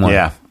Iron Maiden one.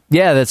 Yeah.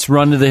 Yeah, that's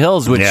Run to the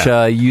Hills, which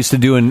you used to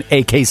do in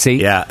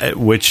AKC. Yeah,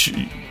 which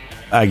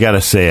I got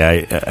to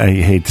say, I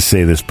hate to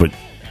say this, but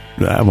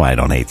I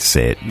don't hate to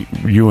say it.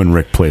 You and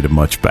Rick played it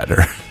much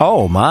better.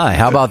 Oh, my.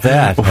 How about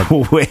that?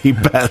 Way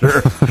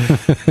better.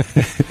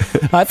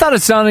 I thought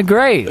it sounded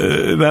great.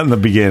 Not in the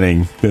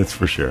beginning, that's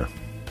for sure.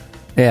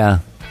 Yeah.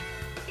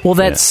 Well,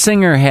 that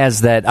singer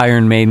has that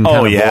Iron Maiden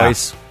kind of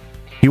voice.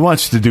 He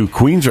wants to do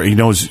Queensryche. He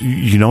knows.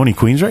 You know any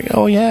Queensryche?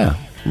 Oh yeah,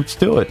 let's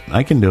do it.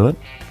 I can do it.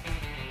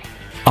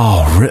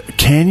 Oh,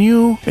 can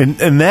you?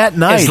 And that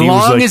night, as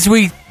long as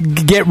we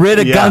get rid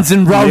of Guns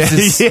N'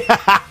 Roses,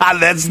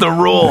 that's the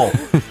rule.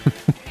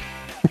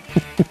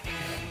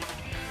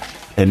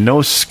 And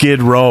no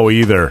Skid Row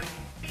either.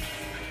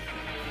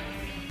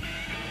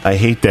 I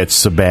hate that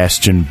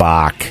Sebastian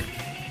Bach,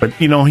 but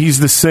he's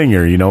the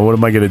singer. What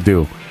am I going to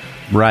do?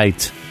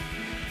 Right.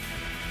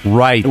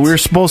 We were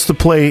supposed to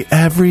play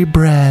Every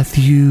Breath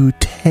You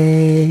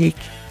Take,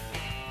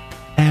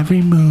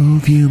 Every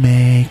Move You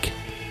Make.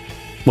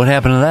 What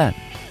happened to that?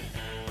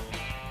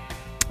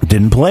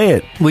 Didn't play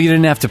it. Well, you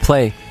didn't have to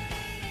play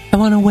I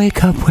Want to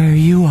Wake Up Where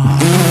You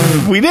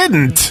Are. We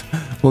didn't.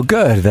 Well,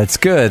 good. That's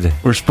good.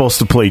 We're supposed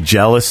to play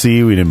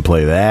Jealousy. We didn't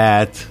play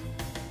that.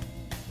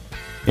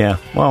 Yeah.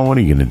 Well, what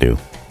are you going to do?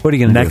 What are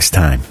you going to do? Next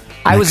time.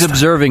 I was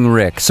observing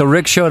Rick. So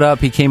Rick showed up.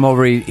 He came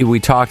over. We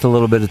talked a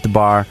little bit at the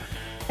bar.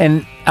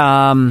 And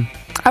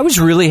I was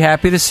really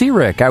happy to see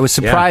Rick. I was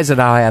surprised at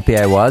how happy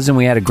I was, and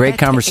we had a great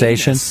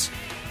conversation.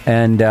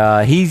 And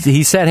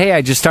he said, hey,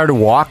 I just started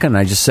walking.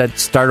 I just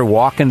started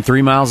walking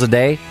 3 miles a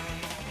day.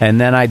 And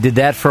then I did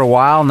that for a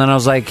while, and then I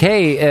was like,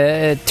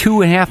 hey,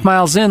 2.5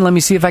 miles in, let me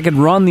see if I could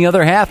run the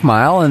other half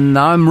mile, and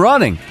now I'm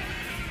running.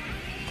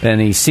 And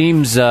he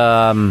seems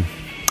on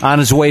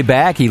his way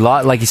back.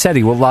 Like you said,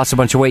 he lost a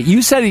bunch of weight.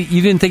 You said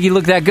you didn't think he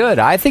looked that good.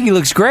 I think he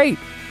looks great.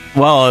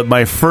 Well,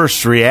 my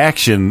first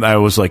reaction, I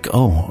was like,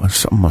 oh,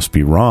 something must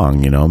be wrong.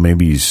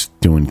 Maybe he's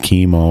doing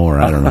chemo, or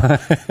I don't know.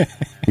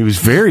 He was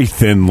very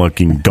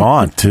thin-looking,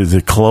 gaunt.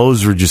 The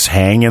clothes were just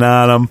hanging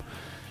on him.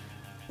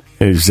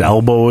 His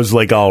elbow was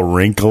like all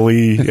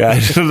wrinkly. I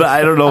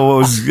don't know what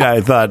was.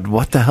 I thought,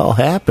 what the hell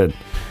happened?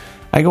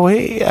 I go,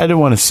 hey, I didn't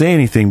want to say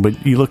anything,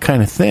 but you look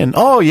kind of thin.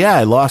 Oh, yeah,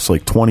 I lost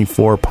like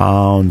 24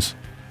 pounds.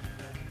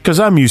 Because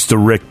I'm used to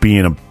Rick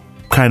being a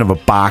kind of a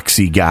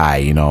boxy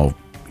guy,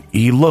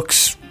 He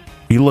looks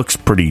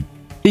pretty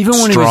even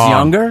when strong. He was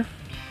younger?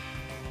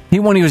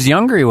 When he was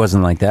younger, he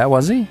wasn't like that,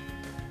 was he?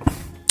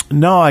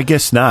 No, I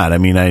guess not. I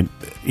mean, I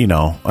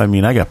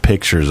got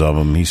pictures of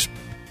him.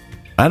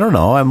 I don't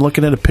know. I'm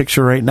looking at a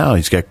picture right now.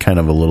 He's got kind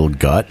of a little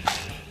gut.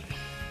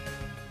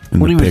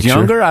 When he was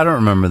younger? I don't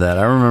remember that.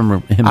 I remember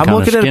him kind of I'm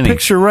looking at a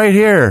picture right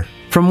here.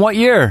 From what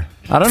year?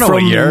 I don't know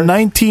what year. From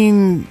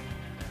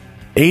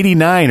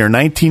 1989 or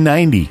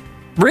 1990.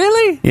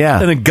 Really?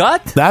 Yeah. In a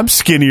gut? I'm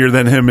skinnier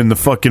than him in the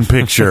fucking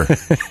picture.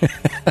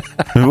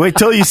 Wait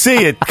till you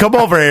see it. Come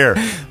over here.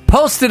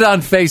 Post it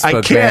on Facebook,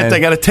 I can't. man. I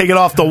got to take it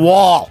off the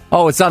wall.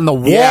 Oh, it's on the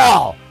wall.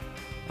 Yeah.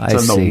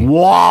 It's on the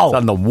wall. It's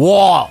on the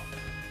wall.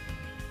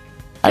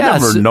 I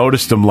never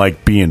noticed him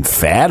like being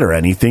fat or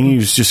anything. He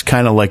was just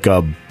kind of like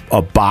a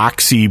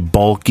boxy,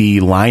 bulky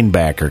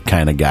linebacker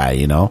kind of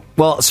guy,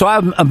 Well, so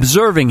I'm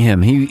observing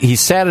him. He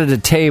sat at a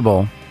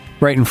table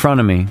right in front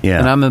of me,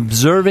 and I'm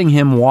observing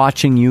him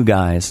watching you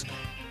guys.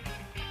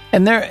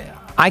 And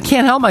I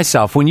can't help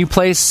myself. When you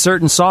play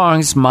certain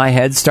songs, my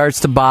head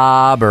starts to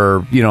bob,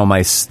 or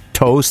my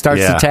toe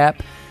starts to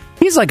tap.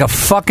 He's like a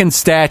fucking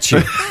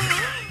statue.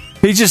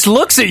 He just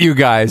looks at you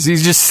guys. He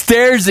just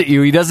stares at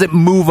you. He doesn't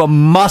move a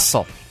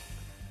muscle.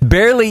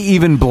 Barely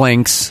even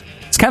blinks.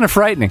 It's kind of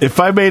frightening.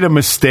 If I made a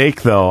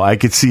mistake, though, I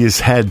could see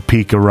his head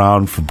peek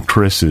around from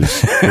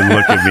Chris's and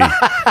look at me.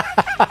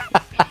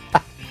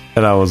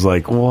 And I was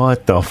like,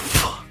 what the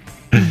fuck?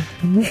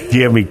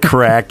 He had me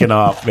cracking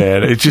up,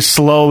 man. It just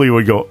slowly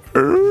would go,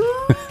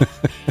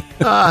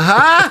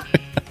 uh-huh.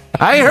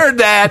 I heard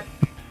that.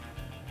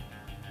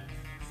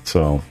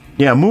 So,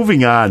 yeah,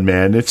 moving on,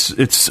 man.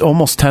 It's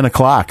almost 10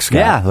 o'clock, Scott.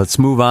 Yeah, let's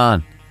move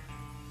on.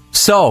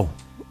 So,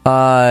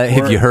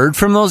 have you heard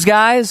from those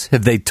guys?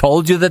 Have they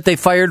told you that they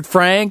fired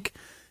Frank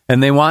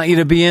and they want you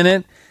to be in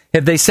it?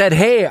 Have they said,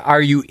 hey,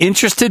 are you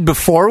interested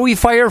before we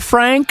fire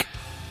Frank?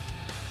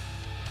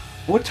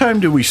 What time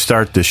do we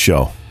start this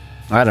show?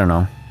 I don't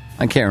know.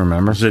 I can't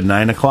remember. Is it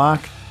 9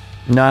 o'clock?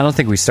 No, I don't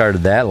think we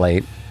started that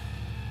late.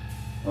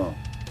 Oh.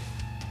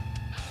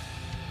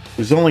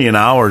 There's only an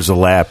hour's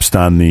elapsed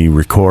on the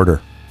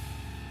recorder.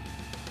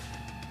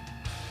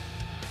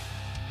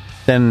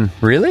 Then,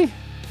 really?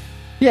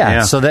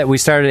 Yeah, so that we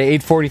started at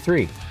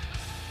 8:43.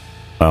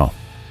 Oh.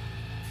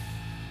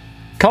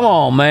 Come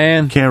on,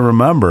 man. Can't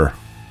remember.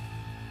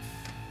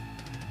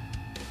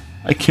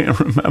 I can't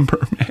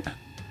remember, man.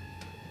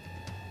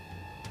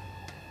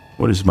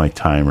 What does my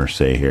timer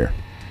say here?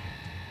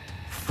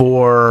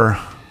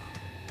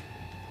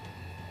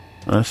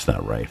 That's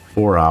not right.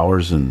 4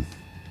 hours and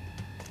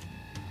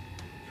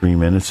 3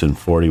 minutes and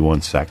 41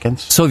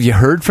 seconds. So have you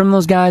heard from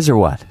those guys or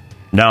what?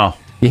 No.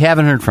 You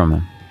haven't heard from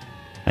them?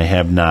 I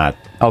have not.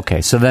 Okay,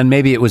 so then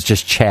maybe it was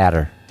just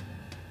chatter.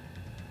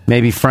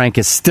 Maybe Frank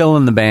is still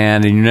in the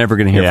band and you're never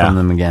going to hear from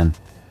them again.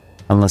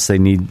 Unless they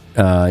need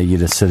you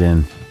to sit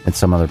in at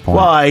some other point.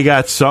 Well, I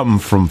got something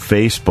from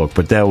Facebook,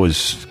 but that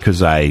was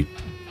because I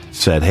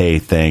said, hey,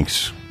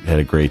 thanks, had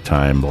a great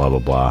time, blah, blah,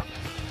 blah.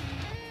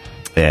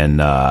 And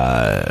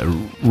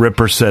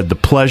Ripper said, the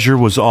pleasure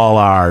was all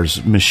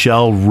ours.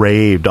 Michelle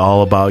raved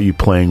all about you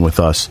playing with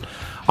us.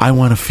 I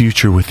want a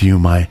future with you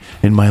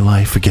in my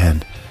life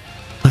again.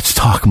 Let's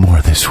talk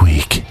more this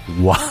week.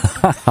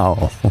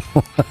 Wow.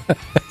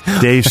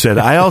 Dave said,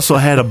 I also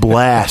had a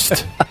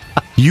blast.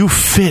 You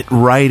fit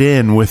right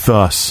in with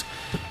us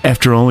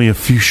after only a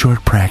few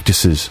short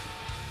practices.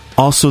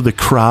 Also, the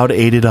crowd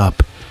ate it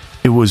up.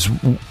 It was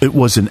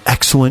an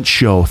excellent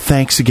show.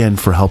 Thanks again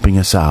for helping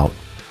us out.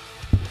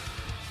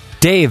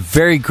 Dave,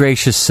 very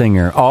gracious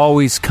singer,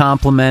 always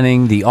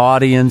complimenting the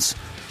audience.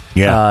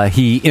 Yeah.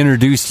 He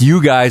introduced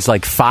you guys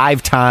like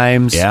 5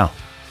 times. Yeah.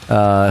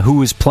 Who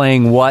was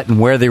playing what and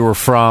where they were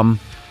from,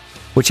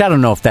 which I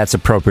don't know if that's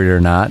appropriate or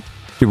not.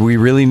 Do we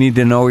really need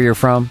to know where you're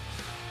from?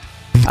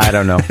 I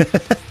don't know.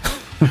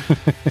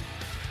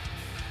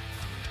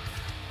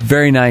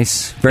 Very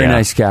nice. Very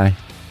nice guy.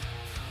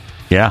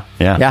 Yeah.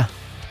 Yeah.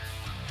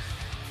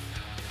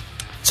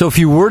 So if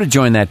you were to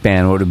join that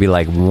band, would it be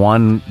like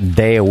 1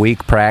 day a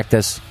week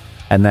practice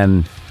and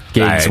then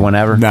gigs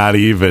whenever? Not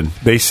even.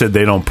 They said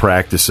they don't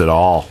practice at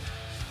all.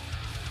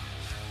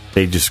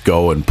 They just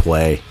go and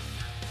play.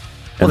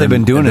 Well, they've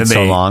been doing it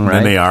so long, right?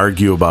 And they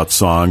argue about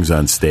songs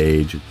on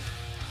stage.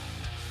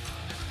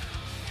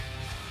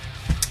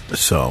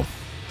 So,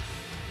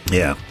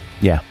 yeah.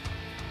 Yeah.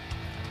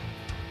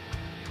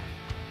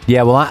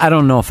 Yeah, well, I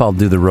don't know if I'll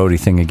do the roadie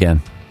thing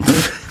again.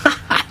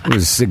 I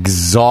was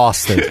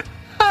exhausted.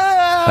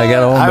 I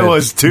got home. I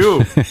was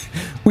too.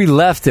 We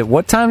left at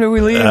what time did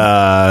we leave?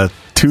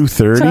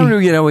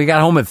 2:30. We got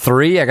home at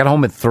 3. I got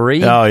home at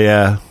 3. Oh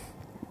yeah.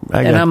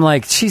 I'm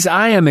like, geez,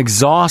 I am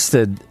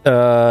exhausted.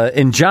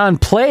 And John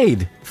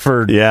played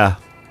for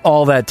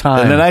all that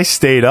time, and then I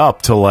stayed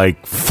up till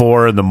like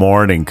 4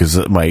 a.m.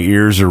 because my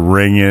ears are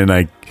ringing.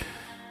 I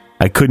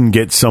couldn't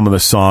get some of the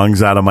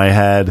songs out of my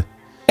head.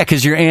 Yeah,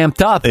 because you're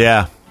amped up.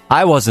 Yeah,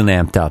 I wasn't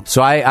amped up,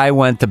 so I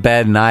went to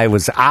bed and I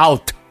was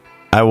out.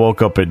 I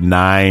woke up at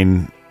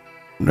 9,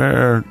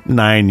 and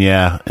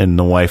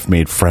the wife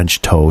made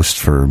French toast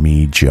for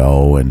me,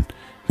 Joe, and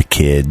the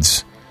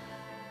kids.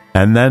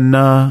 And then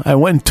I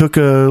went and took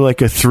a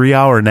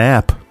 3-hour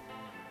nap.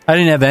 I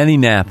didn't have any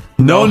nap.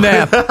 No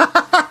nap.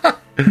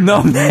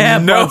 No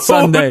nap on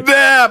Sunday.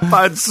 Nap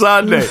on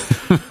Sunday.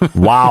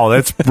 Wow,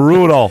 that's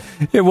brutal.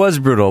 It was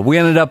brutal. We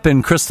ended up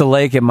in Crystal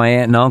Lake at my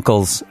aunt and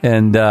uncle's,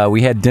 and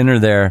we had dinner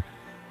there.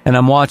 And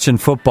I'm watching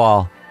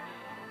football,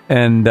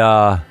 and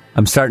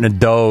I'm starting to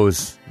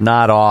doze,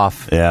 not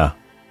off. Yeah.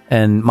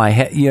 And my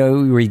head,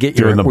 where you get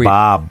doing the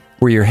bob,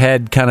 where your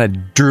head kind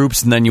of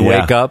droops and then you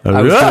wake up.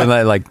 I was doing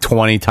that like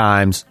 20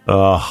 times.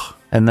 Ugh.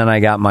 And then I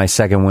got my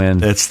second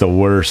wind. It's the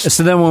worst.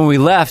 So then when we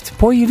left,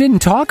 boy, you didn't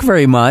talk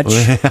very much.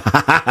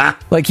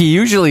 Like you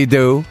usually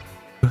do.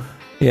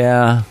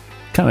 Yeah.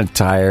 Kind of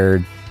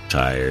tired.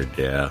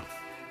 Yeah.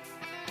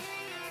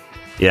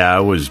 Yeah, I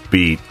was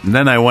beat. And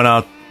then I went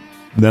out.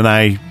 Then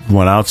I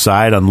went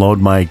outside, unload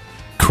my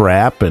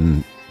crap,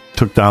 and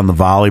took down the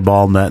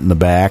volleyball net in the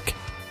back.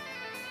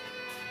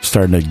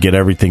 Starting to get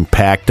everything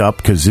packed up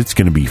because it's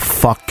going to be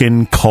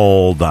fucking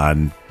cold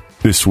on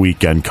this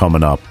weekend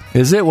coming up.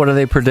 Is it? What are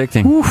they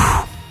predicting?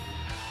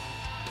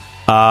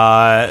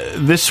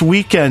 This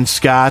weekend,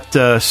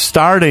 Scott,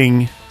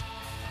 starting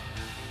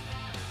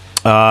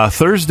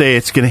Thursday,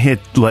 it's going to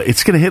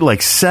hit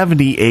like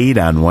 78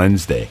 on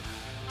Wednesday,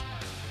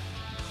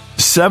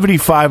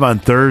 75 on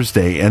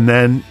Thursday, and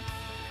then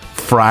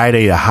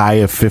Friday a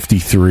high of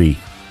 53.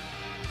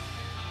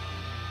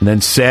 And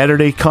then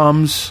Saturday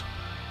comes,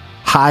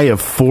 high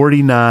of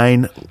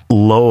 49,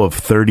 low of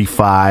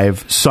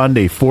 35.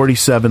 Sunday,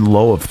 47,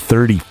 low of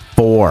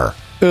 34.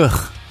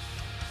 Ugh.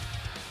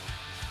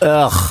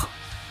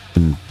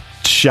 And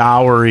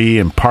showery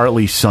and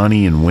partly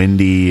sunny and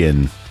windy.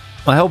 And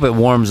I hope it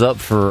warms up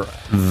for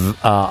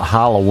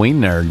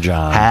Halloween there,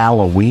 John.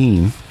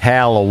 Halloween.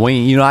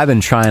 I've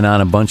been trying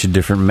on a bunch of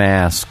different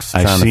masks,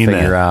 trying to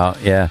figure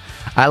out. Yeah.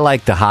 I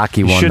like the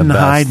hockey one the best. You shouldn't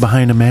hide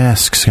behind a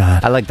mask,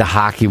 Scott. I like the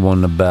hockey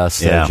one the best,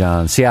 there,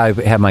 John. See how I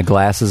have my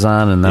glasses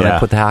on and then I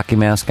put the hockey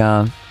mask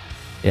on?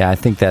 Yeah, I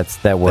think that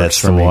works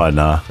for me. That's the one,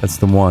 huh? That's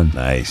the one.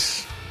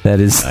 Nice. That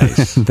is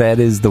nice. That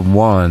is the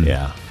one.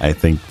 Yeah, I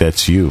think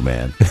that's you,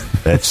 man.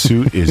 That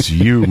suit is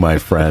you, my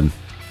friend.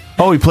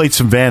 Oh, he played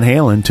some Van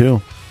Halen,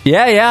 too.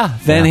 Yeah.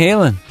 Van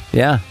Halen.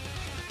 Yeah.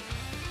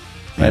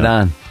 Right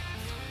on.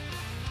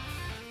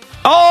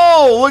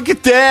 Oh, look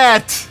at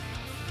that.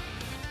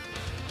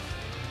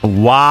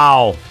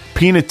 Wow.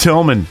 Penis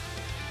Tillman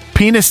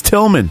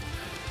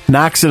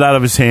knocks it out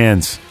of his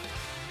hands.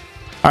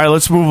 All right,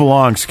 let's move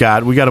along,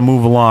 Scott. We got to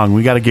move along.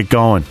 We got to get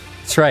going.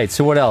 That's right.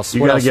 So what else?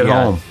 You got to get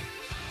home.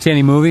 See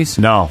any movies?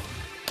 No.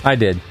 I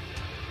did.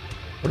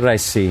 What did I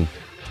see?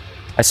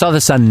 I saw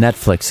this on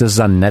Netflix. This is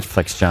on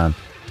Netflix, John.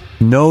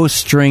 No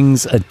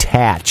Strings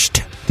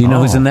Attached. Do you know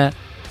who's in that?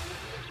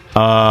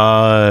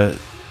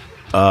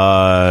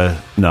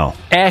 No.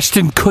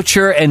 Ashton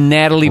Kutcher and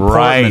Natalie Portman.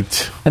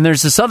 Right. And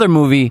there's this other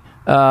movie,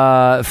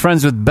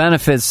 Friends with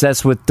Benefits.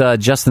 That's with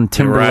Justin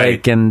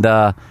Timberlake, and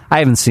I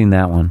haven't seen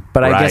that one.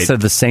 But I guess they're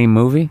the same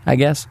movie, I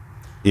guess.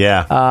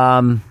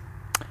 Yeah.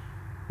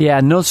 Yeah,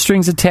 No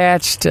Strings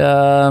Attached.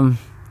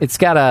 It's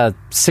got a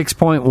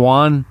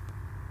 6.1.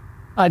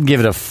 I'd give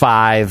it a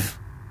 5.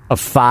 A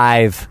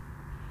 5.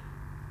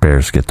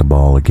 Bears get the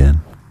ball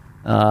again.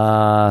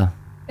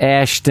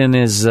 Ashton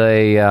is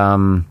he's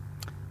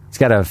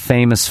got a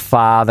famous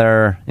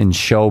father in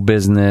show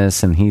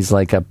business, and he's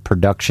like a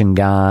production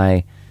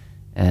guy.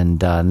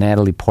 And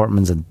Natalie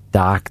Portman's a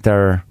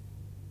doctor,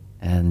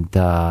 and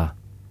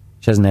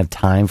she doesn't have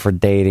time for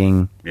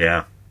dating.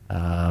 Yeah.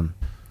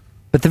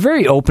 But the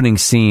very opening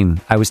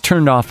scene, I was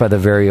turned off by the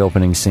very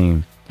opening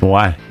scene.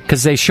 Why?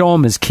 Because they show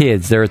them as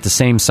kids. They're at the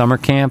same summer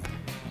camp.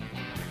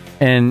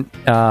 And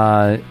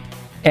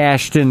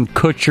Ashton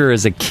Kutcher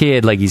is a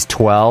kid, like he's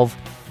 12.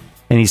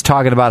 And he's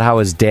talking about how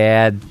his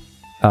dad,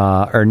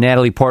 or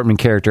Natalie Portman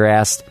character,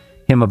 asked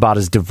him about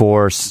his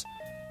divorce.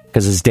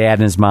 Because his dad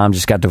and his mom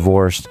just got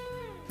divorced.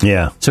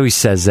 Yeah. So he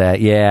says that,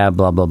 yeah,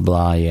 blah, blah,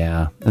 blah,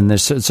 yeah. And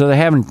so they're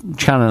having,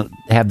 trying to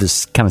have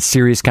this kind of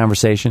serious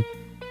conversation.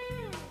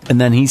 And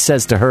then he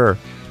says to her,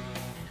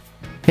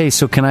 hey,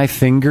 so can I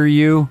finger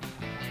you?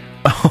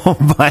 Oh,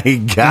 my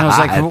God. And I was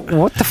like,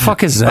 what the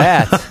fuck is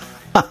that?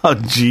 Oh,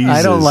 Jesus.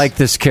 I don't like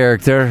this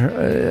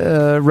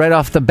character. Right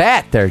off the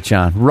bat there,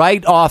 John.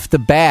 Right off the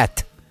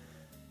bat.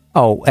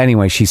 Oh,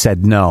 anyway, she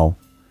said no.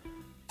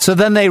 So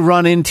then they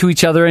run into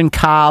each other in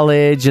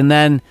college, and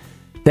then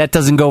that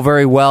doesn't go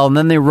very well. And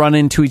then they run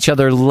into each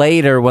other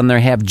later when they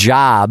have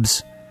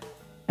jobs.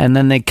 And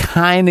then they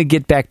kind of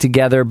get back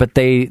together, but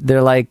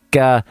they're like,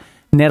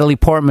 Natalie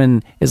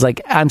Portman is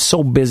like, I'm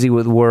so busy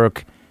with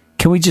work.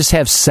 Can we just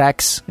have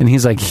sex? And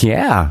he's like,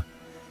 yeah.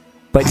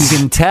 But you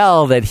can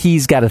tell that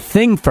he's got a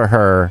thing for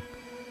her,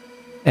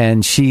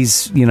 and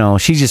she's,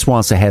 she just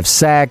wants to have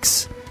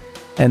sex.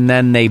 And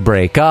then they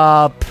break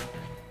up.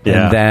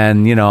 Yeah. And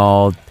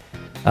then,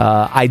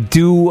 I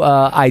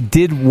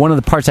did, one of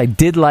the parts I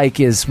did like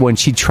is when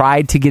she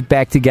tried to get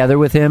back together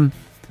with him.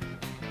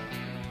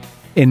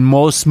 In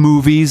most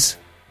movies,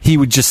 he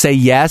would just say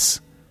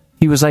yes.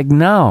 He was like,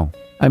 no.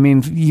 I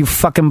mean, you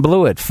fucking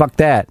blew it. Fuck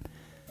that.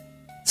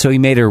 So he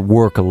made her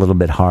work a little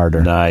bit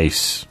harder.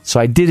 Nice. So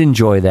I did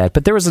enjoy that.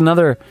 But there was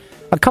a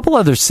couple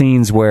other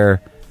scenes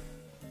where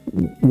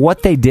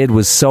what they did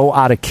was so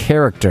out of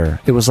character.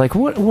 It was like,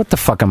 what the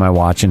fuck am I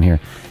watching here?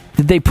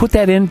 Did they put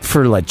that in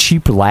for a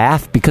cheap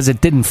laugh? Because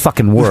it didn't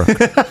fucking work.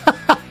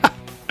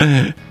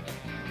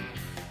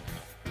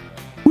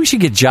 We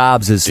should get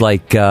jobs as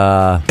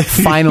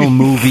final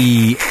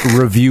movie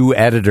review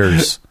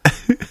editors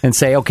and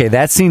say, okay,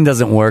 that scene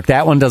doesn't work.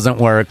 That one doesn't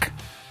work.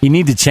 You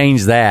need to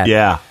change that.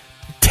 Yeah.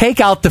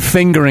 Take out the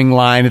fingering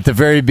line at the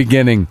very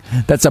beginning.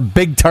 That's a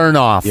big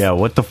turnoff. Yeah,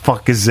 what the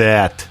fuck is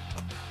that?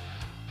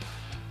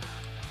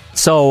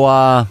 So,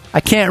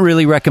 I can't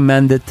really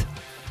recommend it.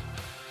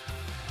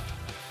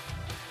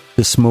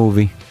 This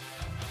movie.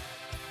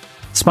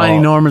 Spiny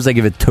Normans, I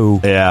give it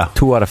 2. Yeah.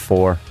 2 out of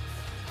 4.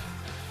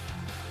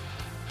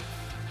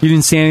 You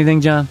didn't see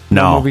anything, John?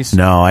 No movies?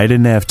 No, I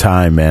didn't have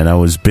time, man. I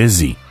was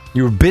busy.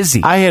 You were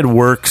busy? I had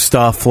work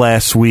stuff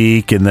last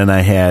week, and then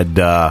I had,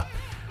 I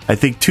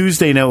think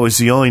Tuesday night was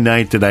the only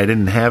night that I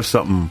didn't have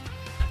something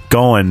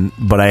going,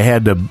 but I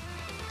had to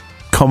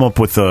come up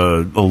with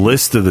a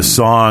list of the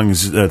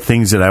songs,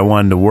 things that I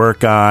wanted to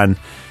work on,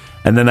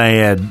 and then I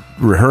had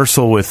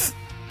rehearsal with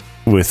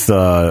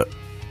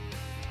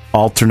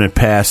Alternate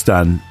Past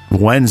on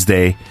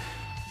Wednesday,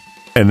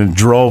 and then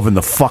drove in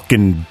the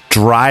fucking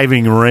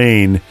driving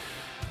rain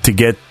to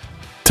get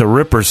to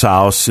Ripper's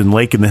house in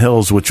Lake in the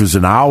Hills, which was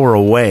an hour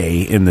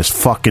away in this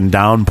fucking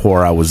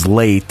downpour. I was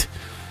late.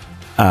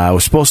 I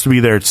was supposed to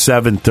be there at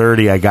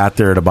 7:30. I got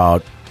there at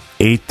about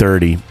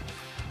 8:30.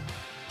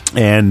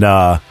 And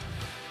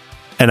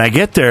I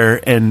get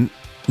there, and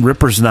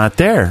Ripper's not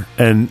there.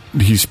 And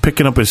he's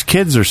picking up his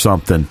kids or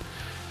something.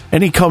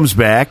 And he comes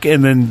back,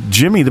 and then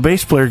Jimmy, the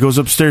bass player, goes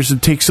upstairs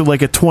and takes a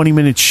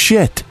 20-minute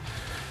shit.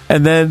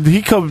 And then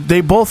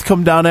they both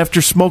come down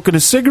after smoking a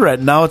cigarette.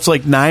 And now it's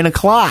 9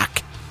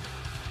 o'clock.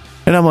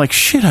 And I'm like,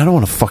 shit, I don't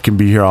want to fucking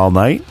be here all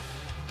night.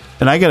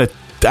 And I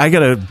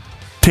gotta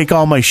take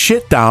all my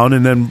shit down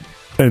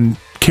and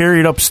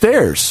carry it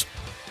upstairs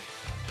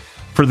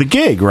for the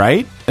gig,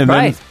 right? And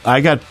right. Then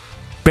I got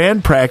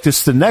band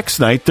practice the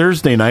next night,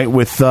 Thursday night,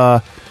 with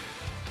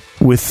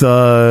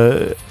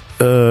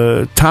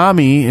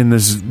Tommy and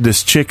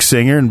this chick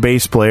singer and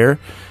bass player,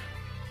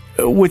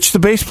 which the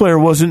bass player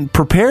wasn't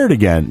prepared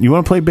again. You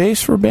want to play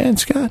bass for a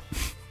band, Scott?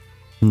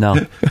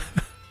 No.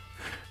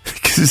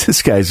 Because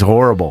this guy's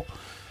horrible.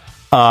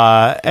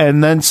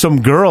 And then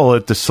some girl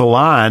at the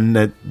salon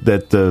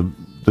that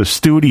the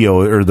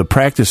studio or the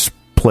practice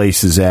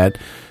place is at,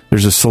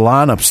 there's a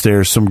salon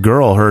upstairs. Some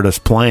girl heard us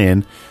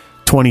playing,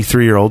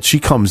 23-year-old. She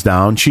comes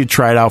down. She had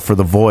tried out for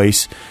The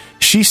Voice.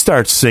 She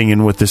starts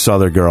singing with this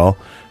other girl.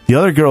 The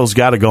other girl's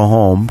got to go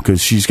home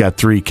because she's got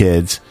 3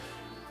 kids.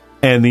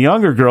 And the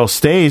younger girl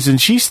stays, and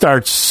she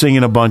starts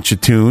singing a bunch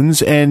of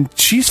tunes, and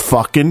she's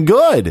fucking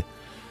good.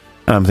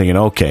 And I'm thinking,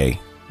 okay,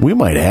 we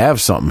might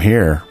have something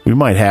here. We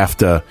might have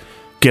to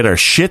get our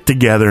shit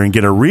together and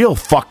get a real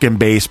fucking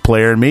bass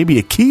player and maybe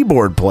a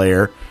keyboard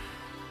player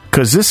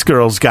because this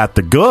girl's got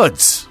the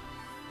goods.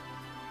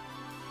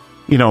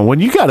 You know, when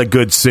you got a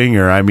good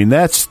singer, I mean,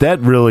 that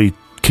really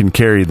can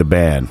carry the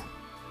band.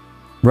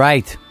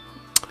 Right.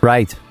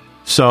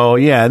 So,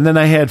 yeah, and then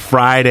I had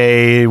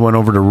Friday, went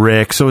over to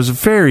Rick's. So it was a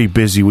very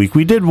busy week.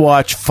 We did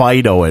watch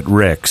Fido at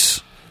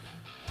Rick's,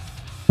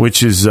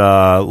 which is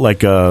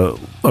like a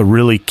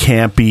really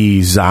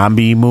campy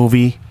zombie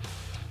movie.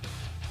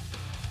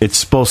 It's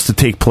supposed to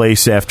take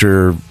place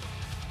after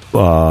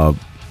Night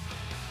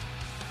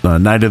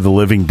of the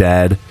Living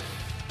Dead,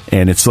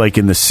 and it's like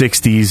in the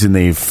 60s, and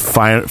they've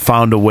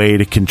found a way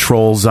to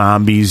control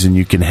zombies, and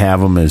you can have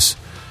them as,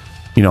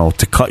 you know,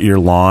 to cut your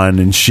lawn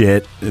and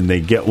shit, and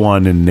they get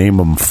one and name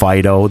him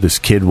Fido. This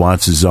kid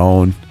wants his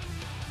own,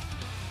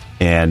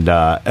 and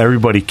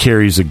everybody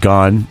carries a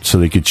gun so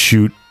they could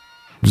shoot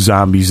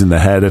zombies in the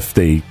head if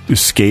they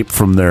escape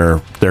from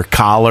their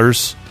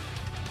collars.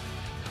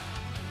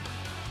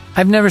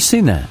 I've never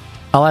seen that.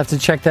 I'll have to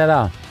check that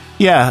out.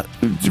 Yeah,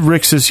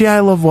 Rick says, yeah, I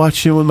love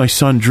watching it with my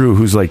son Drew,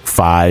 who's like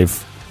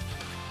 5.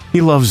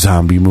 He loves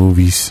zombie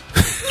movies.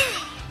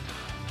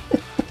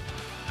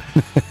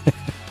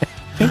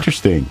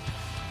 Interesting.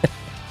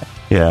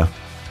 Yeah.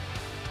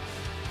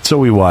 So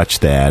we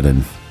watched that,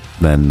 and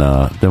then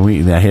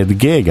I had the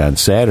gig on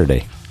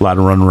Saturday. A lot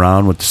of running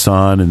around with the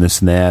son and this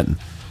and that. And,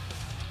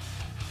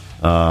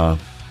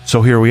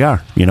 so here we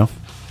are, you know.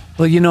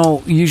 Well, you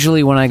know,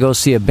 usually when I go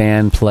see a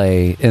band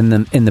play, in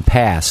the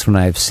past, when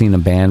I've seen a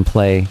band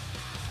play,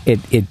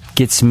 it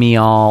gets me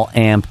all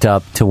amped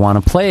up to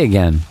want to play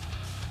again.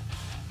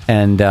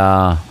 And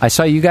I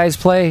saw you guys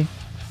play,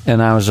 and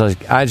I was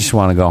like, I just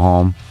want to go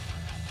home.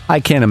 I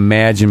can't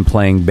imagine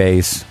playing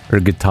bass or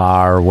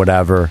guitar or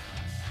whatever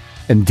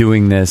and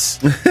doing this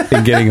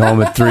and getting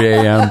home at 3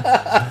 a.m.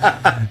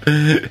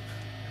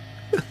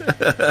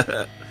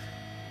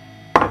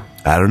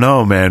 I don't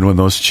know, man. When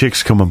those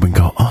chicks come up and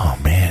go, oh,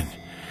 man,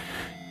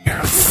 you're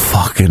a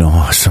fucking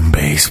awesome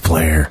bass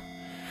player.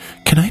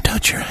 Can I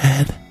touch your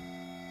head?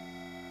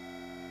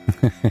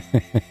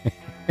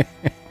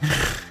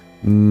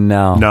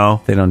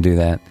 No. They don't do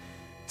that.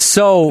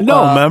 So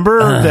no,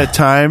 remember that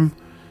time?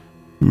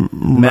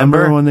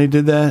 Remember when they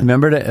did that?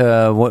 Remember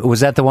was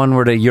that the one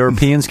where the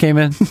Europeans came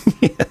in?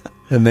 Yeah.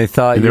 And they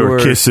thought they were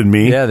kissing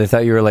me. Yeah, they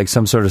thought you were like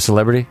some sort of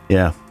celebrity.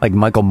 Yeah, like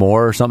Michael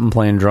Moore or something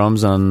playing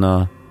drums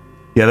on.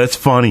 Yeah, that's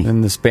funny.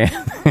 In this band,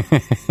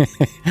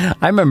 I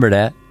remember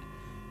that.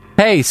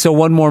 Hey, so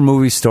one more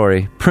movie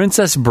story.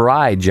 Princess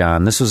Bride,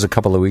 John. This was a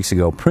couple of weeks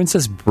ago.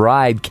 Princess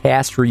Bride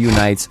cast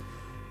reunites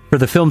for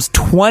the film's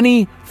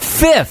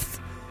 25th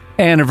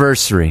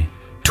anniversary.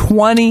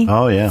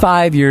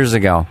 25 years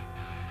ago.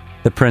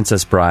 The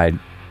Princess Bride.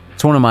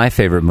 It's one of my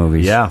favorite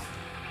movies. Yeah.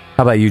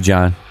 How about you,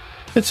 John?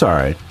 It's all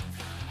right.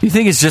 You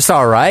think it's just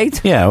all right?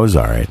 Yeah, it was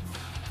all right.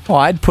 Well,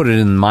 I'd put it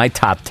in my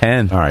top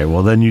 10. All right,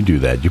 well, then you do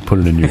that. You put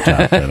it in your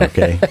top 10,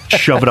 okay?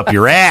 Shove it up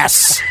your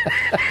ass.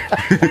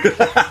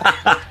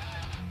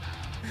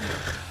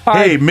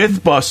 Hey,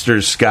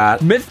 Mythbusters, Scott.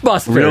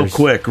 Mythbusters. Real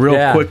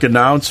quick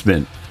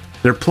announcement.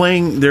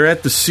 They're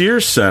at the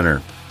Sears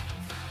Center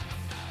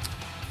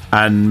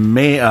on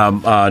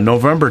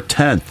November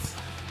 10th.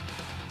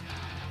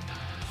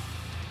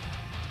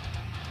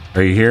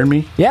 Are you hearing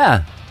me?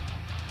 Yeah.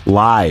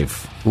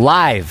 Live.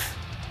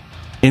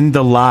 In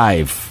the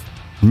live.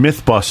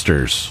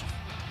 Mythbusters.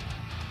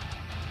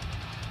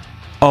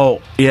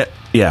 Oh,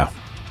 yeah.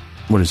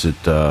 What is it?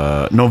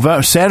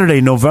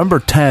 Saturday, November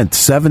 10th,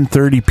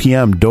 7:30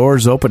 p.m.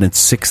 Doors open at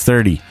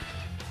 6:30.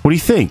 What do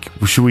you think?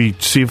 Should we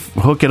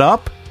hook it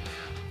up?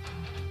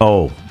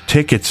 Oh,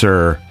 tickets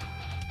are,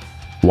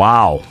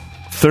 wow,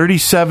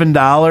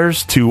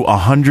 $37 to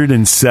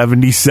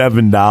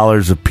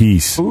 $177 a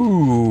piece.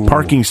 Ooh.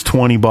 Parking's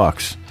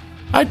 $20.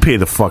 I'd pay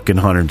the fucking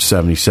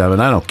 $177.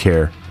 I don't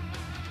care.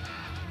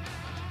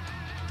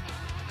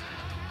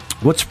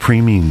 What's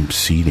premium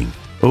seating?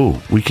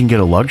 Oh, we can get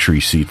a luxury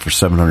seat for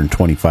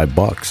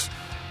 $725.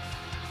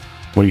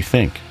 What do you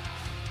think?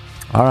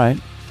 All right.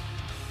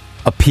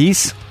 A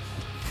piece?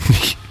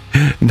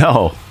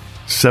 No.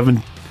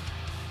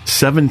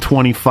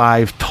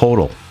 $725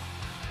 total.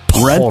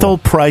 Rental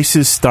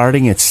prices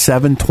starting at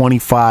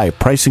 $725.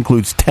 Price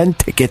includes 10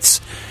 tickets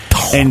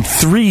and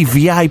 3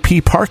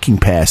 VIP parking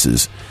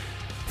passes.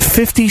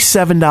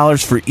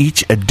 $57 for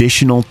each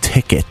additional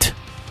ticket.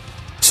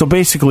 So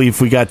basically,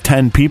 if we got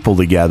 10 people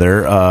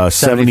together,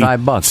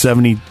 $75.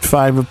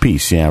 $75 a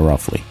piece, yeah,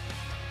 roughly.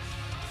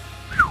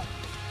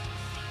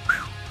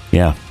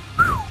 Yeah.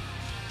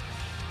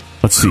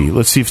 Let's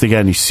see if they got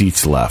any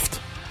seats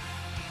left.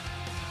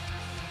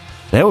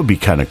 That would be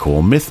kind of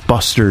cool.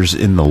 Mythbusters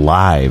in the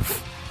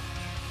live.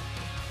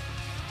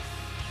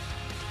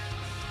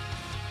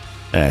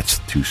 That's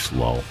too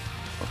slow.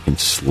 Fucking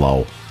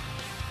slow.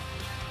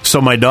 So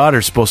my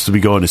daughter's supposed to be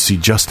going to see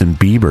Justin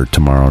Bieber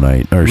tomorrow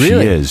night. Or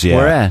really? She is, yeah.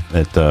 Where at?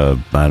 At the,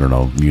 I don't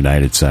know,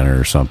 United Center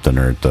or something,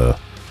 or at the,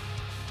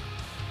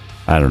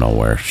 I don't know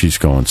where. She's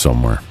going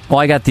somewhere. Well,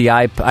 I got a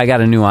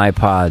new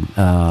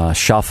iPod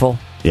Shuffle.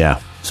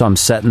 Yeah. So I'm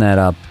setting that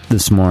up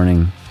this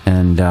morning,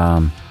 and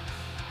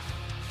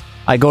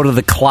I go to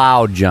the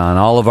cloud, John,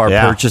 all of our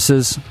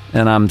purchases,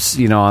 and I'm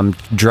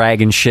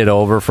dragging shit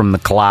over from the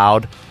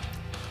cloud.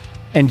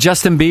 And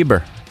Justin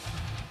Bieber.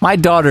 My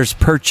daughter's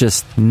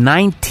purchased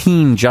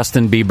 19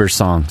 Justin Bieber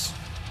songs.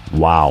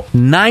 Wow.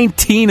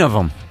 19 of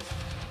them.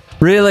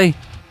 Really?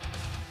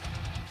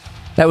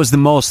 That was the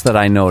most that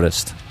I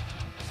noticed.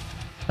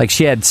 Like,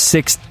 she had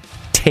 6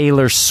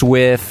 Taylor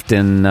Swift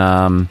and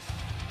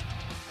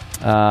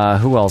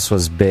who else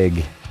was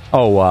big?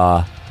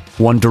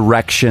 One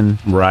Direction.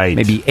 Right.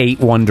 Maybe 8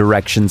 One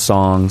Direction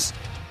songs.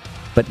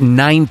 But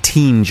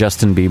 19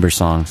 Justin Bieber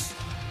songs.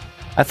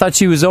 I thought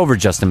she was over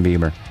Justin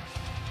Bieber.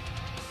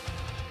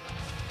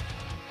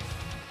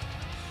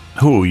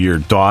 Who, your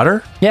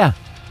daughter? Yeah.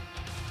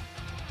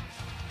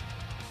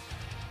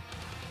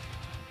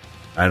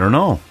 I don't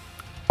know.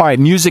 All right,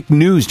 music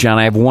news, John.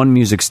 I have one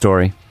music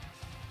story.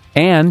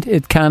 And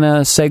it kind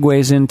of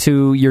segues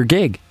into your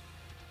gig.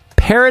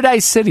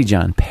 Paradise City,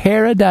 John.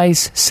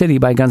 Paradise City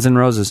by Guns N'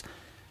 Roses.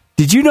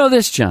 Did you know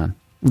this, John?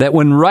 That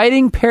when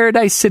writing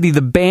Paradise City,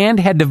 the band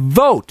had to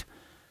vote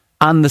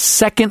on the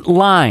second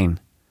line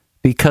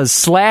because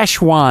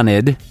Slash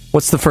wanted...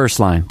 What's the first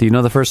line? Do you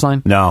know the first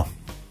line? No.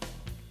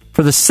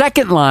 For the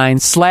second line,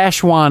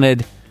 Slash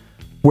wanted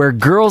where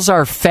girls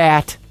are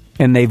fat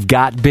and they've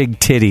got big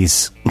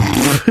titties.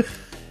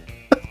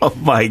 Oh,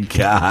 my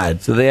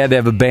God. So they had to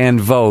have a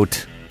band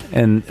vote,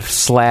 and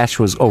Slash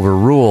was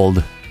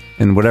overruled,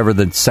 and whatever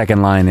the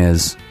second line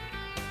is,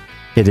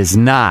 it is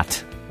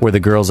not where the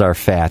girls are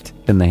fat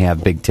and they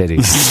have big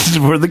titties.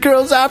 Where the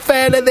girls are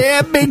fat and they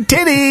have big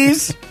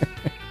titties.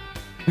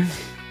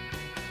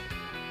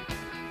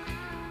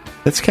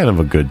 That's kind of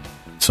a good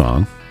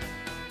song.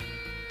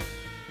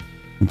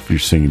 If you're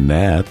singing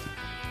that.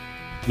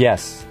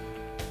 Yes.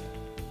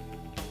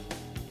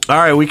 All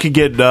right, we could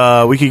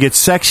get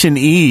Section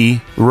E,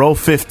 row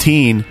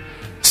 15,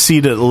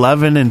 seat at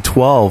 11 and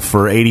 12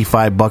 for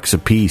 $85 a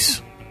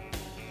piece.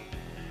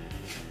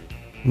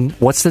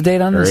 What's the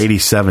date on Or this?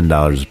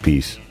 $87 a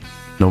piece.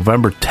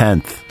 November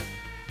 10th.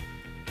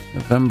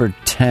 November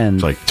 10th.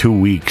 It's like 2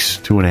 weeks,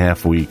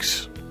 2.5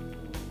 weeks,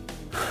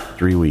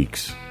 3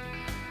 weeks.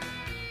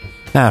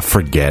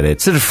 Forget it.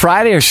 Is it a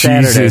Friday or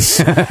Saturday? Jesus.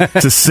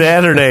 It's a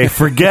Saturday.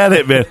 Forget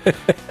it, man.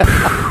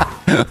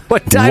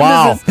 What time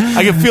does it...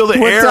 I can feel the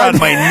air on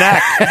my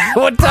neck.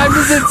 What time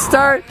does it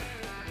start?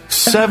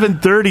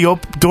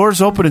 7:30.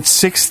 Doors open at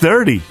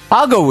 6:30.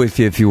 I'll go with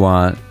you if you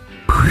want.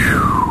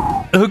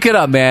 Hook it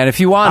up, man.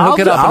 If you want, hook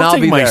it up and I'll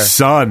take be my there.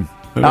 son.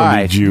 I don't All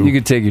right, need you. You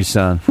can take your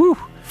son. Whew.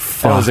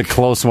 That was a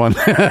close one.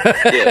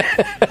 Hey,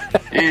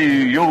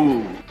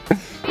 yo.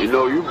 You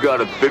know, you got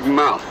a big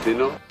mouth, you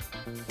know?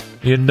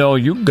 You know,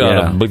 you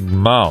got a big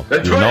mouth.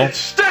 That's you right, know? it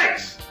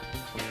stinks!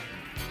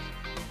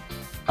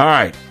 All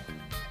right.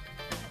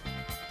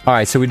 All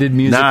right, so we did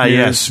music news.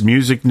 Yes,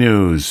 music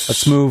news.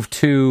 Let's move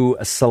to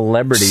a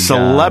celebrity.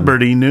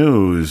 Celebrity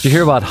news. Did you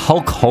hear about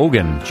Hulk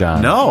Hogan,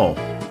 John? No.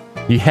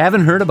 You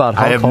haven't heard about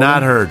Hulk Hogan? I have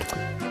not heard.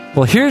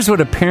 Well, here's what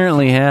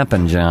apparently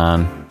happened,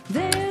 John.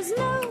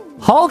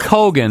 Hulk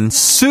Hogan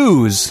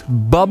sues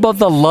Bubba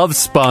the Love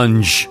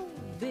Sponge.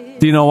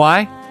 Do you know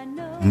why?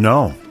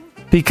 No.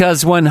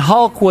 Because when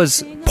Hulk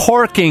was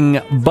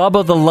porking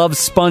Bubba the Love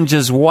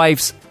Sponge's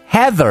wife's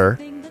Heather,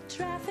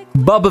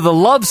 Bubba the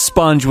Love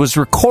Sponge was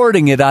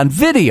recording it on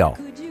video.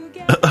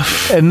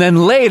 And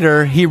then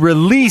later, he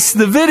released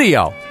the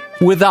video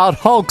without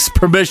Hulk's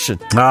permission.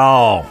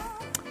 Oh.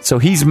 So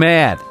he's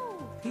mad.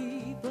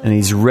 And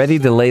he's ready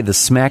to lay the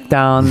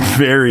smackdown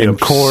Very in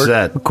upset. court,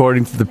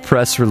 according to the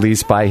press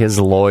release by his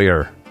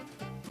lawyer.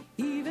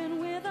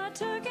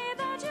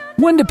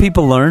 When do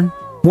people learn?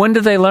 When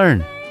do they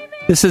learn?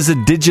 This is a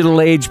digital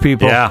age,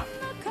 people. Yeah.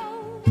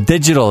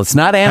 Digital. It's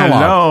not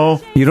analog.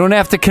 Hello. You don't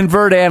have to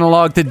convert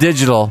analog to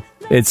digital.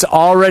 It's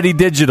already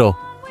digital.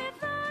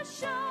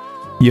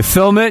 You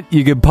film it,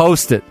 you can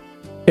post it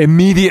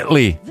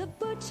immediately.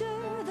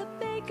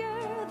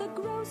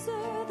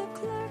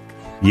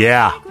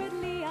 Yeah.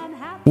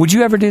 Would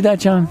you ever do that,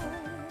 John?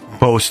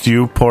 Post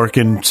you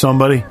porking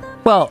somebody?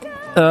 Well,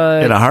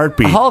 in a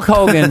heartbeat. Hulk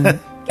Hogan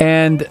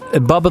and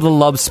Bubba the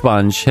Love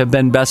Sponge have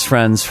been best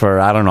friends for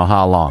I don't know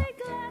how long.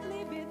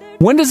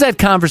 When does that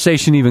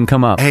conversation even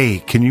come up? Hey,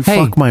 can you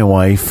fuck my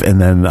wife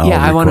and then I'll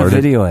I want to record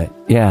it? video it.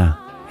 Yeah.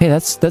 Hey,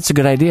 that's a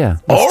good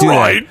idea. Let's All do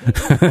right.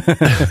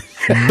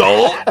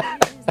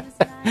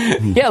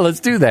 Yeah, let's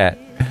do that.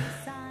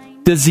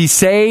 Does he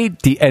say,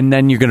 and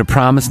then you're going to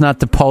promise not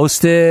to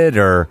post it,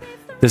 or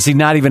does he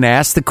not even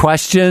ask the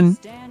question?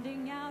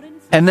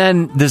 And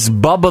then this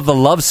Bubba the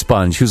Love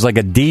Sponge, who's like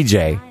a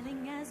DJ,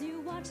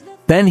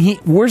 then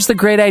where's the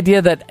great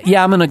idea that,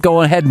 I'm going to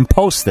go ahead and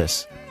post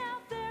this?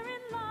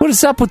 What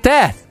is up with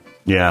that?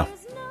 Yeah.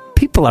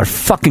 People are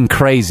fucking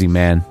crazy,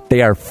 man.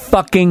 They are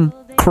fucking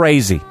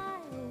crazy.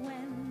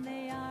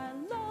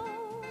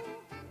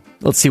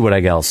 Let's see what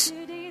else. See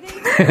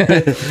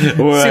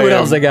what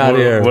else I got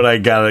here. What I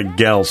got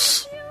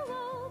else.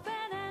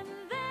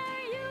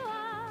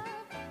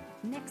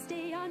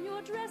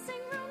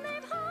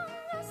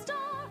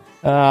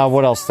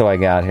 What else do I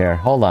got here?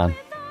 Hold on.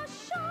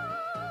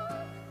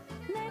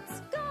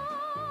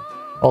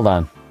 Hold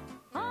on.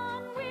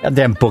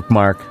 Goddamn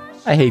bookmark.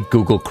 I hate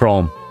Google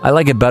Chrome. I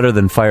like it better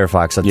than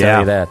Firefox, I'll tell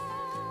you that.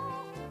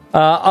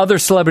 Other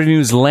celebrity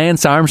news,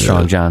 Lance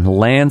Armstrong, John.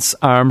 Lance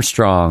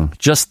Armstrong.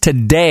 Just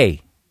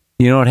today,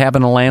 you know what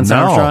happened to Lance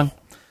Armstrong?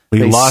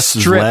 He lost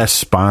his last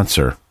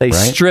sponsor. They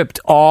stripped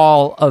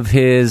all of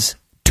his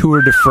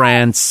Tour de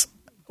France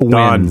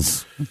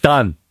wins.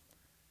 Done.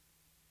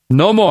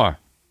 No more.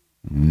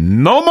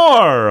 No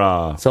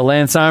more. So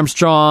Lance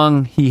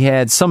Armstrong, he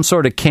had some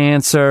sort of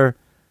cancer.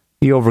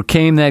 He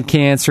overcame that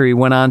cancer. He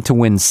went on to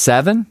win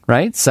 7,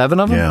 right? 7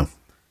 of them?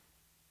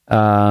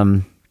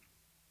 Yeah.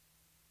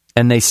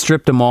 And they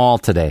stripped them all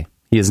today.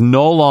 He is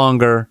no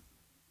longer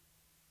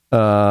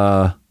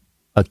a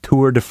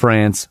Tour de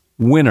France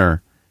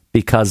winner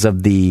because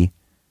of the,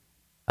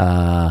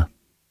 I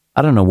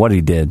don't know what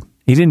he did.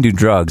 He didn't do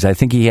drugs. I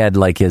think he had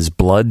like his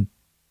blood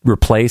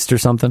replaced or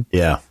something.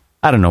 Yeah.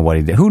 I don't know what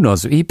he did. Who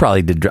knows? He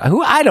probably did drugs.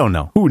 I don't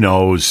know. Who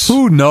knows?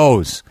 Who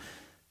knows?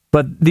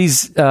 But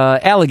these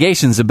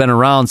allegations have been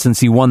around since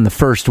he won the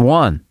first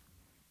one.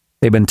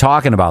 They've been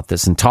talking about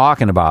this and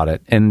talking about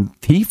it. And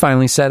he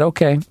finally said,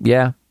 okay,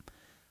 yeah,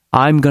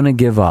 I'm going to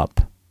give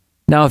up.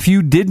 Now, if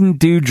you didn't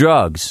do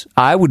drugs,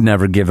 I would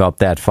never give up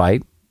that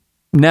fight.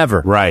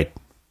 Never. Right.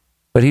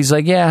 But he's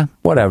like, yeah,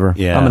 whatever.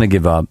 Yeah. I'm going to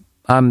give up.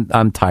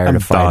 I'm tired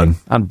of fighting.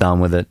 I'm done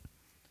with it.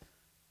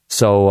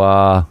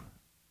 So,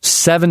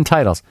 7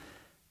 titles.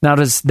 Now,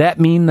 does that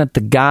mean that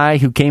the guy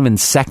who came in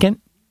second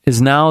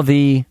is now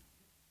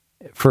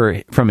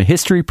from a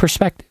history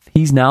perspective,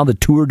 he's now the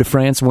Tour de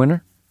France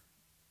winner?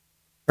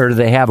 Or do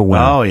they have a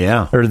winner? Oh,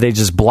 yeah. Or do they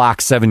just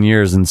block 7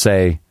 years and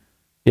say,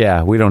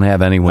 yeah, we don't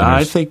have any winners?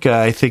 No,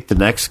 I think the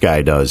next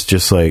guy does,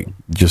 just like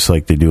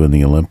they do in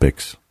the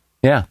Olympics.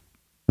 Yeah.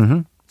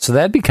 Mm-hmm. So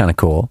that'd be kind of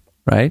cool,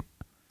 right?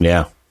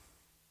 Yeah.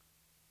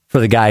 For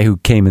the guy who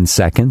came in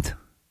second.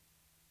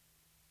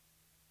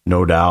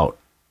 No doubt.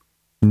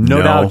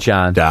 No doubt,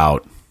 John.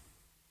 Doubt.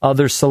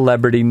 Other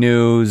celebrity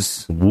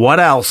news.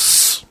 What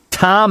else?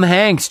 Tom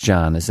Hanks,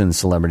 John, is in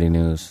celebrity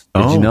news.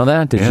 Did you know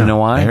that? Did you know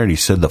why? I heard he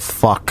said the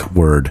fuck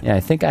word. Yeah, I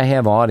think I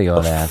have audio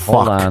of that.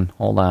 Hold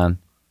on.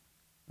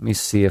 Let me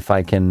see if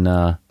I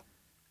can...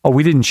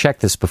 we didn't check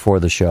this before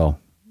the show.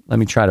 Let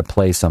me try to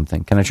play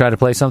something. Can I try to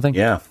play something?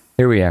 Yeah.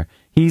 Here we are.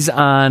 He's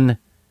on...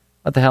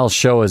 What the hell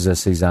show is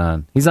this he's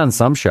on? He's on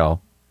some show.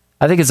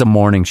 I think it's a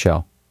morning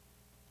show.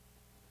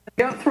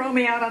 Don't throw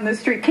me out on the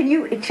street. Can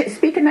you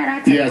speak in that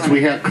accent? Yes,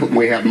 we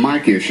have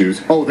mic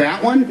issues. Oh,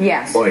 that one?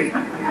 Yes. Oi.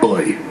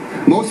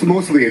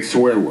 Mostly it's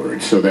swear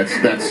words, so that's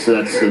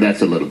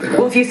a little bit.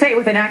 Well, if you say it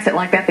with an accent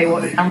like that, they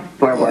won't sound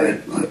swear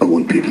word. I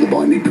want people to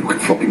buy me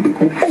fucking book.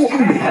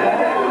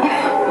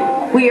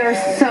 We are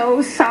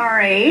so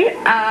sorry.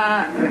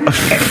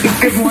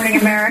 Good morning,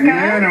 America.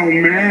 Man, oh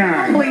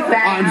man.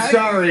 I'm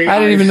sorry. I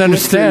didn't even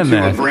understand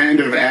that. A brand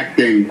of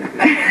acting.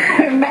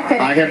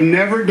 I have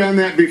never done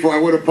that before. I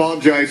would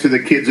apologize to the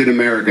kids in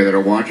America that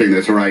are watching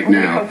this right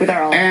now.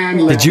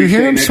 And did you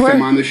hear him swear?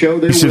 Time on the show,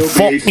 there will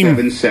be a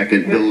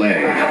 7-second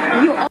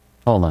delay.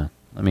 Hold on.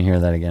 Let me hear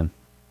that again.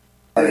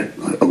 I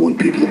want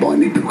people to buy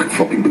me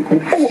fucking book.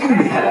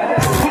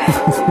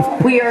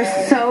 We are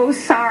so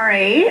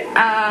sorry.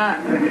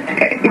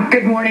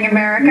 Good morning,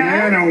 America.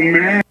 Man, oh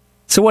man.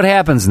 So what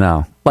happens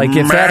now? Like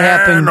if that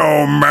happened,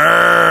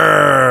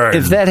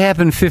 if that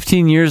happened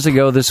 15 years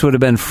ago, this would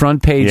have been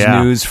front page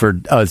news for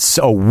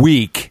a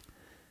week,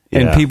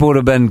 and people would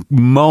have been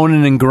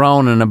moaning and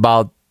groaning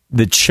about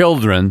the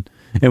children,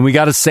 and we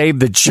got to save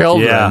the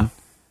children. Yeah.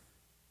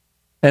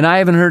 And I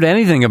haven't heard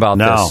anything about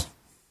this.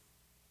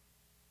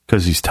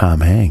 Because he's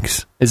Tom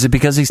Hanks. Is it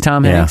because he's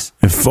Tom Hanks?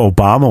 If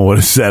Obama would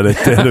have said it,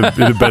 then it'd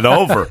have been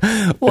over.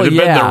 Well, it'd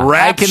have been the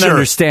rapture. I can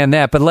understand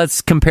that, but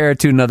let's compare it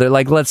to another.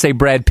 Like, let's say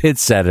Brad Pitt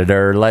said it,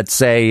 or let's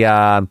say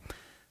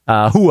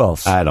who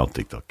else? I don't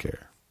think they'll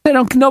care. They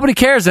don't. Nobody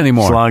cares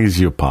anymore. As long as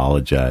you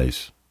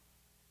apologize.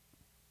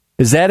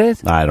 Is that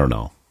it? I don't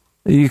know.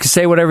 You can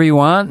say whatever you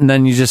want, and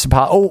then you just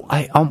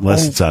apologize.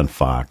 Unless it's on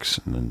Fox,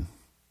 and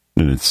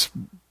it's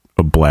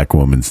a black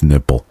woman's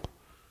nipple.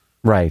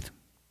 Right.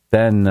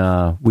 Then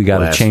we got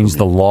to change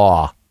the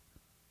law.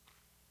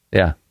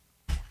 Yeah.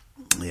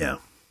 Yeah.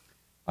 All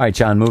right,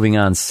 John, moving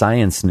on.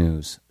 Science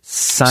news.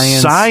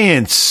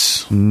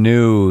 Science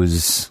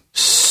news.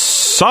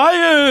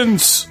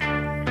 Science!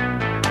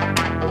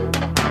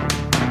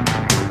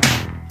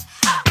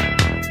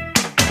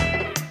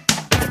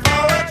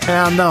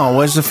 Hell no.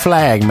 Where's the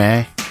flag,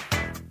 man?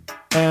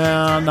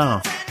 Hell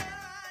no.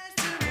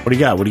 What do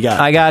you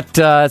got? I got,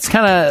 it's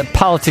kind of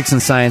politics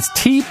and science.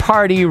 Tea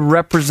Party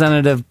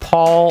Representative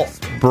Paul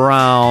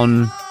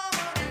Brown.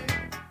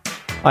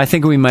 I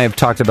think we may have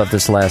talked about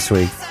this last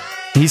week.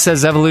 He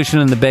says evolution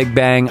and the Big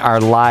Bang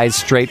are lies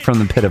straight from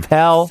the pit of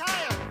hell.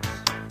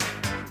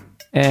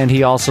 And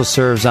he also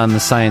serves on the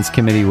science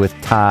committee with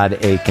Todd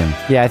Akin.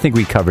 Yeah, I think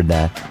we covered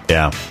that.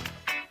 Yeah.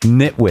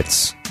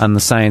 Nitwits on the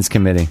science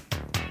committee.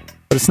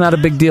 But it's not a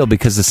big deal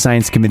because the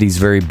science committee is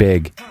very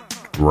big.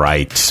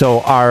 Right.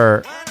 So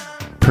our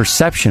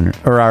perception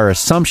or our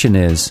assumption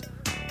is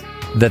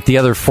that the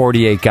other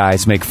 48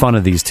 guys make fun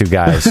of these two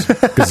guys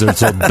because they're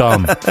so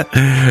dumb.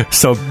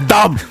 So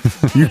dumb.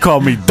 You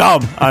call me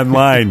dumb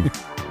online.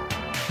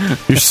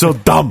 You're so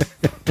dumb.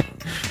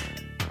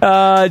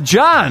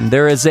 John,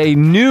 there is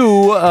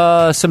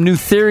some new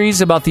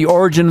theories about the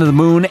origin of the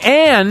moon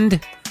and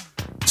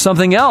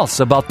something else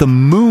about the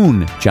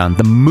moon, John.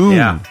 The moon.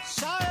 Yeah.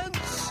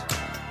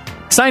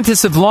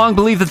 Scientists have long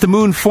believed that the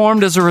moon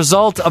formed as a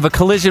result of a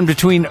collision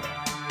between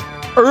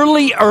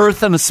early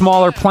Earth and a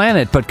smaller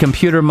planet, but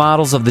computer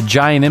models of the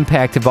giant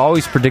impact have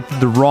always predicted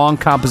the wrong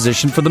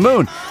composition for the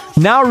moon.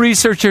 Now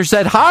researchers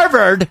at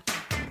Harvard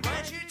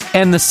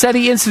and the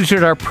SETI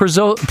Institute are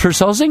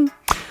proposing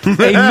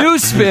a new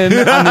spin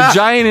on the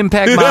giant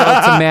impact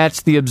model to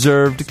match the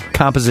observed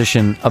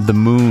composition of the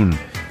moon.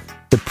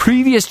 The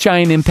previous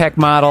giant impact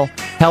model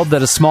held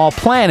that a small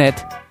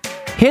planet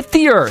hit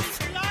the Earth,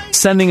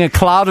 sending a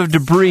cloud of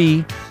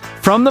debris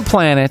from the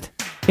planet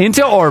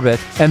into orbit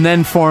and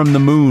then formed the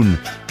moon.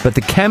 But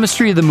the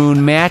chemistry of the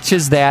moon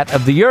matches that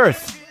of the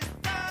Earth.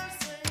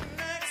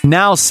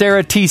 Now,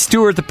 Sarah T.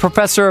 Stewart, the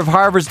professor of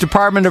Harvard's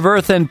Department of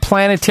Earth and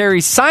Planetary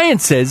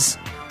Sciences,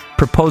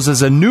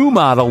 proposes a new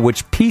model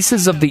which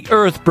pieces of the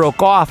Earth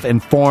broke off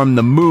and formed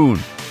the moon.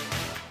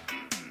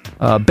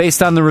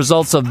 Based on the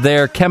results of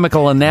their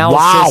chemical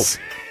analysis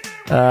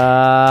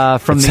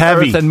from the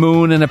Earth and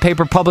Moon in a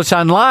paper published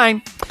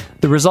online,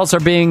 the results are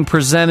being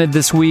presented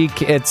this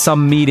week at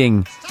some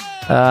meeting.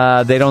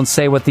 They don't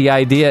say what the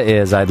idea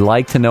is. I'd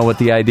like to know what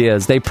the idea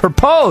is. They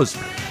propose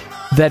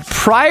that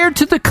prior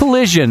to the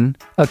collision,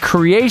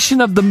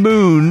 creation of the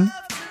moon,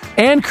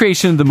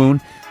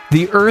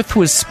 the Earth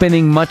was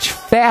spinning much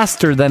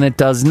faster than it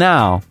does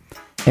now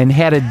and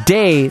had a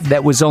day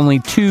that was only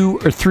 2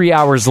 or 3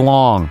 hours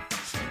long.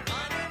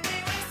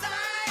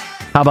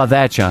 How about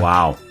that, John?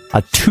 Wow.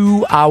 A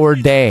 2-hour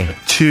day.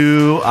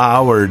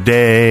 2-hour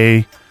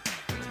day.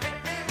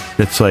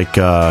 It's like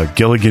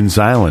Gilligan's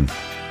Island.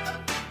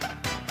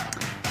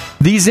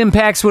 These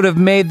impacts would have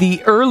made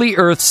the early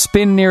Earth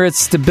spin near its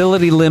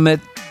stability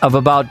limit of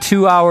about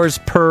 2 hours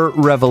per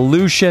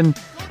revolution.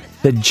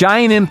 The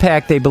giant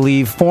impact, they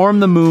believe,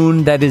 formed the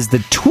moon that is the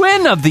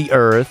twin of the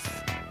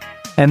Earth,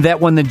 and that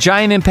when the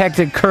giant impact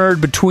occurred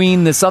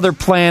between this other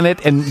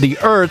planet and the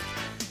Earth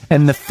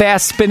and the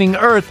fast-spinning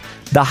Earth,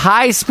 the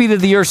high speed of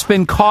the Earth's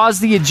spin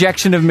caused the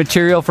ejection of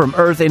material from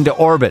Earth into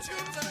orbit.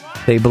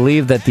 They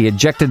believe that the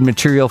ejected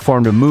material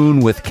formed a moon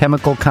with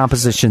chemical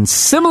composition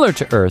similar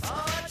to Earth.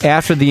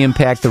 After the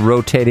impact, the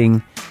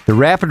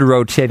rapid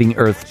rotating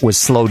Earth was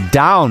slowed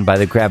down by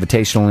the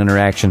gravitational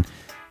interaction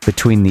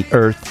between the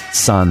Earth,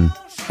 Sun,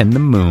 and the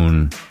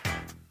Moon.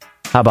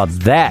 How about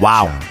that?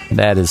 Wow. John?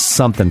 That is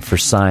something for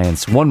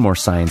science. One more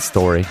science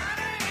story.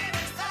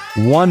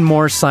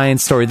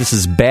 This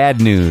is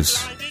bad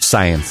news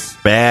science.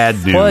 Bad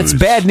news. Well, it's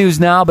bad news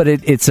now, but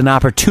it's an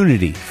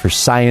opportunity for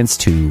science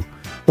to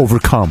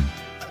overcome.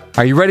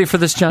 Are you ready for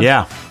this, John?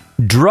 Yeah.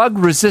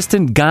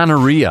 Drug-resistant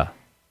gonorrhea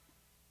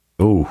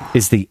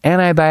is the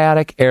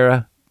antibiotic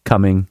era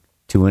coming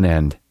to an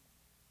end.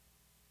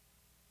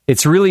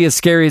 It's really as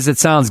scary as it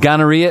sounds.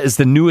 Gonorrhea is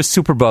the newest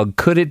superbug.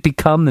 Could it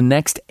become the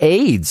next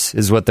AIDS,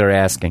 is what they're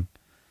asking.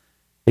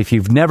 If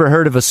you've never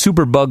heard of a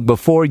superbug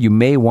before, you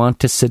may want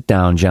to sit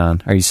down,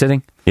 John. Are you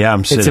sitting? Yeah,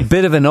 I'm sitting. It's a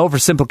bit of an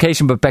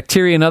oversimplification, but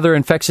bacteria and other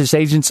infectious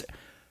agents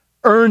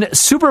earn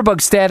superbug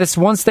status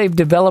once they've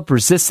developed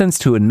resistance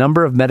to a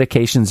number of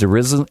medications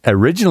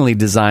originally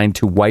designed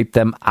to wipe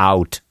them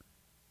out.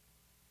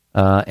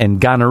 And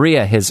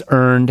gonorrhea has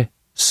earned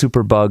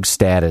superbug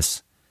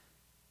status,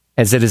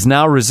 as it is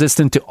now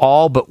resistant to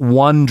all but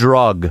one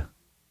drug.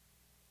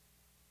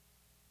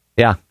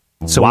 Yeah.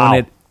 So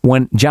wow.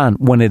 when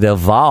it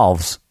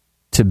evolves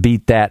to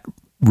beat that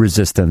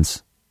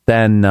resistance,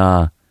 then,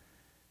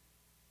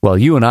 well,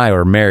 you and I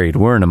are married.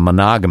 We're in a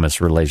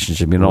monogamous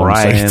relationship, you know what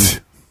I'm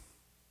saying?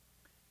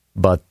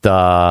 But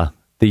the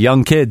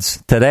young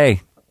kids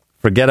today,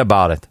 forget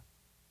about it.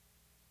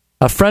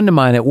 A friend of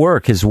mine at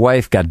work, his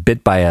wife got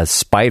bit by a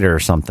spider or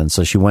something,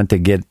 so she went to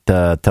get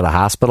to the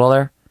hospital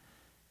there.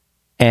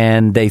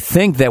 And they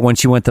think that when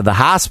she went to the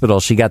hospital,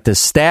 she got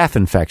this staph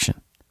infection.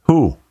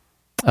 Who?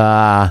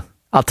 I'll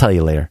tell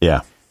you later.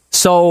 Yeah.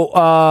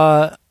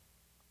 So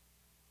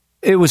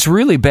it was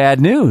really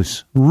bad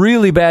news.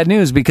 Really bad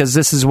news, because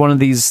this is one of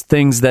these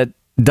things that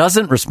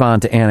doesn't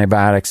respond to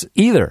antibiotics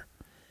either.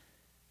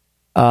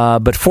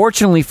 But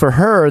fortunately for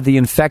her, the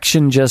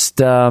infection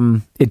just,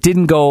 it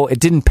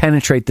didn't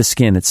penetrate the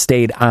skin. It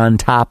stayed on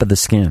top of the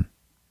skin.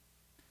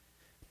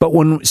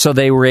 So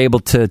they were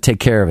able to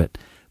take care of it.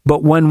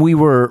 But when we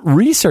were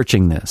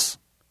researching this,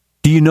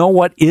 do you know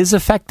what is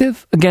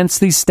effective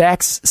against these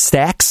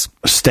staph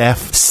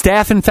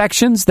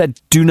infections that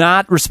do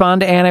not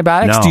respond to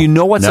antibiotics? No. Do you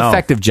know what's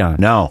effective, John?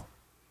 No.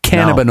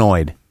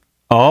 Cannabinoid.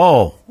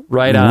 Oh.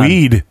 Right on.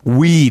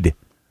 Weed.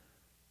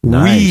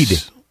 Nice.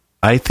 Weed.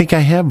 I think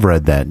I have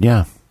read that,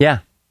 yeah. Yeah.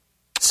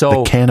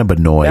 So the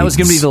cannabinoids. That was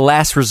going to be the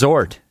last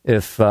resort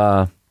if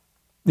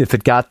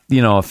it got,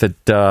 if it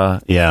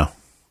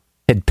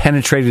had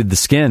penetrated the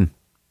skin.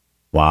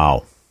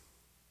 Wow.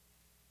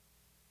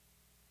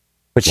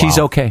 But she's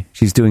okay.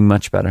 She's doing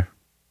much better.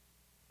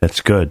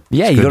 That's good.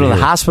 Yeah, it's you good go to the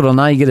hear. hospital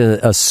now, you get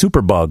a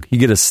super bug. You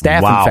get a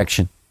staph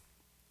infection.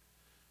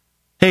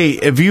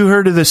 Hey, have you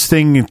heard of this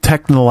thing,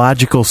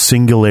 technological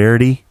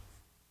singularity?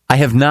 I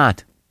have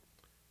not.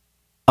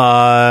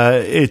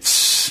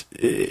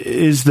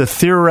 Is the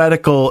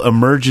theoretical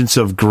emergence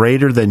of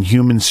greater than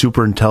human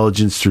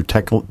superintelligence through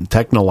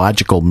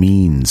technological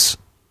means.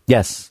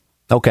 Yes.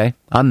 Okay.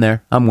 I'm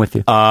there. I'm with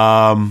you.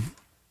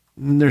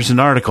 There's an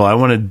article. I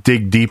want to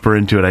dig deeper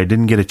into it. I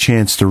didn't get a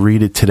chance to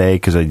read it today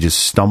because I just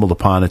stumbled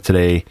upon it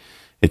today.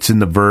 It's in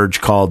The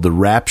Verge, called The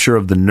Rapture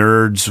of the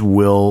Nerds.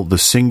 Will the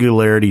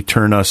singularity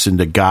turn us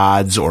into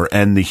gods or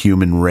end the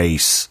human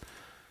race?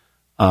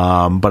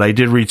 But I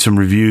did read some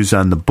reviews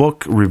on the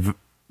book,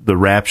 The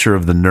Rapture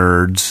of the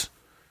Nerds.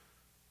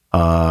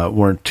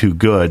 Weren't too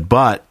good.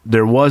 But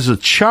there was a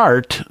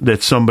chart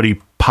that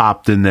somebody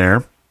popped in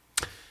there.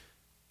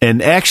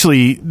 And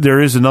actually, there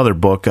is another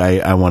book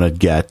I want to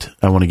get.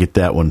 I want to get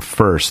that one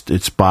first.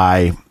 It's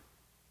by,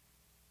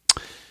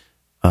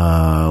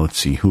 let's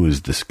see, who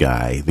is this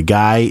guy? The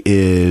guy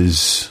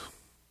is,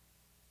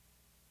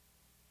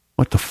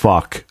 what the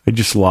fuck? I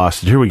just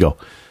lost it. Here we go.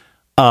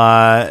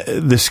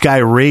 This guy,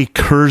 Ray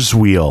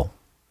Kurzweil.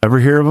 Ever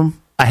hear of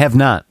him? I have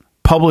not.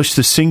 Published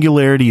The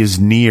Singularity is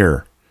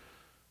Near.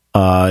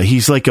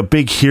 He's like a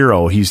big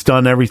hero. He's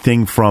done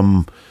everything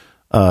from,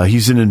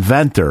 he's an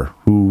inventor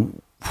who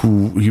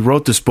he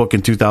wrote this book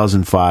in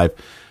 2005,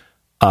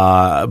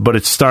 but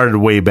it started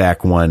way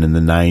back when in the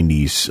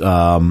 90s.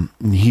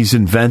 He's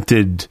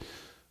invented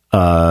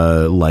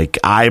like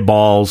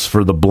eyeballs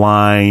for the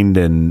blind,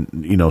 and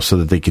so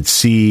that they could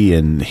see,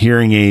 and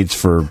hearing aids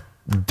for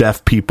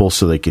deaf people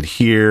so they could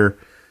hear.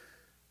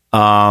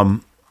 But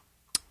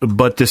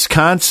this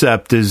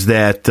concept is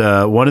that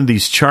one of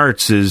these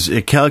charts is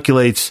it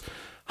calculates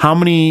how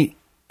many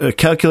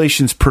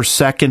calculations per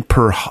second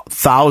per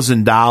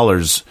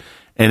 $1,000.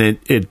 And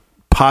it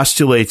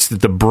postulates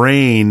that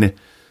the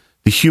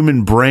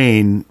human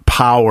brain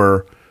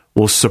power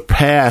will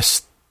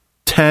surpass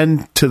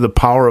 10 to the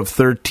power of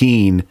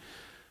 13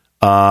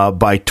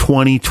 by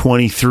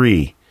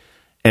 2023.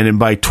 And then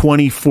by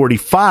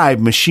 2045,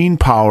 machine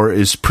power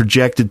is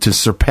projected to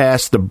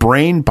surpass the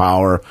brain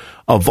power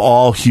of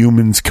all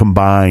humans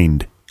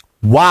combined.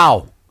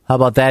 Wow. How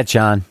about that,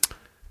 John?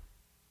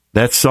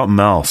 That's something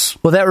else.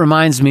 Well, that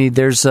reminds me,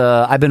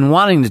 I've been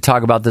wanting to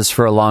talk about this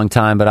for a long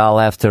time, but I'll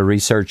have to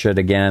research it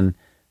again.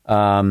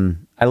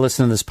 I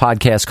listened to this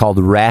podcast called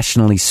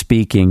Rationally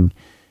Speaking,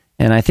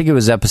 and I think it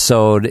was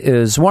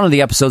one of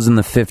the episodes in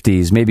the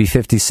 50s, maybe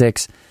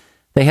 56.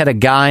 They had a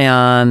guy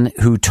on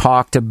who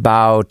talked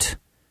about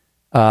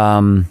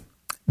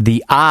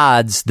the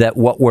odds that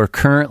what we're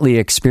currently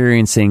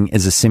experiencing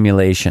is a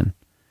simulation.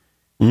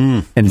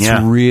 And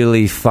it's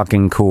really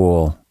fucking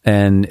cool.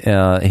 And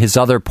his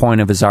other point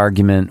of his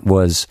argument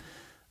was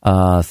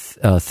a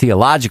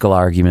theological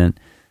argument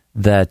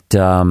that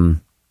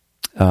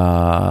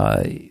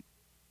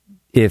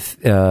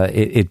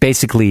it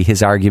basically,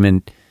 his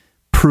argument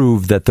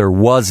proved that there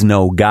was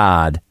no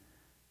God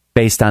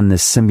based on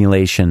this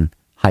simulation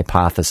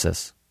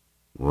hypothesis.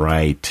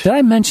 Right. Did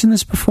I mention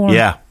this before?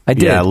 Yeah. I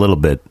did. Yeah, a little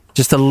bit.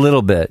 Just a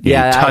little bit.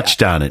 Yeah, you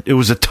touched on it. It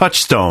was a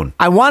touchstone.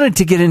 I wanted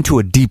to get into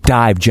a deep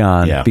dive,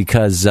 John,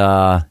 because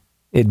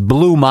it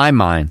blew my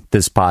mind,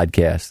 this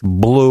podcast.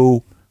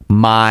 Blew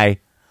my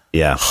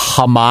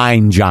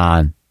mind,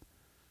 John.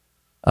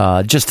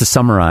 Just to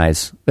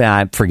summarize,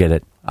 forget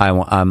it.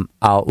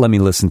 Let me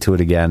listen to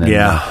it again.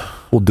 And,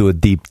 we'll do a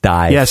deep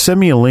dive. Yeah, send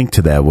me a link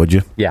to that, would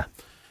you? Yeah.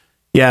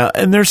 Yeah,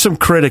 and there's some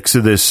critics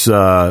of this.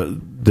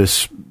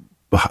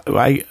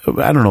 I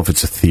don't know if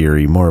it's a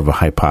theory, more of a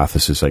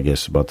hypothesis, I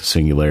guess, about the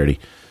singularity.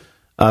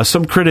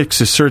 Some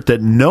critics assert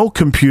that no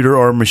computer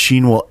or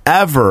machine will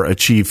ever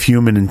achieve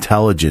human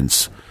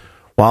intelligence,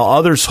 while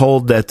others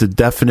hold that the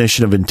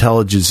definition of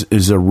intelligence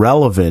is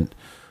irrelevant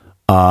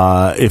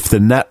if the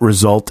net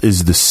result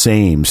is the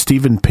same.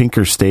 Steven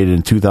Pinker stated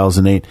in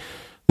 2008,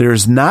 "There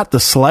is not the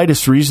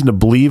slightest reason to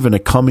believe in a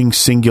coming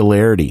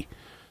singularity.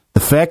 The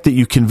fact that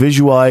you can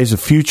visualize a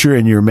future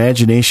in your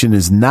imagination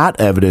is not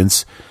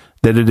evidence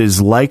that it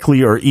is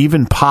likely or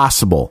even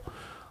possible.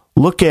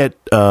 Look at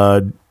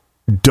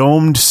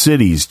domed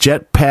cities,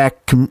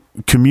 jetpack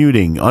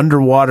commuting,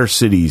 underwater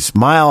cities,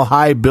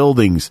 mile-high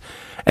buildings,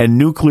 and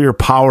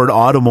nuclear-powered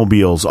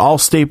automobiles, all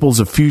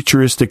staples of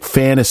futuristic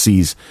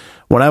fantasies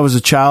when I was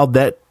a child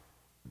that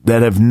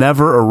have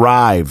never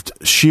arrived.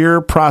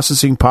 Sheer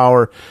processing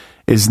power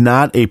is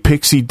not a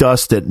pixie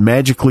dust that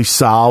magically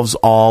solves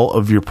all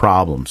of your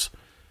problems."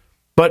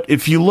 But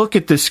if you look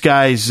at this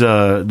guy's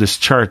this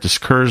chart, this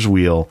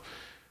Kurzweil,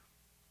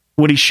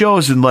 what he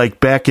shows in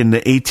back in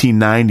the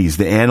 1890s,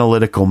 the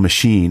analytical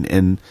machine,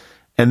 and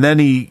then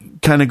he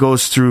kind of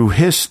goes through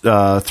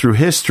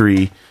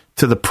history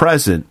to the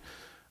present,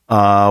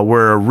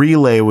 where a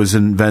relay was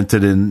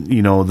invented in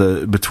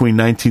between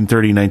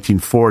 1930 and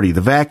 1940,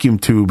 the vacuum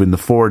tube in the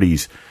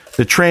 40s,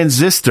 the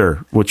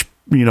transistor, which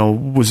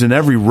was in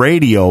every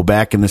radio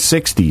back in the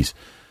 60s.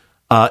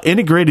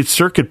 integrated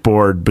circuit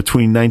board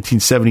between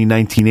 1970 and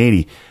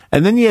 1980.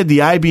 And then you had the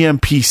IBM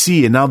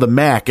PC and now the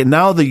Mac. And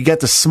now that you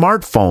got the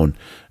smartphone.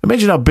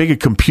 Imagine how big a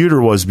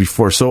computer was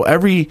before. So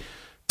every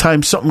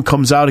time something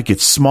comes out, it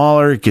gets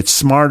smaller, it gets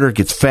smarter, it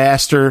gets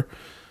faster.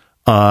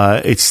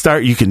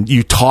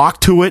 You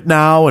talk to it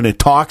now and it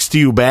talks to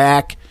you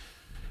back.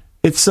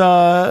 It's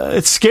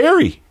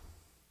scary.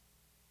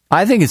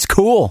 I think it's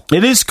cool.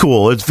 It is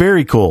cool. It's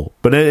very cool,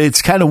 but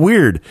it's kind of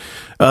weird.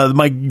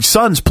 My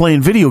son's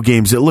playing video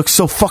games. It looks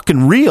so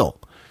fucking real.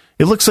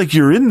 It looks like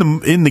you're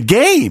in the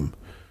game.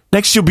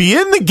 Next, you'll be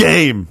in the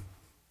game.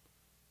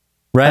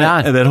 Right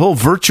on. And that whole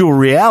virtual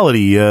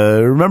reality.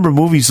 Remember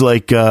movies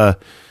like what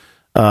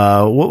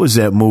was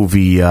that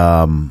movie?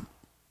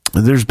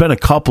 There's been a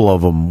couple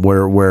of them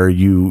where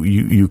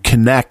you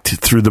connect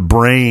through the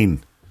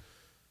brain.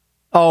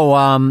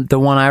 Oh, the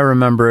one I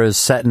remember is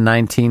set in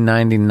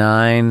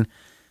 1999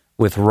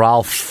 with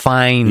Ralph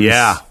Fiennes.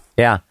 Yeah.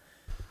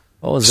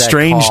 What was that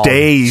Strange called?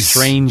 Days.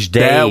 Strange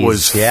Days. That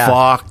was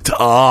fucked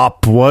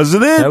up,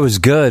 wasn't it? That was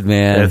good,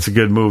 man. That's a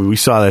good movie. We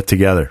saw that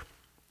together.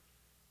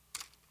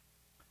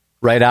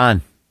 Right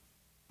on.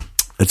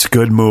 It's a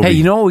good movie. Hey,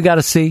 you know what we got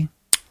to see?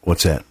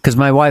 What's that? Because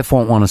my wife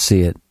won't want to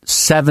see it.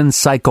 7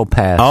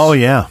 Psychopaths. Oh,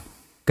 yeah.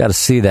 Got to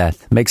see that.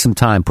 Make some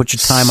time. Put your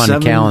time on the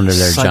calendar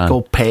there, John.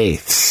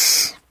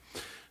 Psychopaths.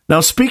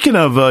 Now, speaking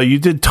of, you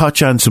did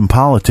touch on some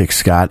politics,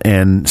 Scott,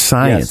 and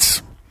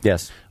science.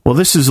 Yes. Well,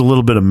 this is a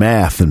little bit of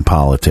math in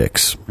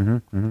politics.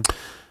 Mm-hmm.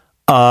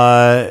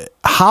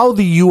 How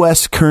the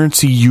U.S.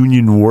 currency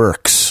union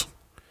works.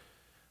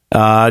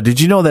 Did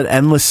you know that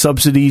endless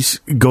subsidies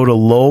go to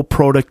low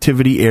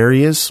productivity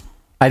areas?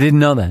 I didn't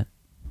know that.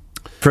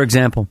 For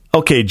example.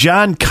 Okay,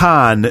 John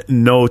Cohn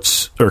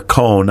notes, or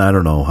Cohn, I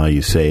don't know how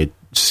you say it,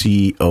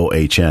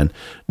 C-O-H-N,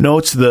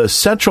 notes the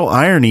central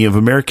irony of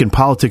American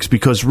politics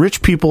because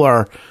rich people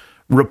are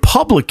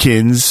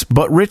Republicans,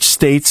 but rich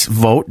states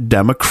vote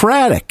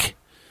Democratic.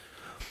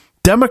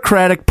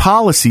 Democratic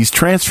policies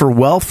transfer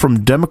wealth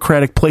from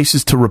Democratic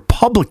places to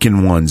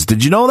Republican ones.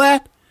 Did you know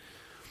that?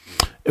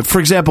 For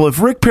example,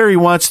 if Rick Perry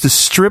wants to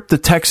strip the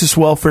Texas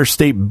welfare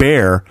state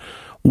bare,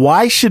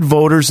 why should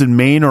voters in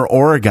Maine or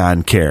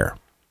Oregon care?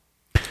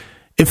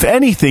 If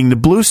anything, the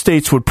blue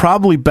states would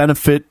probably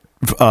benefit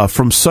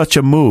from such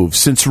a move,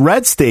 since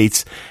red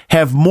states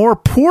have more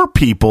poor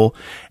people,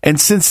 and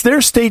since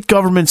their state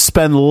governments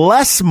spend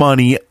less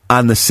money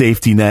on the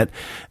safety net,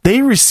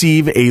 they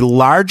receive a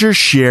larger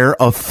share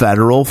of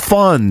federal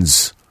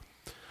funds.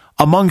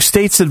 Among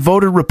states that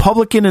voted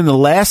Republican in the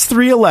last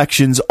 3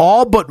 elections,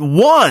 all but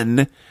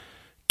one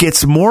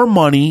gets more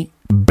money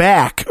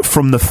back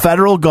from the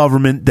federal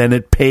government than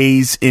it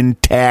pays in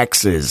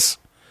taxes.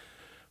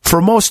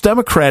 For most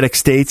Democratic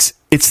states,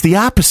 it's the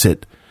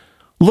opposite.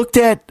 Looked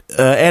at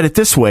it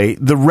this way,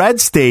 the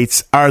red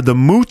states are the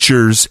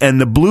moochers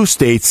and the blue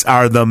states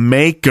are the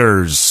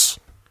makers.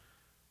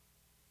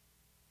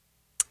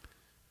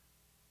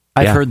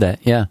 I've heard that,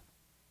 yeah.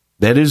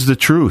 That is the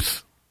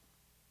truth.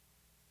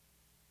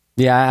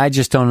 Yeah, I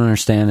just don't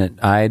understand it.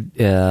 I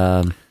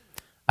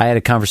had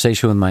a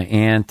conversation with my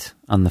aunt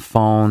on the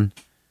phone,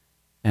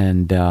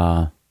 and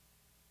the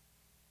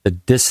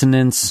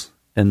dissonance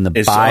and the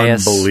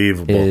bias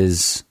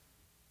is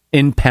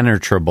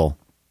impenetrable.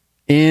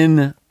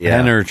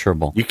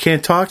 Impenetrable. You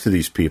can't talk to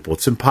these people.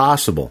 It's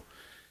impossible.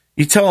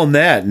 You tell them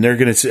that, and they're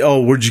going to say,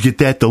 oh, where'd you get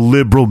that? The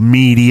liberal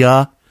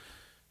media?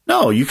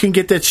 No, you can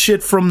get that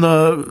shit from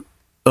the...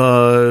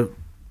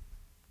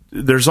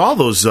 there's all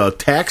those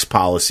tax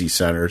policy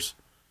centers.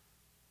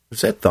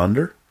 Is that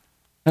thunder?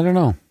 I don't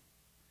know.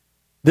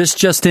 This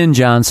just in,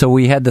 John. So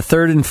we had the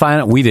third and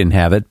final... We didn't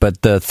have it,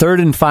 but the third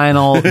and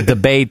final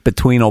debate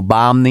between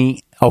Obama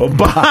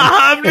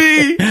wow.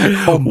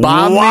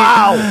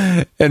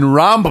 and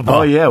Rambaba.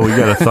 Oh, yeah, we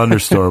got a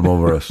thunderstorm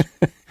over us.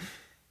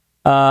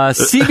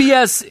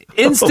 CBS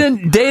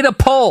Instant Data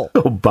Poll.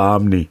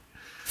 Obama.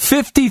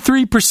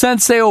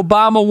 53% say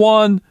Obama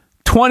won.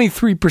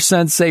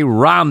 23% say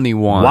Romney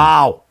won.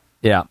 Wow.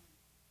 Yeah.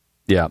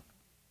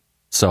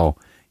 So,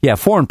 yeah,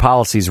 foreign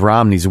policy is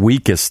Romney's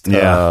weakest.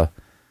 Yeah.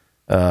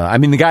 I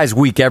mean, the guy's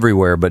weak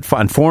everywhere, but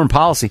on foreign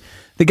policy,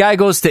 the guy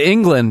goes to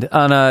England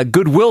on a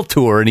goodwill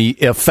tour and he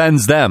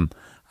offends them.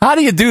 How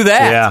do you do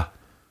that? Yeah.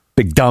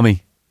 Big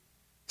dummy.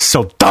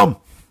 So dumb.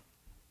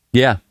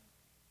 Yeah.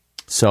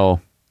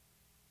 So,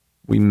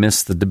 we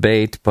missed the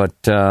debate, but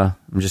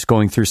I'm just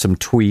going through some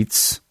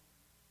tweets.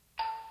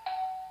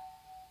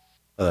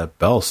 That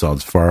bell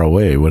sounds far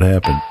away. What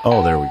happened?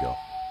 Oh, there we go.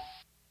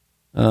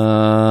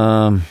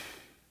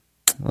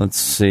 Let's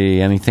see.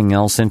 Anything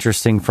else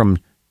interesting from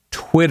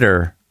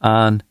Twitter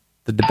on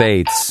the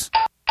debates?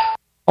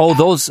 Oh,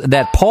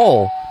 that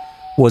poll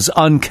was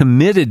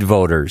uncommitted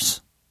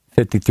voters.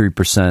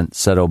 53%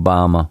 said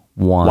Obama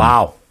won.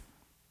 Wow.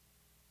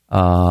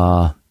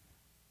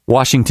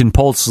 Washington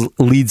Post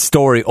lead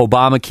story,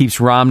 Obama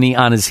keeps Romney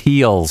on his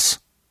heels.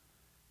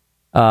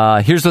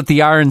 Here's what the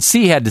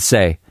RNC had to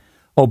say.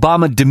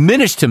 Obama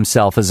diminished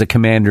himself as a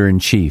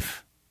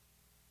commander-in-chief.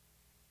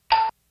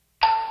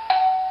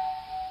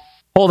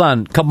 Hold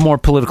on, a couple more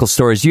political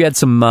stories. You had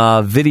some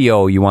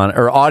video you want,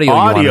 or audio you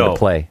wanted to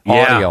play.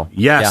 Yeah. Audio.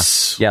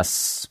 Yes. Yeah.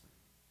 Yes.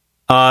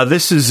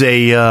 This is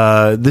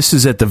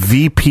at the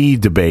VP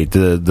debate,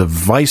 the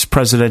vice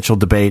presidential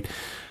debate.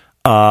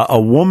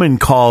 A woman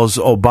calls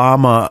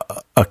Obama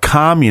a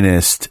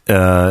communist.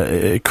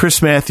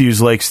 Chris Matthews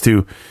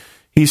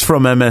he's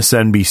from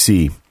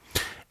MSNBC.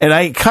 And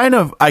I kind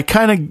of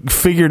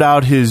figured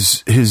out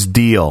his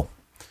deal.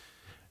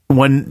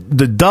 When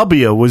the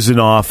W was in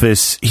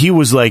office,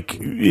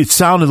 it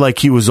sounded like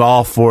he was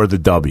all for the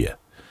W.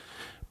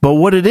 But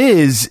what it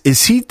is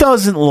he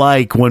doesn't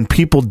like when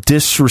people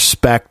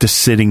disrespect a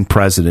sitting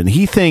president.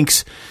 He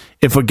thinks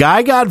if a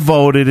guy got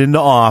voted into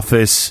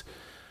office,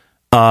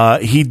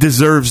 he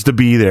deserves to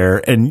be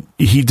there and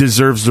he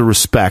deserves the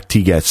respect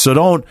he gets.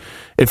 So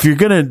if you're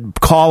going to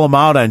call him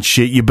out on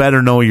shit, you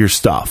better know your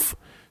stuff.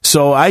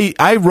 So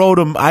I wrote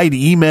him, I'd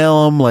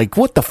email him like,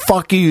 what the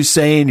fuck are you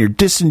saying? You're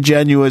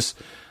disingenuous.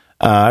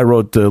 I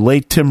wrote the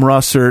late Tim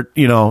Russert,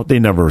 they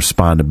never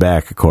responded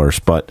back, of course,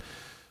 but,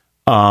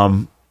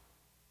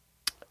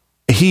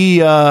 he,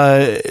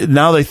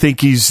 now they think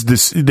he's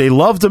this, they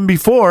loved him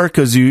before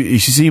because he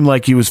seemed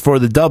like he was for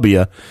the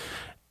W,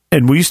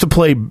 and we used to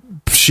play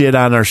shit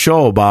on our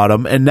show about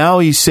him, and now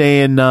he's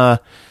saying,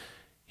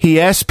 he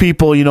asked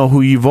people,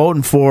 who you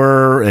voting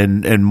for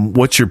and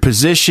what's your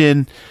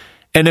position,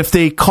 and if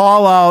they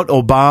call out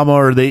Obama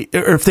or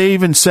if they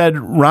even said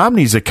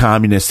Romney's a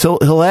communist,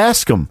 he'll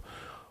ask them,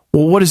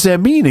 well, what does that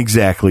mean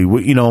exactly?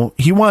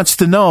 He wants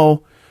to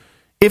know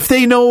if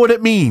they know what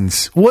it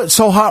means.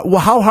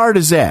 How hard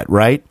is that,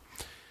 right?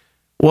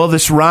 Well,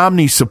 this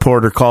Romney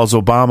supporter calls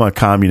Obama a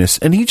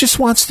communist, and he just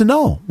wants to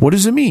know, what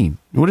does it mean?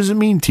 What does it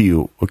mean to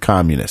you, a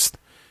communist?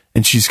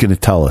 And she's going to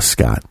tell us,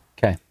 Scott.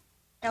 Okay.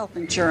 Health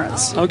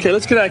insurance. Okay,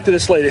 let's get back to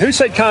this lady. Who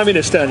said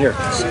communist down here?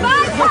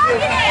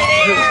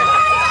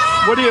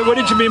 What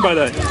did you mean by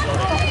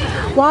that?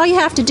 Well, all you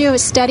have to do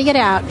is study it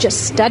out.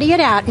 Just study it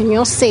out, and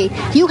you'll see.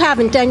 You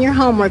haven't done your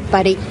homework,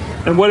 buddy.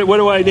 And what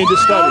do I need to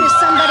study? Go to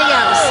somebody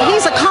else.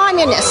 He's a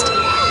communist,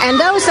 and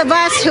those of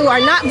us who are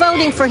not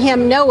voting for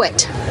him know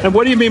it. And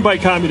what do you mean by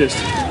communist?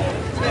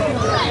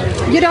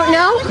 You don't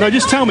know? No,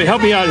 just tell me.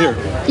 Help me out here.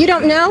 You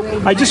don't know?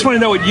 I just want to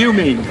know what you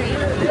mean.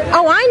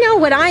 Oh, I know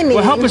what I mean.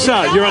 Well, help us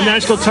out. You're on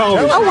national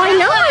television. Oh, I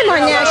know I'm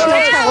on national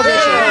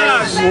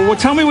television. Well,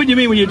 tell me what you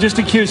mean when you just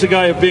accuse a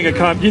guy of being a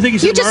communist. Do you think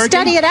he's American? You just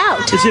study it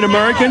out. Is he an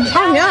American?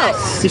 Oh, no.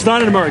 He's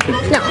not an American?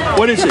 No.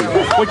 What is he?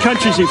 What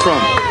country is he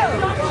from?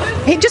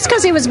 Just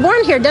because he was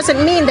born here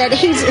doesn't mean that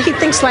he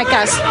thinks like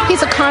us.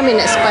 He's a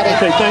communist, buddy.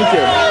 Okay, thank you.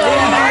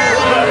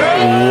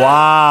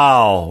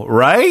 Wow,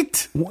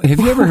 right? Have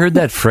you ever heard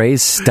that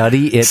phrase,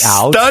 study it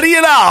out? Study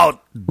it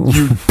out,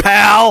 you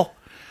pal.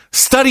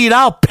 Study it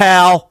out,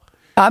 pal.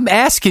 I'm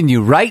asking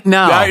you right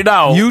now. Right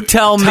now. You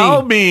tell me.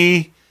 Tell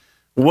me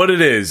what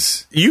it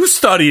is. You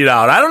study it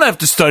out. I don't have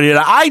to study it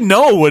out. I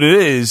know what it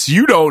is.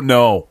 You don't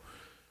know.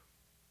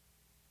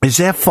 Is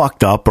that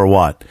fucked up or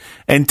what?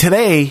 And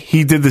today,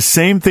 he did the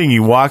same thing. He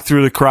walked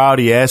through the crowd.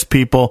 He asked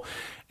people.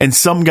 And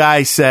some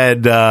guy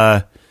said,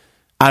 I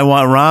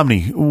want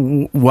Romney.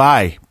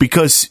 Why?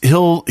 Because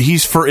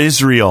he's for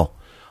Israel.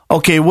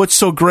 Okay, what's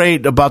so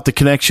great about the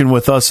connection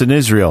with us in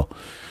Israel?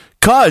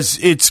 Because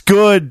it's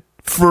good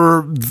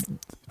for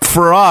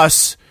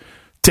us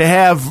to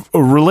have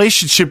a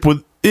relationship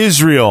with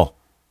Israel.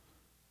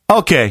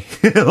 Okay,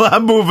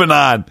 I'm moving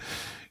on.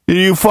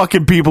 You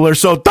fucking people are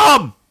so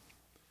dumb.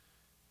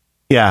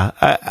 Yeah,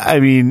 I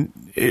mean,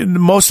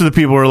 most of the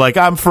people are like,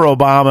 I'm for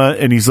Obama,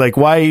 and he's like,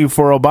 why are you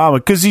for Obama?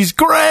 Because he's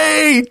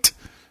great.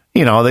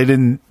 They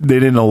didn't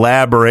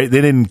elaborate.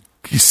 They didn't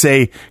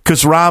say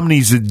because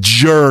Romney's a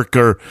jerk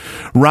or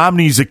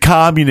Romney's a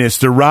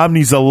communist or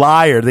Romney's a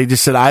liar. They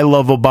just said, I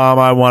love Obama.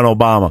 I want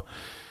Obama.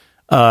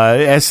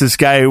 Ask this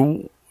guy,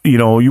 you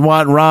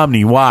want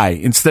Romney. Why?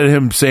 Instead of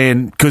him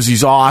saying, because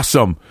he's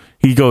awesome,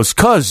 he goes,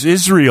 because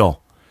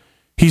Israel.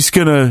 He's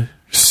going to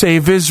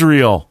save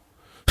Israel.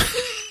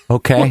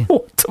 Okay.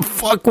 What the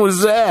fuck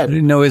was that? I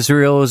didn't know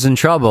Israel was in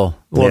trouble.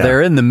 Well, Yeah.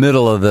 They're in the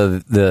middle of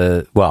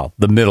the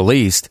Middle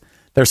East.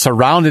 They're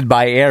surrounded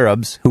by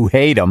Arabs who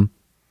hate them.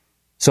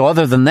 So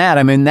other than that,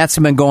 I mean, that's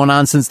been going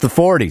on since the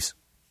 40s.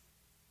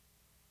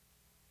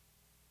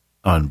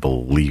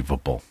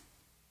 Unbelievable.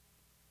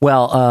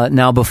 Well,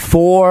 now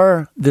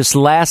before this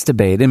last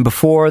debate and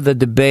before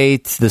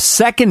the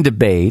second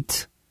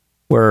debate,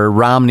 where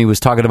Romney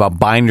was talking about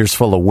binders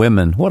full of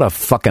women, what a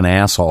fucking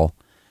asshole.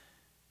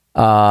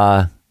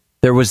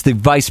 There was the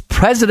vice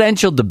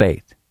presidential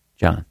debate,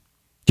 John.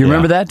 Do you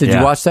remember that? Did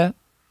you watch that?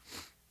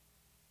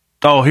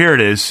 Oh, here it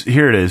is.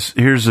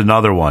 Here's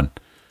another one.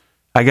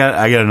 I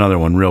got another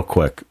one real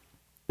quick.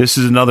 This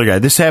is another guy.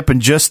 This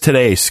happened just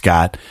today,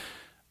 Scott.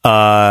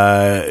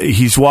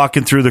 He's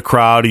walking through the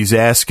crowd. He's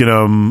asking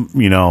them,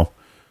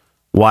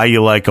 why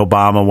you like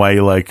Obama, why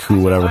you like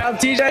who, whatever. I'm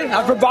TJ.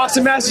 I'm from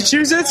Boston,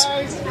 Massachusetts.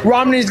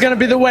 Romney's going to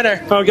be the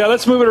winner. Okay,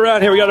 let's move it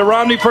around here. We got a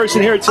Romney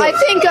person here, too. I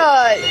think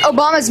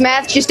Obama's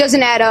math just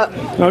doesn't add up.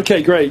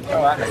 Okay, great.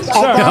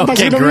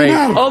 Okay, great.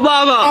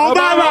 Obama.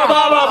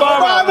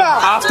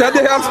 After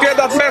the health care,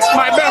 that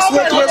my best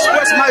word to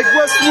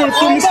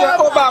Mr.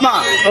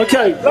 Obama.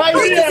 Okay.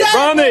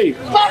 Romney.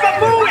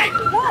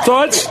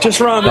 Thoughts? Just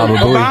Romney.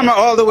 Obama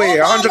all the way,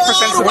 100%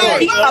 support.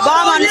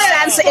 Obama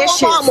understands the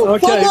issues.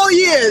 Okay. 4 more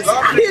years.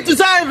 He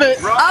deserves it.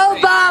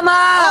 Obama!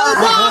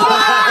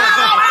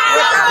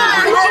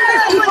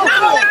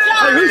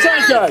 Hey, who's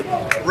that guy?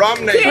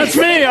 Romney. That's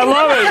me. I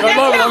love it.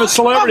 I'm a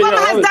celebrity. Obama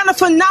has done a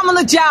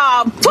phenomenal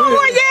job. 4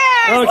 more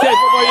years. Okay,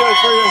 4 more years.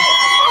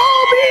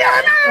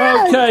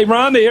 Okay,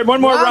 Romney. Here,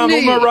 one more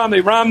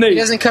Romney. Romney. He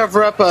doesn't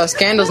cover up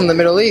scandals in the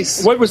Middle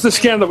East. What was the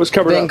scandal that was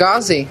covered up?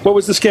 Benghazi. What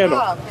was the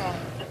scandal?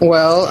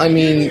 Well, I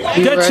mean...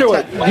 Get to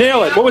it.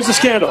 Nail it. What was the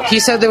scandal? He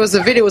said there was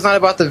a video. It was not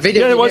about the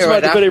video. Yeah, it was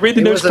about the video. Read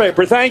the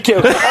newspaper. Thank you.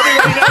 Everybody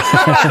knows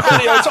about the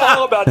video. It's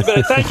all about the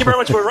video. Thank you very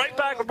much. We're right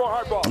back with more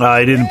Hardball.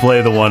 I didn't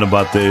play the one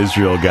about the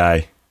Israel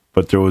guy,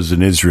 but there was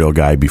an Israel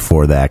guy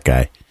before that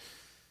guy.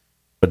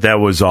 But that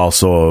was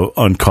also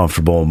an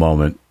uncomfortable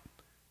moment.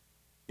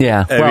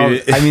 Yeah, well,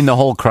 I mean, the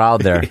whole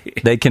crowd there.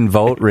 They can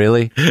vote,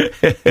 really?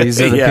 These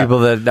are the people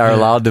that are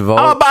allowed to vote?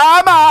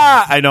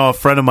 Obama! I know a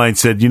friend of mine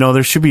said,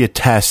 there should be a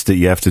test that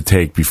you have to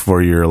take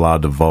before you're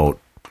allowed to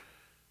vote.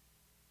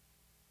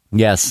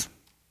 Yes,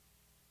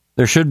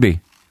 there should be.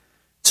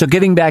 So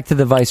getting back to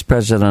the vice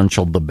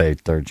presidential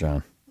debate there,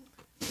 John.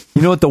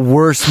 You know what the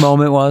worst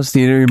moment was? Do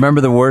you remember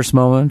the worst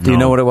moment? Do you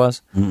know what it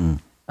was?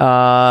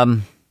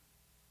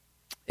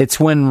 It's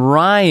when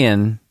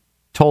Ryan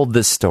told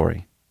this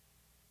story.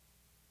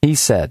 He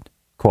said,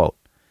 quote,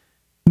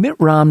 Mitt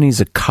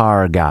Romney's a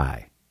car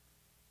guy.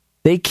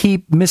 They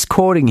keep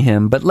misquoting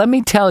him, but let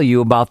me tell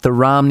you about the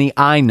Romney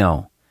I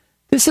know.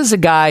 This is a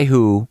guy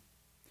who,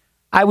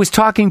 I was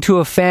talking to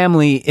a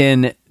family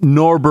in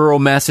Northborough,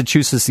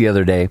 Massachusetts the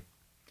other day,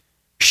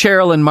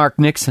 Cheryl and Mark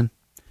Nixon.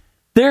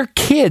 Their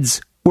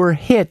kids were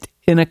hit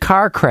in a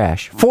car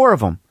crash, 4 of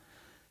them.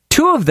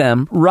 2 of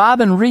them, Rob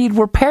and Reed,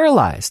 were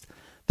paralyzed.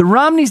 The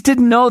Romneys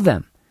didn't know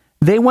them.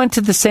 They went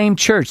to the same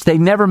church. They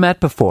never met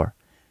before.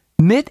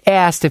 Mitt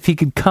asked if he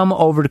could come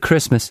over to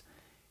Christmas.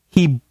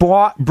 He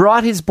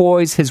brought his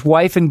boys, his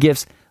wife, and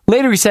gifts.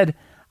 Later he said,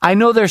 I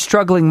know they're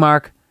struggling,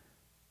 Mark.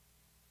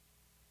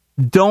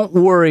 Don't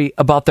worry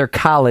about their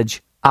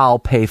college. I'll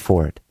pay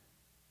for it.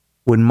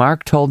 When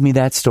Mark told me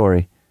that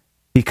story,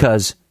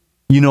 because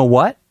you know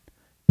what?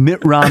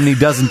 Mitt Romney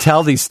doesn't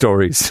tell these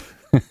stories.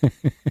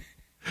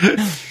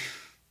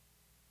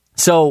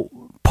 So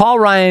Paul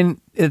Ryan,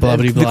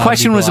 the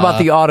question was about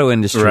the auto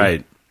industry.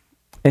 Right.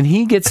 And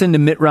he gets into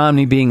Mitt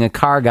Romney being a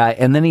car guy,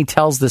 and then he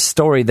tells this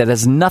story that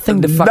has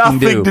nothing to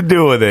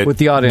do with it. With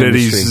the auto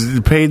industry. That he's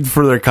paid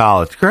for their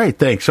college. Great,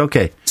 thanks.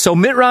 Okay. So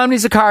Mitt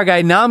Romney's a car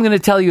guy. Now I'm going to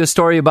tell you a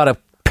story about a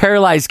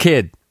paralyzed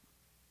kid.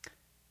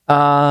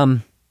 So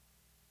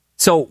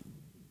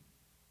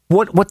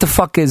what the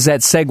fuck is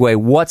that segue?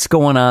 What's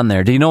going on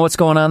there? Do you know what's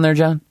going on there,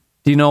 John?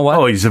 Do you know what?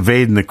 Oh, he's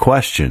evading the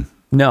question.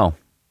 No.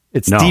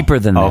 It's deeper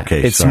than that.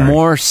 Okay, it's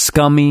more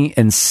scummy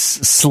and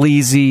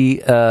sleazy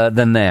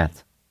than that.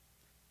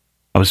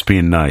 I was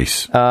being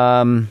nice.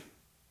 Joe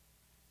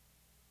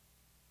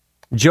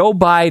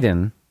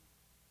Biden,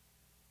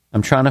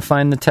 I'm trying to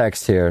find the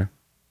text here.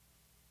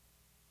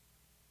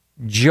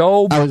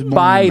 Joe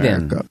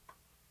Biden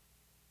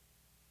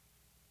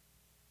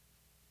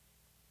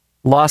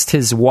lost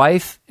his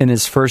wife and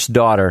his first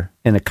daughter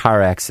in a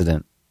car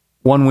accident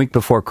 1 week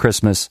before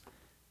Christmas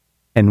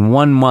and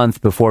 1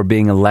 month before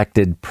being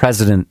elected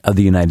president of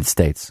the United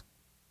States.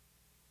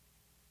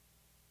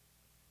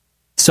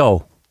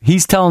 So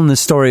he's telling the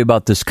story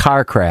about this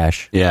car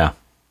crash. Yeah.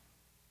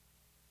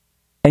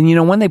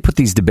 And, when they put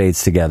these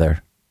debates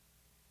together,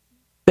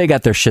 they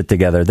got their shit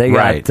together. They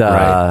got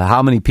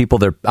how many people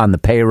they're on the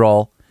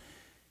payroll.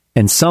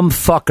 And some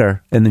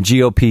fucker in the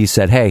GOP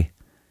said, hey,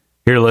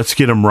 here, let's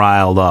get them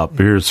riled up.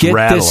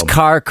 Get this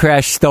car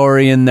crash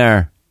story in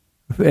there.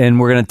 And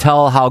we're going to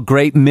tell how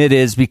great Mitt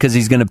is because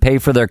he's going to pay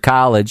for their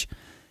college.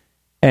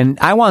 And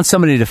I want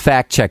somebody to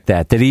fact check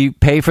that. Did he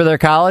pay for their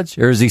college?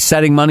 Or is he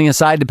setting money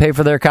aside to pay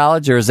for their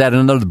college? Or is that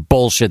another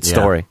bullshit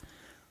story?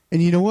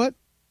 And you know what?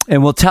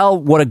 And we'll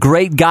tell what a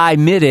great guy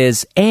Mitt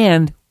is,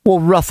 and we'll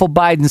ruffle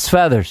Biden's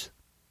feathers.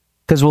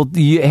 Because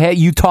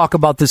you talk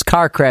about this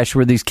car crash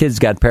where these kids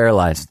got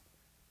paralyzed.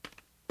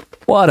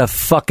 What a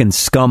fucking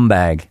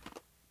scumbag.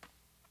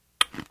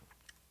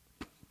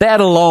 That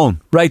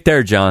alone, right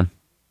there, John.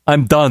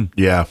 I'm done.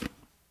 Yeah.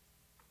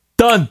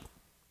 Done.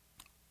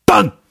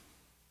 Done.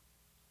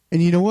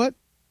 And you know what?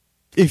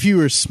 If you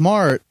were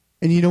smart,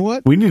 and you know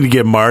what? We need to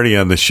get Marty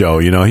on the show.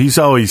 He's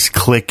always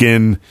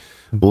clicking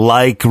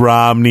like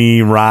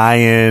Romney,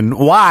 Ryan.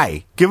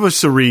 Why? Give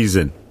us a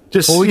reason.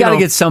 We got to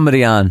get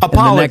somebody on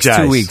apologize. In the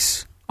next 2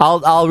 weeks.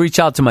 I'll reach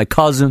out to my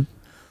cousin.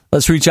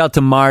 Let's reach out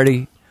to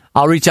Marty.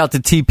 I'll reach out to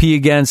TP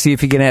again, see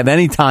if he can have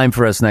any time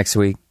for us next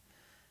week.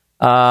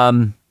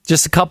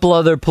 just a couple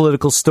other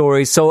political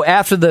stories. So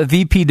after the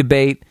VP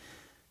debate,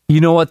 you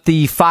know what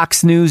the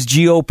Fox News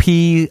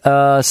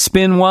GOP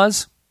spin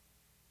was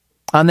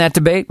on that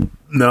debate?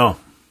 No.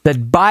 That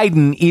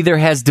Biden either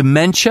has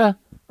dementia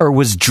or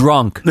was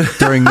drunk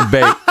during the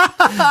debate.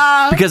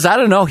 Because, I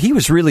don't know, he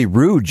was really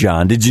rude,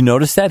 John. Did you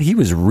notice that? He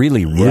was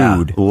really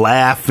rude. Yeah,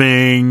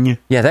 laughing.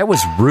 Yeah, that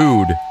was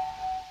rude.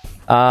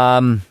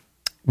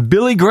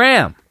 Billy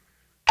Graham.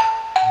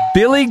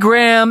 Billy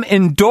Graham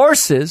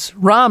endorses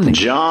Romney.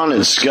 John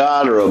and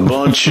Scott are a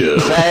bunch of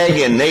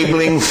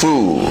fag-enabling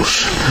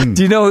fools.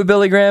 Do you know who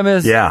Billy Graham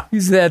is? Yeah.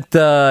 He's that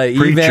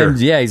preacher.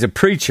 He's a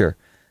preacher.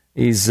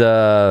 He's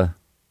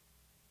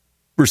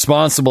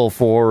responsible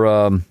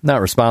for,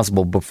 not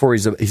responsible, but for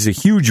he's a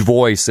huge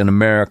voice in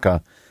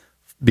America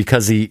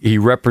because he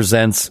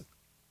represents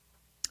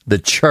the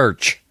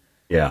church.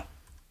 Yeah.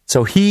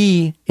 So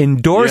he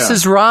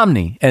endorses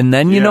Romney, and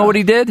then you know what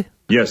he did?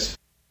 Yes.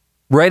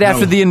 Right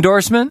after the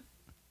endorsement?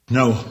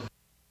 No.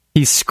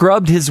 He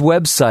scrubbed his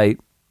website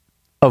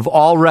of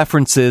all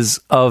references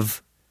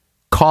of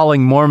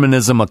calling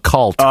Mormonism a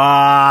cult.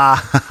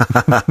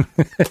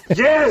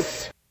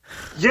 Yes!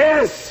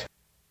 Yes!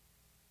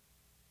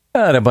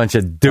 What a bunch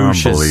of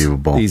douches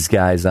Unbelievable. these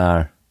guys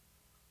are.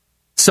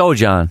 So,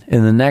 John,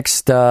 in the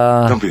next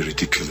Don't be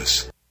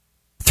ridiculous.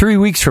 3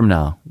 weeks from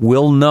now,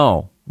 we'll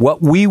know.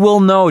 What we will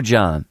know,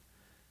 John,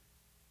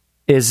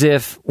 is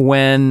if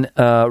when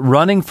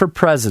running for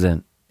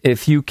president,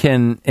 if you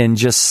can and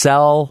just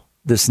sell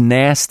this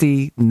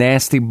nasty,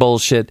 nasty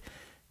bullshit,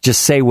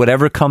 just say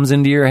whatever comes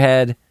into your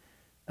head.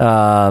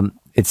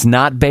 It's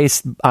not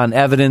based on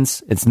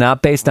evidence. It's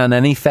not based on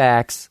any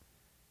facts.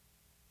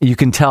 You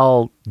can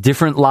tell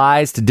different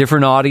lies to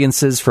different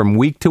audiences from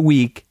week to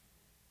week.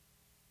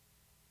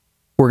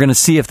 We're going to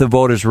see if the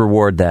voters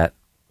reward that.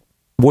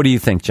 What do you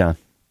think, John?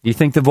 Do you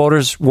think the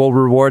voters will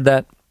reward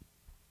that?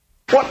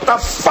 What the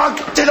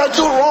fuck did I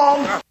do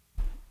wrong?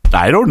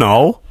 I don't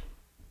know.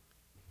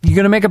 You're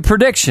going to make a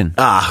prediction.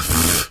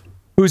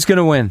 Who's going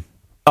to win?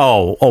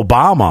 Oh,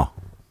 Obama.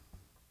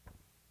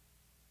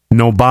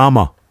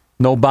 Nobama.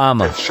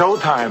 Nobama. It's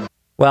showtime.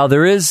 Well,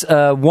 there is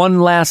one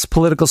last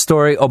political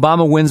story.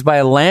 Obama wins by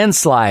a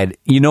landslide.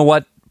 You know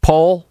what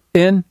poll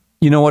in?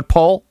 You know what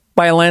poll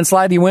by a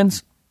landslide he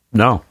wins?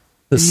 No.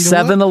 The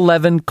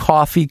 7-Eleven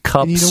coffee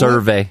cup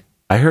survey.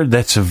 I heard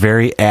that's a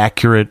very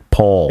accurate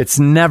poll. It's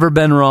never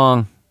been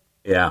wrong.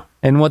 Yeah.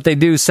 And what they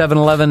do,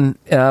 7-Eleven,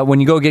 when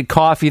you go get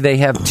coffee, they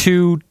have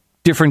two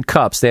different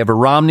cups. They have a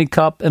Romney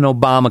cup and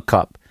Obama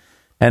cup.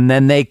 And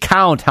then they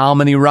count how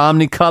many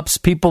Romney cups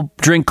people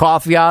drink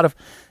coffee out of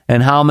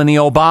and how many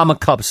Obama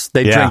cups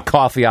they drink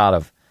coffee out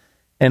of.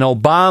 And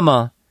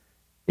Obama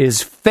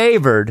is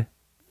favored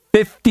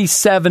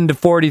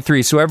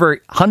 57-43. So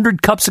every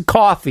 100 cups of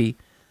coffee,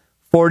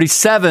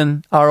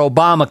 47 are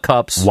Obama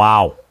cups.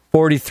 Wow.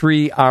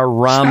 43 are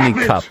Romney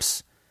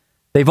cups.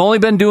 They've only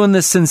been doing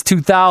this since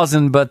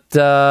 2000, but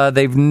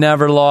they've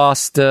never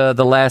lost the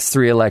last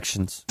three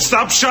elections.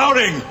 Stop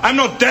shouting! I'm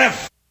not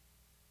deaf!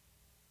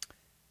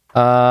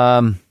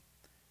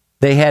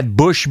 They had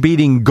Bush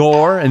beating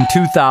Gore in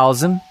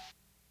 2000.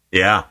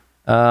 Yeah.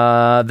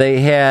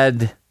 They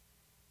had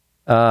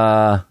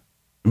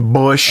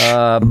Bush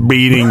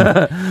beating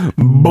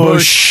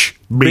Bush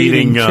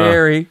beating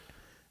Kerry,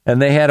 and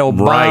they had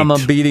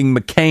Obama beating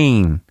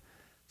McCain.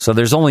 So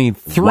there's only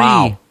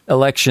three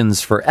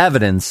elections for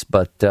evidence,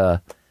 but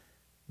the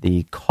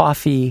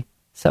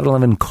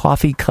 7-Eleven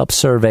coffee cup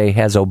survey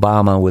has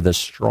Obama with a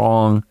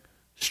strong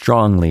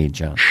lead,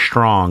 John.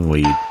 Strong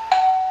lead.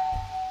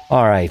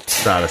 All right.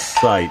 It's out of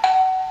sight.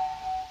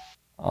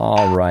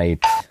 All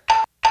right.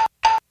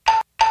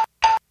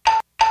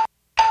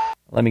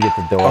 Let me get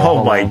the door.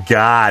 Oh, my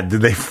God.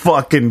 Did they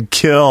fucking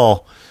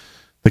kill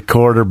the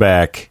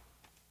quarterback?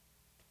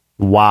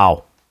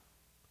 Wow.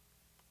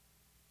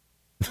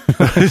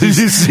 Did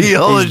you see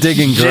all He's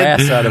digging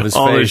grass out of his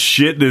all face. All the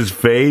shit in his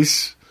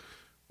face?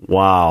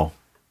 Wow. All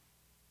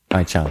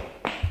right, John.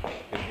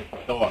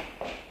 Go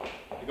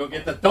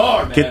get the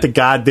door, man. Get the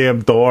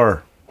goddamn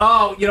door.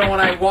 Oh, you know, when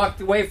I walked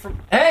away from...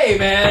 Hey,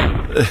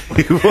 man!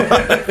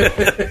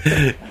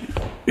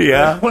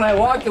 Yeah? When I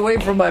walked away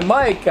from my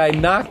mic, I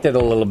knocked it a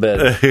little bit.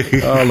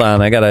 Hold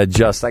on, I got to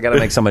adjust. I got to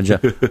make some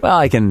adjustments. Well,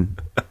 I can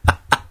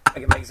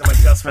make some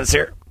adjustments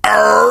here.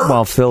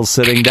 While Phil's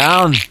sitting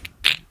down.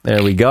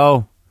 There we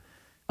go.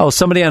 Oh,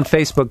 somebody on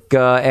Facebook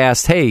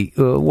asked, hey,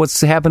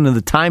 what's happened to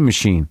the time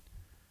machine?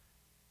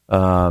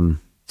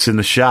 It's in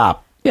the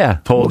shop. Yeah,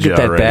 Told we'll you get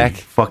that already. back.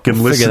 Fucking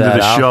We'll listen to figure the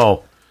that out.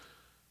 show.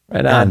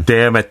 Right on. God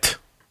damn it.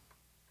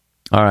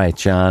 All right,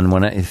 John.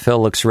 When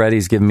Phil looks ready,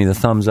 he's giving me the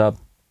thumbs up.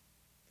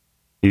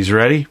 He's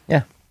ready? Yeah.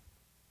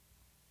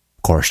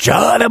 Of course,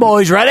 John. I'm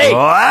always ready.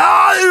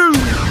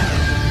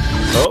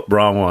 Oh,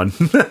 wrong one.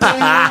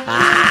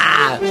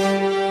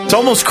 It's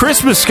almost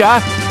Christmas,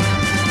 Scott.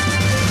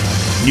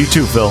 You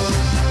too, Phil.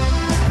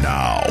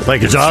 Now,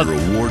 thank you, John. Your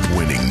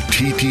award-winning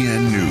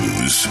TTN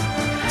News,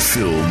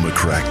 Phil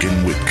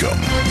McCracken Whitcomb.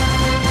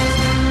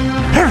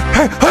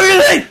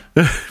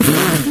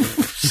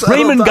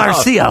 Raymond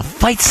Garcia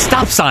fights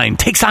stop sign,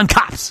 takes on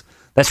cops.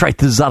 That's right,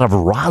 this is out of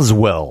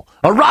Roswell.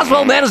 A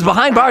Roswell man is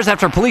behind bars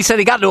after police said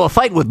he got into a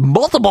fight with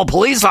multiple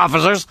police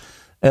officers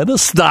and a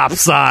stop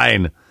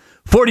sign.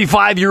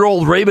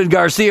 45-year-old Raymond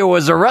Garcia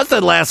was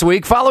arrested last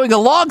week following a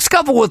long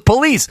scuffle with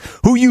police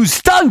who used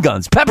stun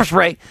guns, pepper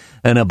spray,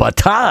 and a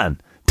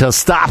baton to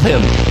stop him.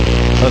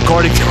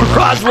 According to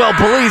Roswell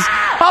police,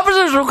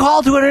 officers were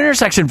called to an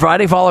intersection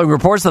Friday following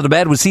reports that a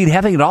man was seen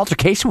having an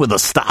altercation with a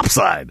stop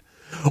sign.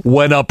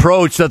 When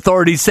approached,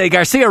 authorities say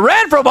Garcia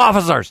ran from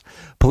officers.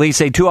 Police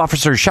say 2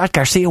 officers shot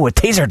Garcia with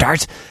taser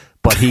darts,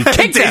 but he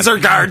kicked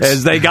them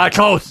as they got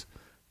close.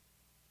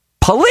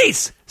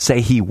 Police say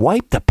he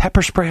wiped the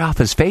pepper spray off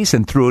his face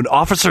and threw an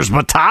officer's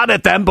baton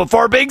at them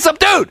before being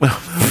subdued.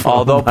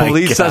 Although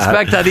police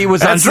suspect that he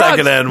was on drugs, not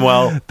gonna end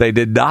well. They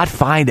did not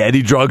find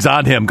any drugs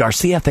on him.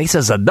 Garcia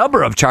faces a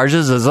number of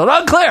charges. It's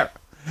unclear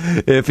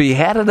if he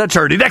had an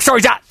attorney. Next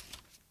story, John.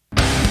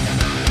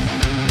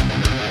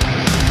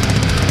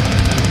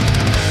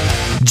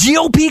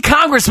 GOP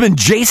Congressman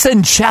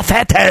Jason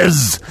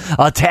Chaffetz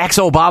attacks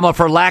Obama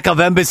for lack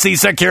of embassy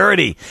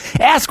security.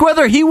 Asked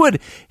whether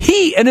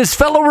he and his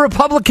fellow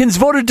Republicans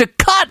voted to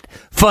cut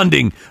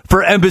funding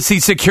for embassy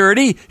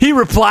security, he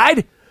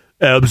replied,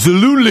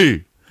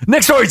 absolutely.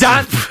 Next story,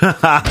 John.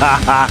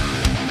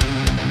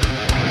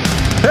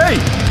 Hey.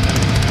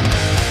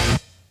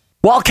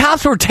 While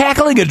cops were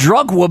tackling a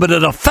drunk woman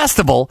at a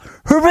festival,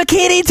 her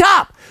bikini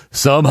top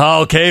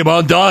somehow came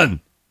undone.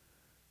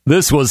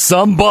 This was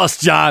some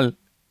bust, John.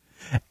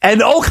 An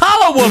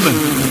Ocala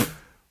woman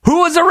who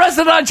was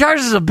arrested on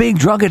charges of being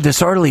drunk and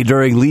disorderly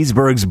during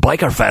Leesburg's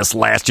Biker Fest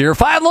last year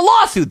filed a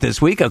lawsuit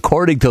this week,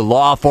 according to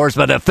law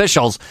enforcement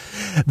officials,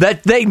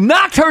 that they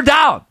knocked her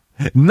down,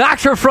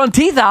 knocked her front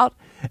teeth out,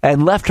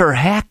 and left her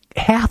half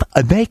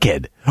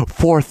naked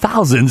for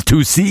thousands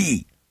to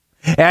see.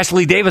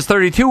 Ashley Davis,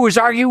 32, was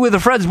arguing with a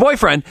friend's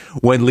boyfriend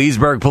when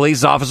Leesburg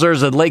police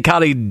officers and Lake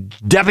County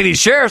deputy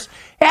sheriffs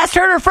asked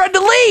her and her friend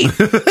to leave.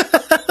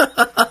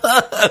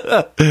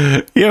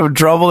 You having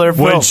trouble there,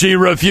 Phil? When she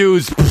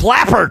refused,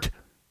 Plappert,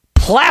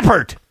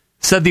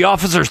 said the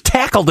officers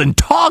tackled and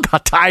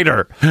tied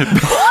her.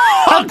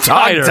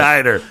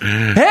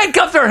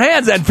 Handcuffed her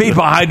hands and feet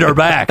behind her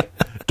back.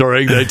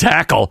 During the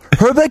tackle,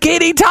 her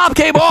bikini top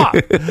came off.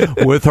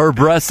 With her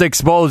breasts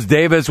exposed,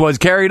 Davis was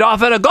carried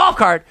off in a golf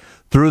cart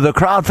through the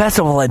crowd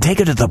festival and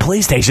taken to the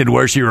police station,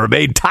 where she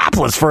remained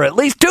topless for at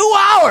least 2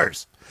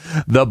 hours.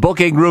 The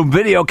booking room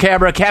video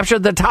camera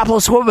captured the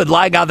topless woman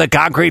lying on the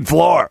concrete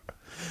floor.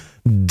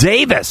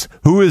 Davis,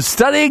 who is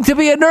studying to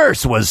be a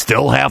nurse, was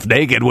still half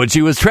naked when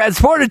she was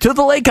transported to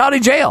the Lake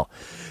County jail.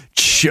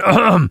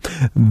 The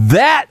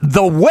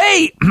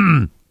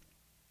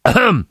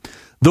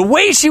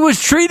way she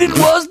was treated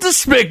was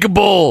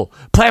despicable,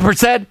 Plappert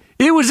said.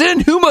 It was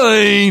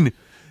inhumane.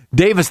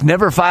 Davis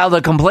never filed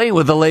a complaint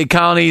with the Lake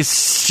County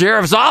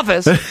Sheriff's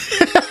Office.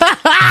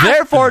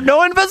 Therefore,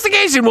 no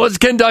investigation was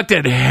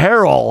conducted.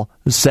 Harrell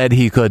said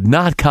he could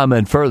not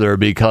comment further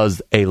because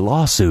a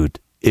lawsuit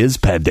is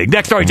pending.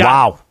 Next story, John.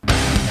 Wow.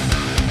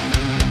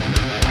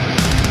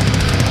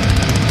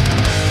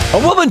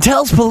 A woman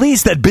tells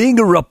police that being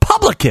a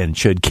Republican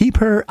should keep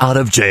her out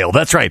of jail.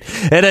 That's right.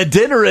 At a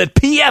dinner at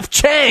P.F.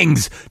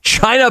 Chang's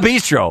China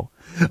Bistro,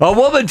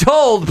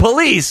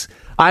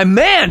 a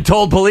man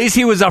told police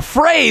he was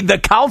afraid the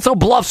Council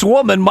Bluffs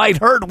woman might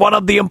hurt one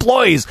of the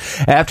employees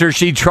after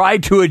she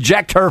tried to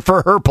eject her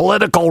for her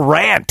political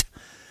rant.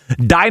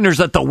 Diners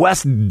at the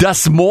West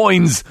Des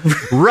Moines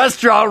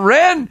restaurant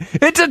ran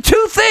into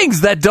 2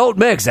 things that don't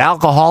mix: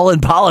 alcohol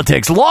and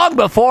politics, long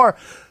before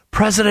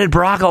President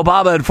Barack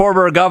Obama and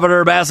former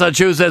Governor of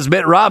Massachusetts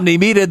Mitt Romney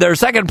meted their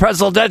second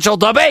presidential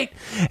debate.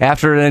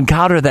 After an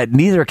encounter that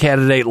neither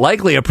candidate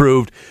likely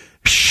approved,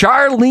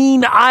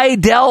 Charlene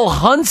Idell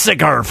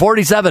Hunsicker,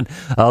 47,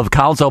 of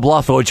Council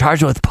Bluffs, was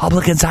charged with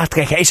public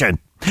intoxication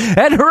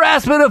and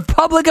harassment of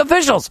public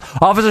officials.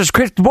 Officer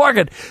Chris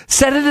Morgan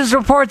said in his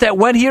report that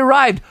when he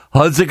arrived,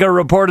 Hunsicker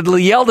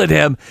reportedly yelled at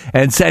him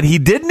and said he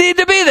didn't need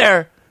to be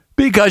there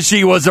because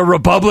she was a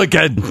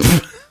Republican.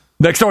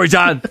 Next story,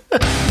 John.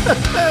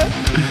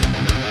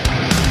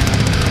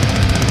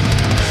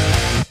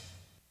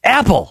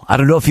 Apple. I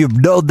don't know if you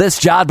know this,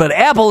 John, but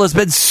Apple has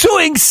been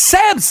suing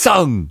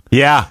Samsung.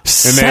 Yeah.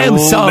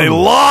 Samsung. They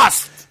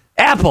lost.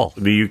 Apple.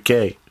 The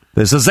UK.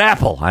 This is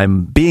Apple.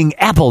 I'm being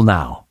Apple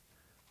now.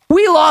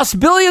 We lost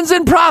billions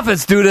in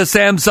profits due to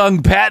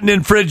Samsung patent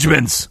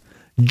infringements.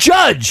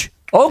 Judge.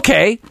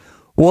 Okay.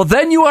 Well,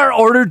 then you are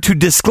ordered to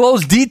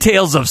disclose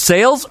details of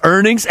sales,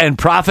 earnings, and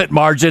profit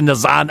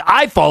margins on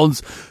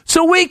iPhones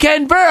so we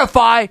can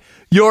verify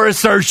your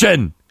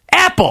assertion.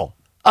 Apple.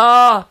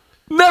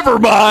 Never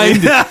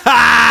mind.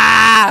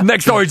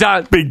 Next story,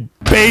 John. Big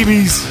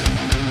babies.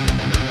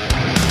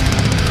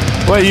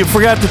 Well, you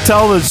forgot to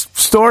tell the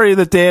story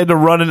that they had to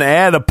run an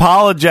ad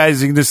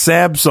apologizing to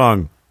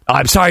Samsung.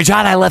 I'm sorry,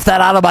 John, I left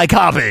that out of my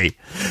copy.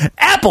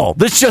 Apple,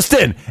 this just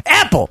in.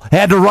 Apple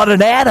had to run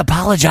an ad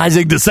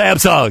apologizing to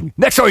Samsung.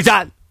 Next story,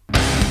 John.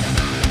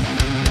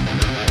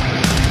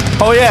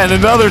 Oh, yeah, and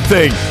another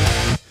thing.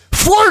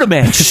 Florida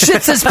man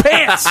shits his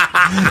pants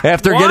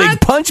after getting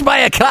punched by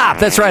a cop.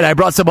 That's right, I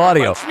brought some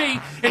audio.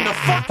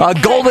 A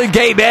Golden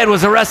Gate man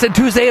was arrested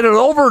Tuesday in an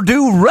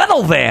overdue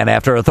rental van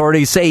after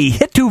authorities say he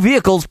hit two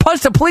vehicles,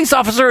 punched a police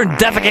officer, and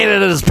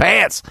defecated in his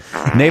pants.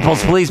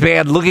 Naples police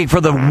began looking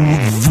for the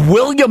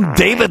William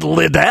David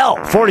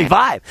Liddell,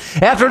 45,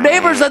 after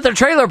neighbors at the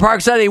trailer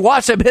park said he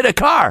watched him hit a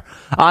car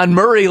on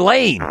Murray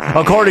Lane,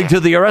 according to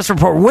the arrest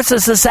report.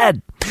 Witnesses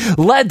said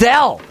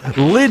Liddell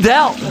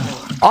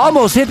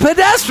almost hit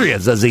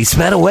pedestrians as he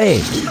sped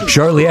away.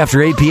 Shortly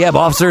after 8 p.m.,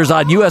 officers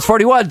on US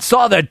 41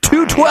 saw the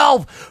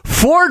 212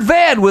 Ford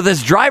van with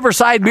its driver's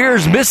side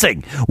mirrors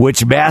missing,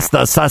 which matched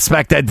the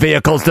suspected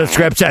vehicle's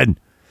description.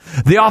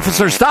 The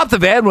officer stopped the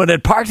van when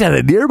it parked at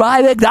a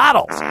nearby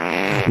McDonald's.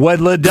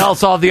 When Liddell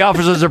saw the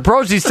officers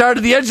approach, he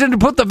started the engine to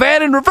put the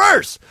van in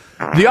reverse.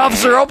 The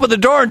officer opened the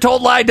door and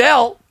told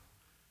Liddell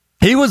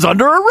he was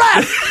under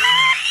arrest.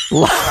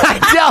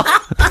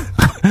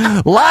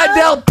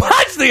 Liddell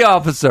punched the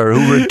officer,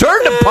 who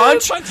returned the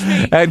punch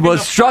and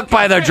was struck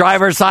by the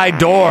driver's side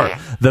door.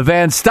 The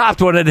van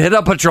stopped when it hit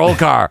a patrol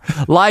car.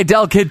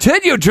 Liddell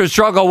continued to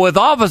struggle with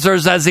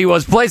officers as he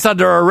was placed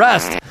under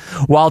arrest.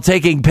 While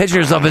taking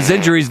pictures of his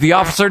injuries, the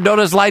officer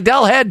noticed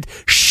Liddell had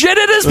shit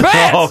in his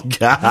pants. Oh,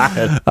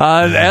 God.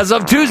 As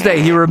of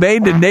Tuesday, he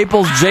remained in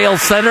Naples Jail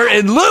Center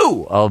in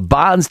lieu of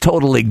bonds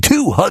totaling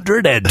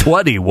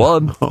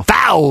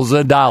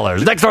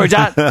 $221,000. Next story,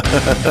 John.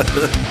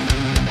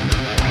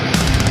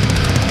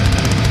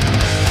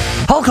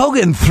 Hulk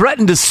Hogan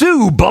threatened to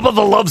sue Bubba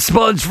the Love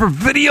Sponge for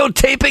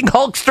videotaping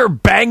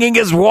Hulkster banging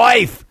his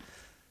wife.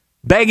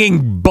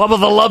 Banging Bubba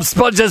the Love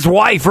Sponge's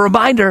wife. A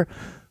reminder,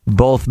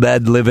 both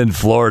men live in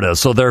Florida,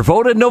 so their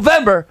vote in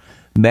November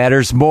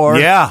matters more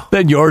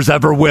than yours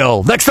ever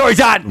will. Next story,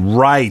 John.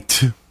 Right.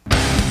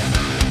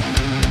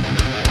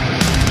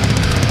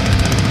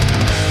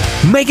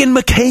 Meghan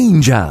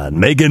McCain, John.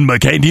 Meghan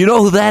McCain. Do you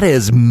know who that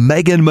is?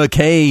 Meghan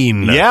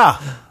McCain. Yeah.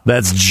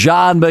 That's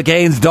John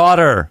McCain's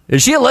daughter.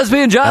 Is she a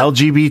lesbian, John?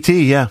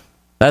 LGBT, yeah.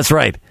 That's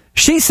right.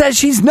 She says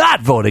she's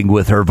not voting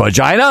with her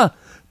vagina,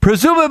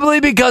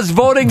 presumably because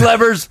voting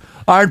levers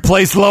aren't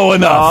placed low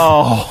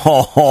enough.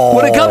 Oh.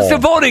 When it comes to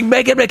voting,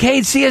 Meghan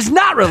McCain, she is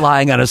not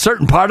relying on a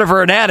certain part of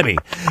her anatomy.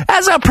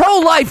 As a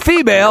pro-life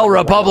female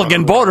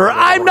Republican voter,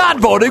 I'm not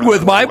voting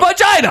with my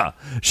vagina,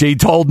 she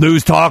told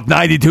News Talk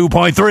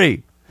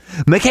 92.3.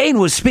 McCain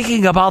was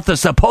speaking about the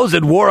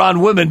supposed war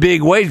on women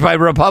being waged by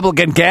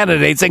Republican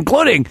candidates,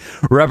 including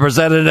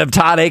Representative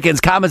Todd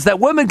Akin's comments that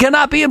women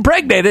cannot be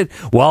impregnated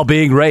while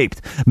being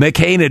raped.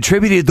 McCain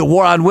attributed the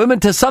war on women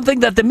to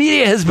something that the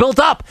media has built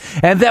up,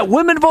 and that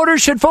women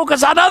voters should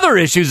focus on other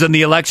issues in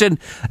the election,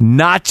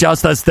 not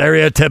just the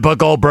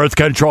stereotypical birth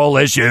control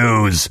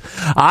issues.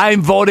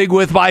 I'm voting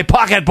with my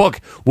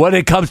pocketbook when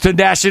it comes to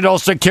national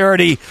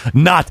security,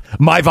 not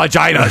my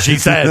vagina, she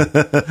said.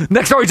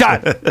 Next story,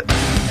 John.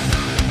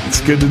 It's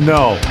good to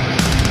know.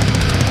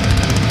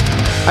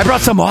 I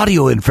brought some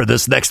audio in for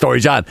this next story,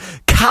 John.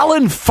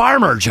 Colin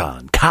Farmer,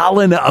 John.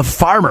 Colin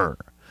Farmer.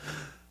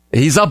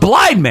 He's a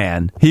blind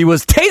man. He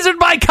was tasered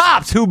by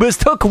cops who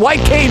mistook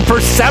white cane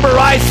for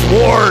samurai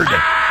sword.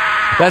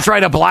 That's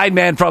right, a blind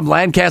man from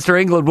Lancaster,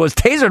 England was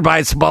tasered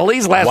by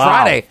police last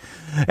Friday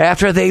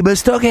after they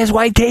mistook his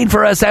white cane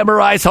for a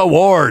samurai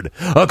sword.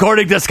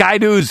 According to Sky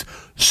News,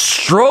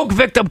 stroke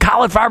victim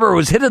Colin Farmer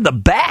was hit in the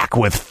back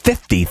with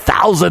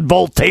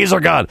 50,000-volt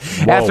taser gun.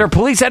 Whoa. After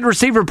police had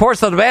received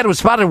reports that the man was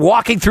spotted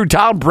walking through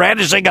town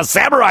brandishing a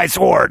samurai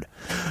sword.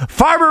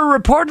 Farmer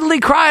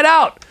reportedly cried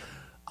out,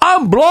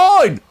 I'm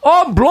blind!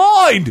 I'm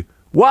blind!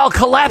 While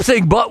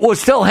collapsing, but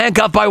was still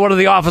handcuffed by one of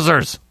the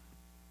officers.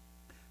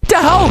 The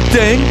whole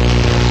thing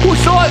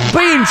was like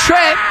being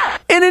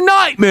trapped in a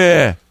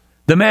nightmare.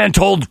 The man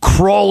told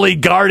Crawley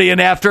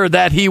Guardian after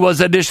that he was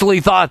initially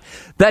thought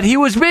that he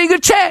was being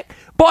attacked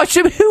by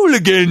some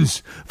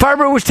hooligans.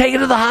 Farmer was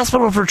taken to the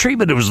hospital for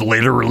treatment and was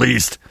later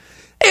released.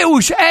 It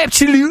was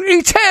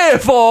absolutely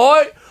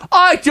terrifying.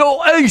 I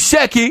thought any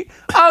second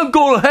I'm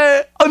going to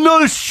have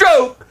another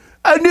stroke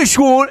and this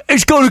one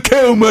is going to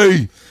kill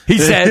me, he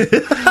said.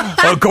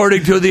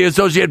 According to the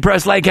Associated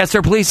Press,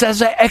 Lancaster police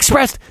has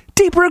expressed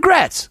deep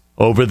regrets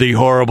over the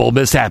horrible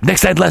mishap.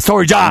 Next and last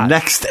story, John.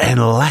 Next and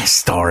last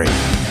story.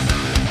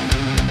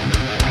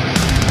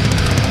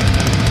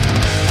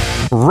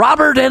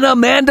 Robert and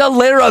Amanda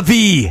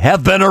Larrivee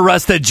have been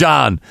arrested,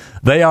 John.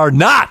 They are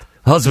not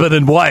husband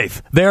and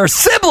wife. They are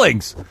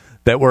siblings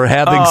that were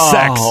having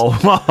sex.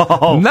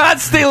 Not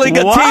stealing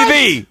a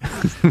TV.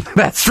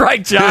 That's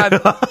right, John.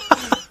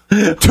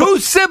 Two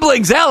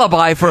siblings'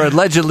 alibi for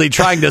allegedly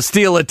trying to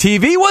steal a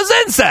TV was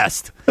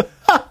incest.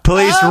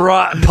 Police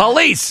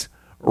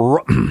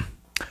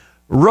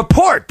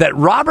report that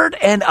Robert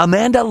and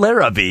Amanda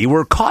Larrivee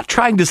were caught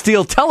trying to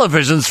steal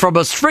televisions from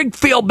a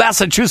Springfield,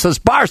 Massachusetts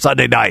bar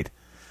Sunday night.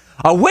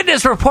 A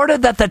witness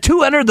reported that the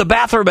two entered the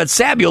bathroom at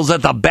Samuels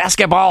at the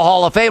Basketball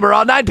Hall of Fame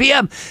around 9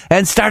 p.m.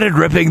 and started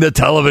ripping the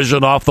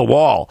television off the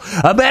wall.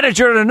 A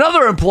manager and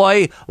another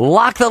employee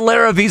locked the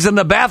Laravies in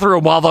the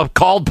bathroom while they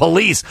called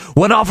police.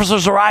 When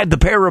officers arrived, the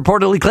pair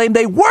reportedly claimed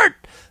they weren't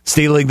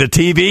stealing the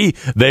TV,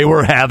 they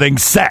were having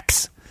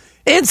sex.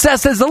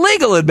 Incest is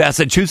illegal in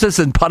Massachusetts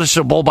and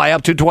punishable by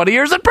up to 20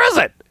 years in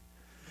prison.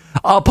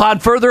 Upon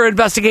further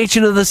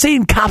investigation of the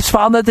scene, cops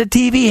found that the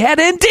TV had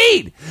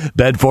indeed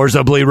been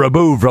forcibly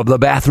removed from the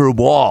bathroom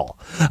wall.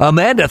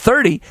 Amanda,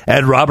 30,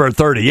 and Robert,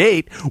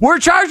 38, were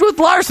charged with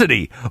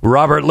larceny.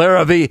 Robert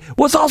Larrabee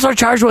was also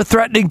charged with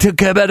threatening to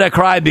commit a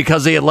crime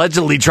because he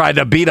allegedly tried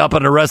to beat up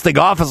an arresting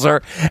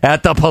officer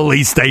at the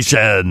police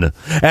station.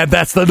 And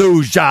that's the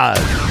news, John.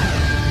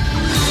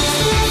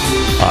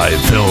 I'm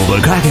Phil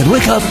the Kraken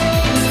Wickham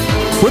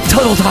with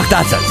Total Talk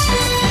Nonsense.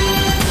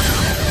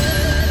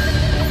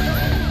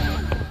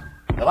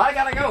 Well, I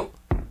gotta go.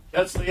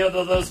 That's the end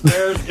of this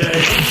Bears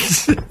game.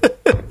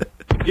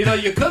 You know,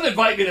 you could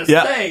invite me to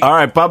stay. All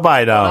right,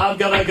 bye-bye now. I'm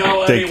gonna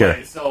go Take anyway.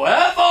 care. So,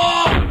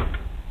 F-off!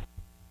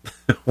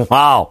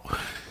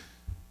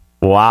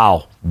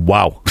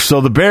 Wow.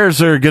 So the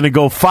Bears are going to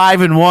go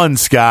 5-1,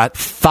 Scott.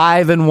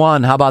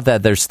 5-1. How about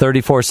that? There's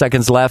 34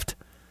 seconds left.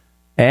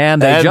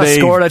 And they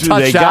scored a touchdown.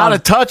 They got a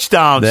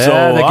touchdown. Yeah,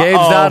 so the game's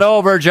not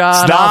over,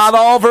 John. It's not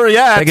over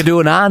yet. They could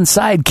do an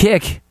onside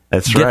kick.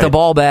 That's right. Get the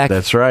ball back.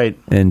 That's right.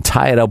 And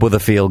tie it up with a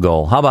field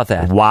goal. How about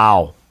that?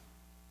 Wow.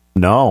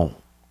 No,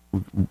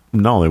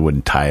 they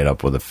wouldn't tie it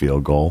up with a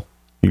field goal.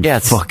 You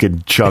fucking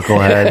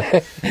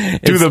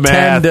chucklehead. Do the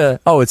math.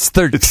 It's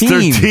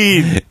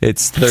 13.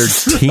 It's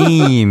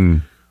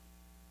 13.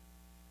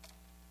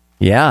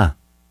 Yeah,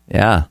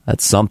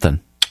 that's something.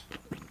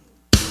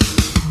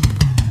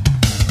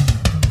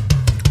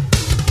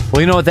 Well,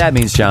 you know what that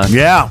means, John.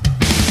 Yeah.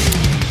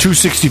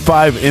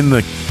 265 in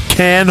the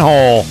can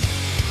hole.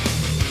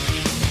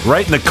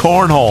 Right in the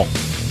cornhole.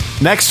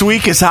 Next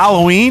week is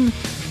Halloween.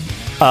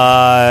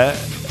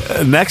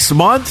 Next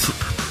month,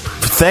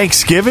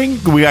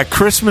 Thanksgiving. We got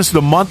Christmas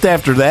the month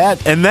after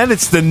that. And then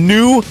it's the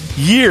new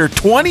year,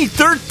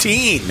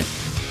 2013.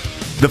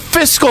 The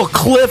fiscal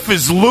cliff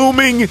is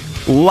looming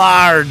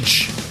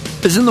large.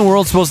 Isn't the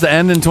world supposed to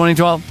end in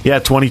 2012? Yeah,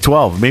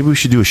 2012. Maybe we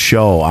should do a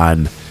show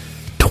on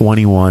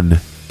 21...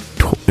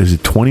 Is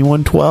it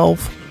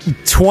 2112?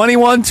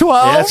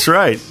 2112? That's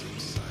right.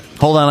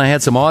 Hold on, I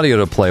had some audio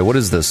to play. What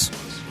is this?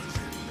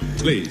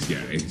 Please,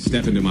 Gary,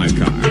 step into my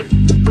car.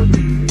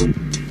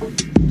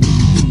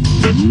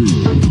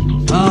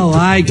 Oh,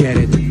 I get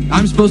it.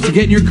 I'm supposed to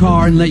get in your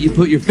car and let you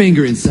put your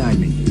finger inside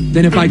me.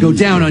 Then if I go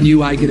down on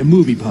you, I get a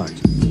movie part.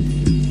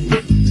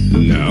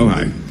 No,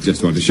 I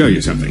just want to show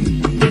you something.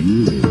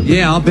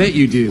 Yeah, I'll bet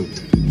you do.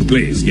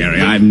 Please,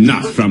 Gary, I'm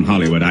not from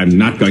Hollywood. I'm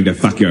not going to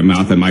fuck your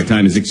mouth, and my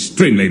time is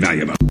extremely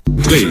valuable.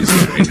 Please,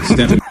 Gary,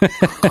 step in.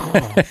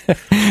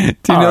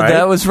 Do you know what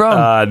that was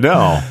from?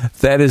 No.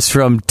 That is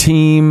from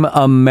Team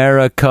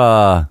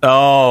America.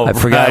 Oh, I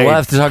forgot. right. We'll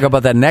have to talk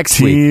about that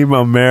next week. Team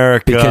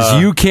America. Because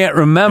you can't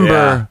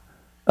remember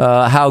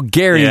how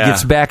Gary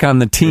gets back on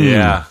the team.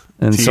 Yeah.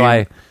 And so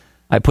I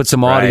put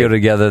some audio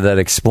together that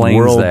explains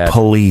World that.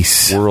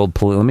 Police. World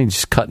Police. Let me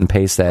just cut and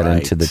paste that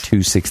into the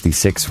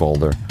 266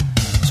 folder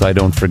so I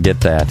don't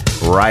forget that.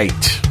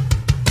 Right.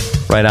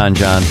 Right on,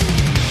 John.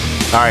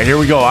 All right, here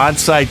we go.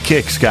 Onside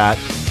kick, Scott.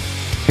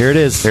 Here it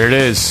is. Here it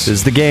is. This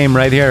is the game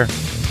right here.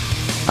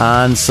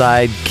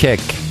 Onside kick.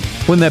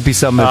 Wouldn't that be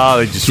something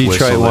they if just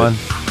Detroit won?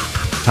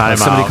 Timeout.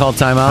 Somebody called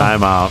timeout?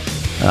 Timeout.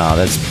 Oh,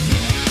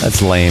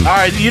 that's lame. All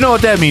right, you know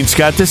what that means,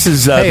 Scott. This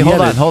is... hey,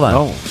 hold on.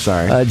 Oh,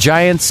 sorry.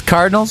 Giants,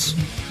 Cardinals?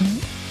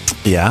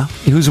 Yeah.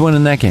 Who's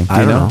winning that game? Do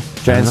you know?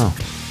 Giants. I don't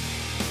know.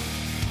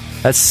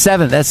 That's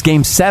 7. That's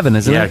game 7,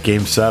 isn't it? Yeah,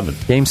 game 7.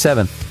 Game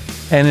 7.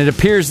 And it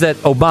appears that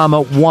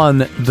Obama won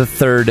the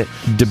third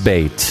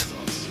debate.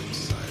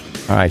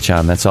 All right,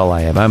 John, that's all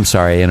I have. I'm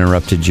sorry I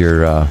interrupted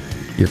your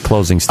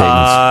closing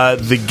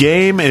statements. The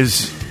game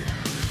is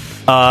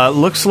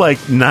looks like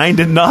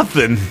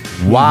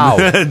 9-0.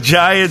 Wow.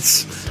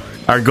 Giants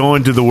are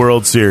going to the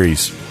World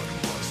Series.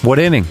 What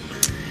inning?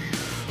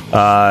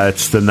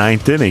 It's the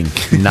 9th inning.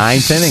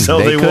 9th inning. So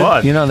they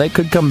won. You know, they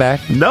could come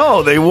back.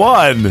 No, they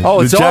won.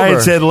 Oh, it's the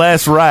Giants over. had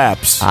last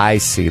raps. I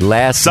see.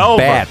 Last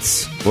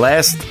bats.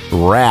 Last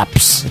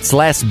raps. It's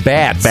last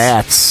bats.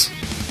 Bats.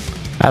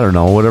 I don't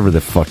know, whatever the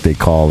fuck they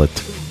call it.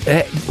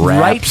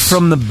 Right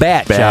from the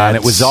bat, bats. John.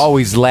 It was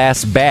always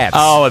last bats.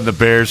 Oh, and the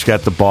Bears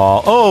got the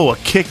ball. Oh, a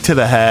kick to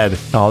the head.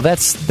 Oh,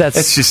 that's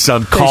just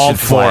uncalled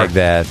for. Flag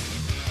that.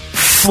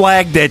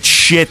 Flag that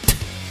shit.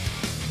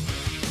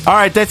 All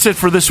right, that's it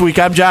for this week.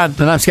 I'm John.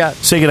 And I'm Scott.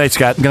 Say goodnight,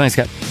 Scott. Good night,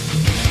 Scott.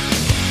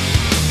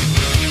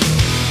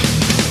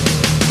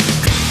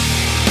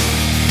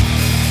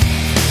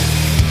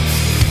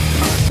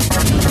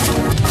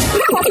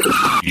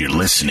 You're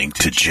listening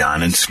to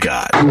John and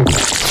Scott on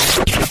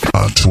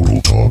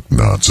Total Talk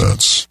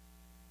Nonsense.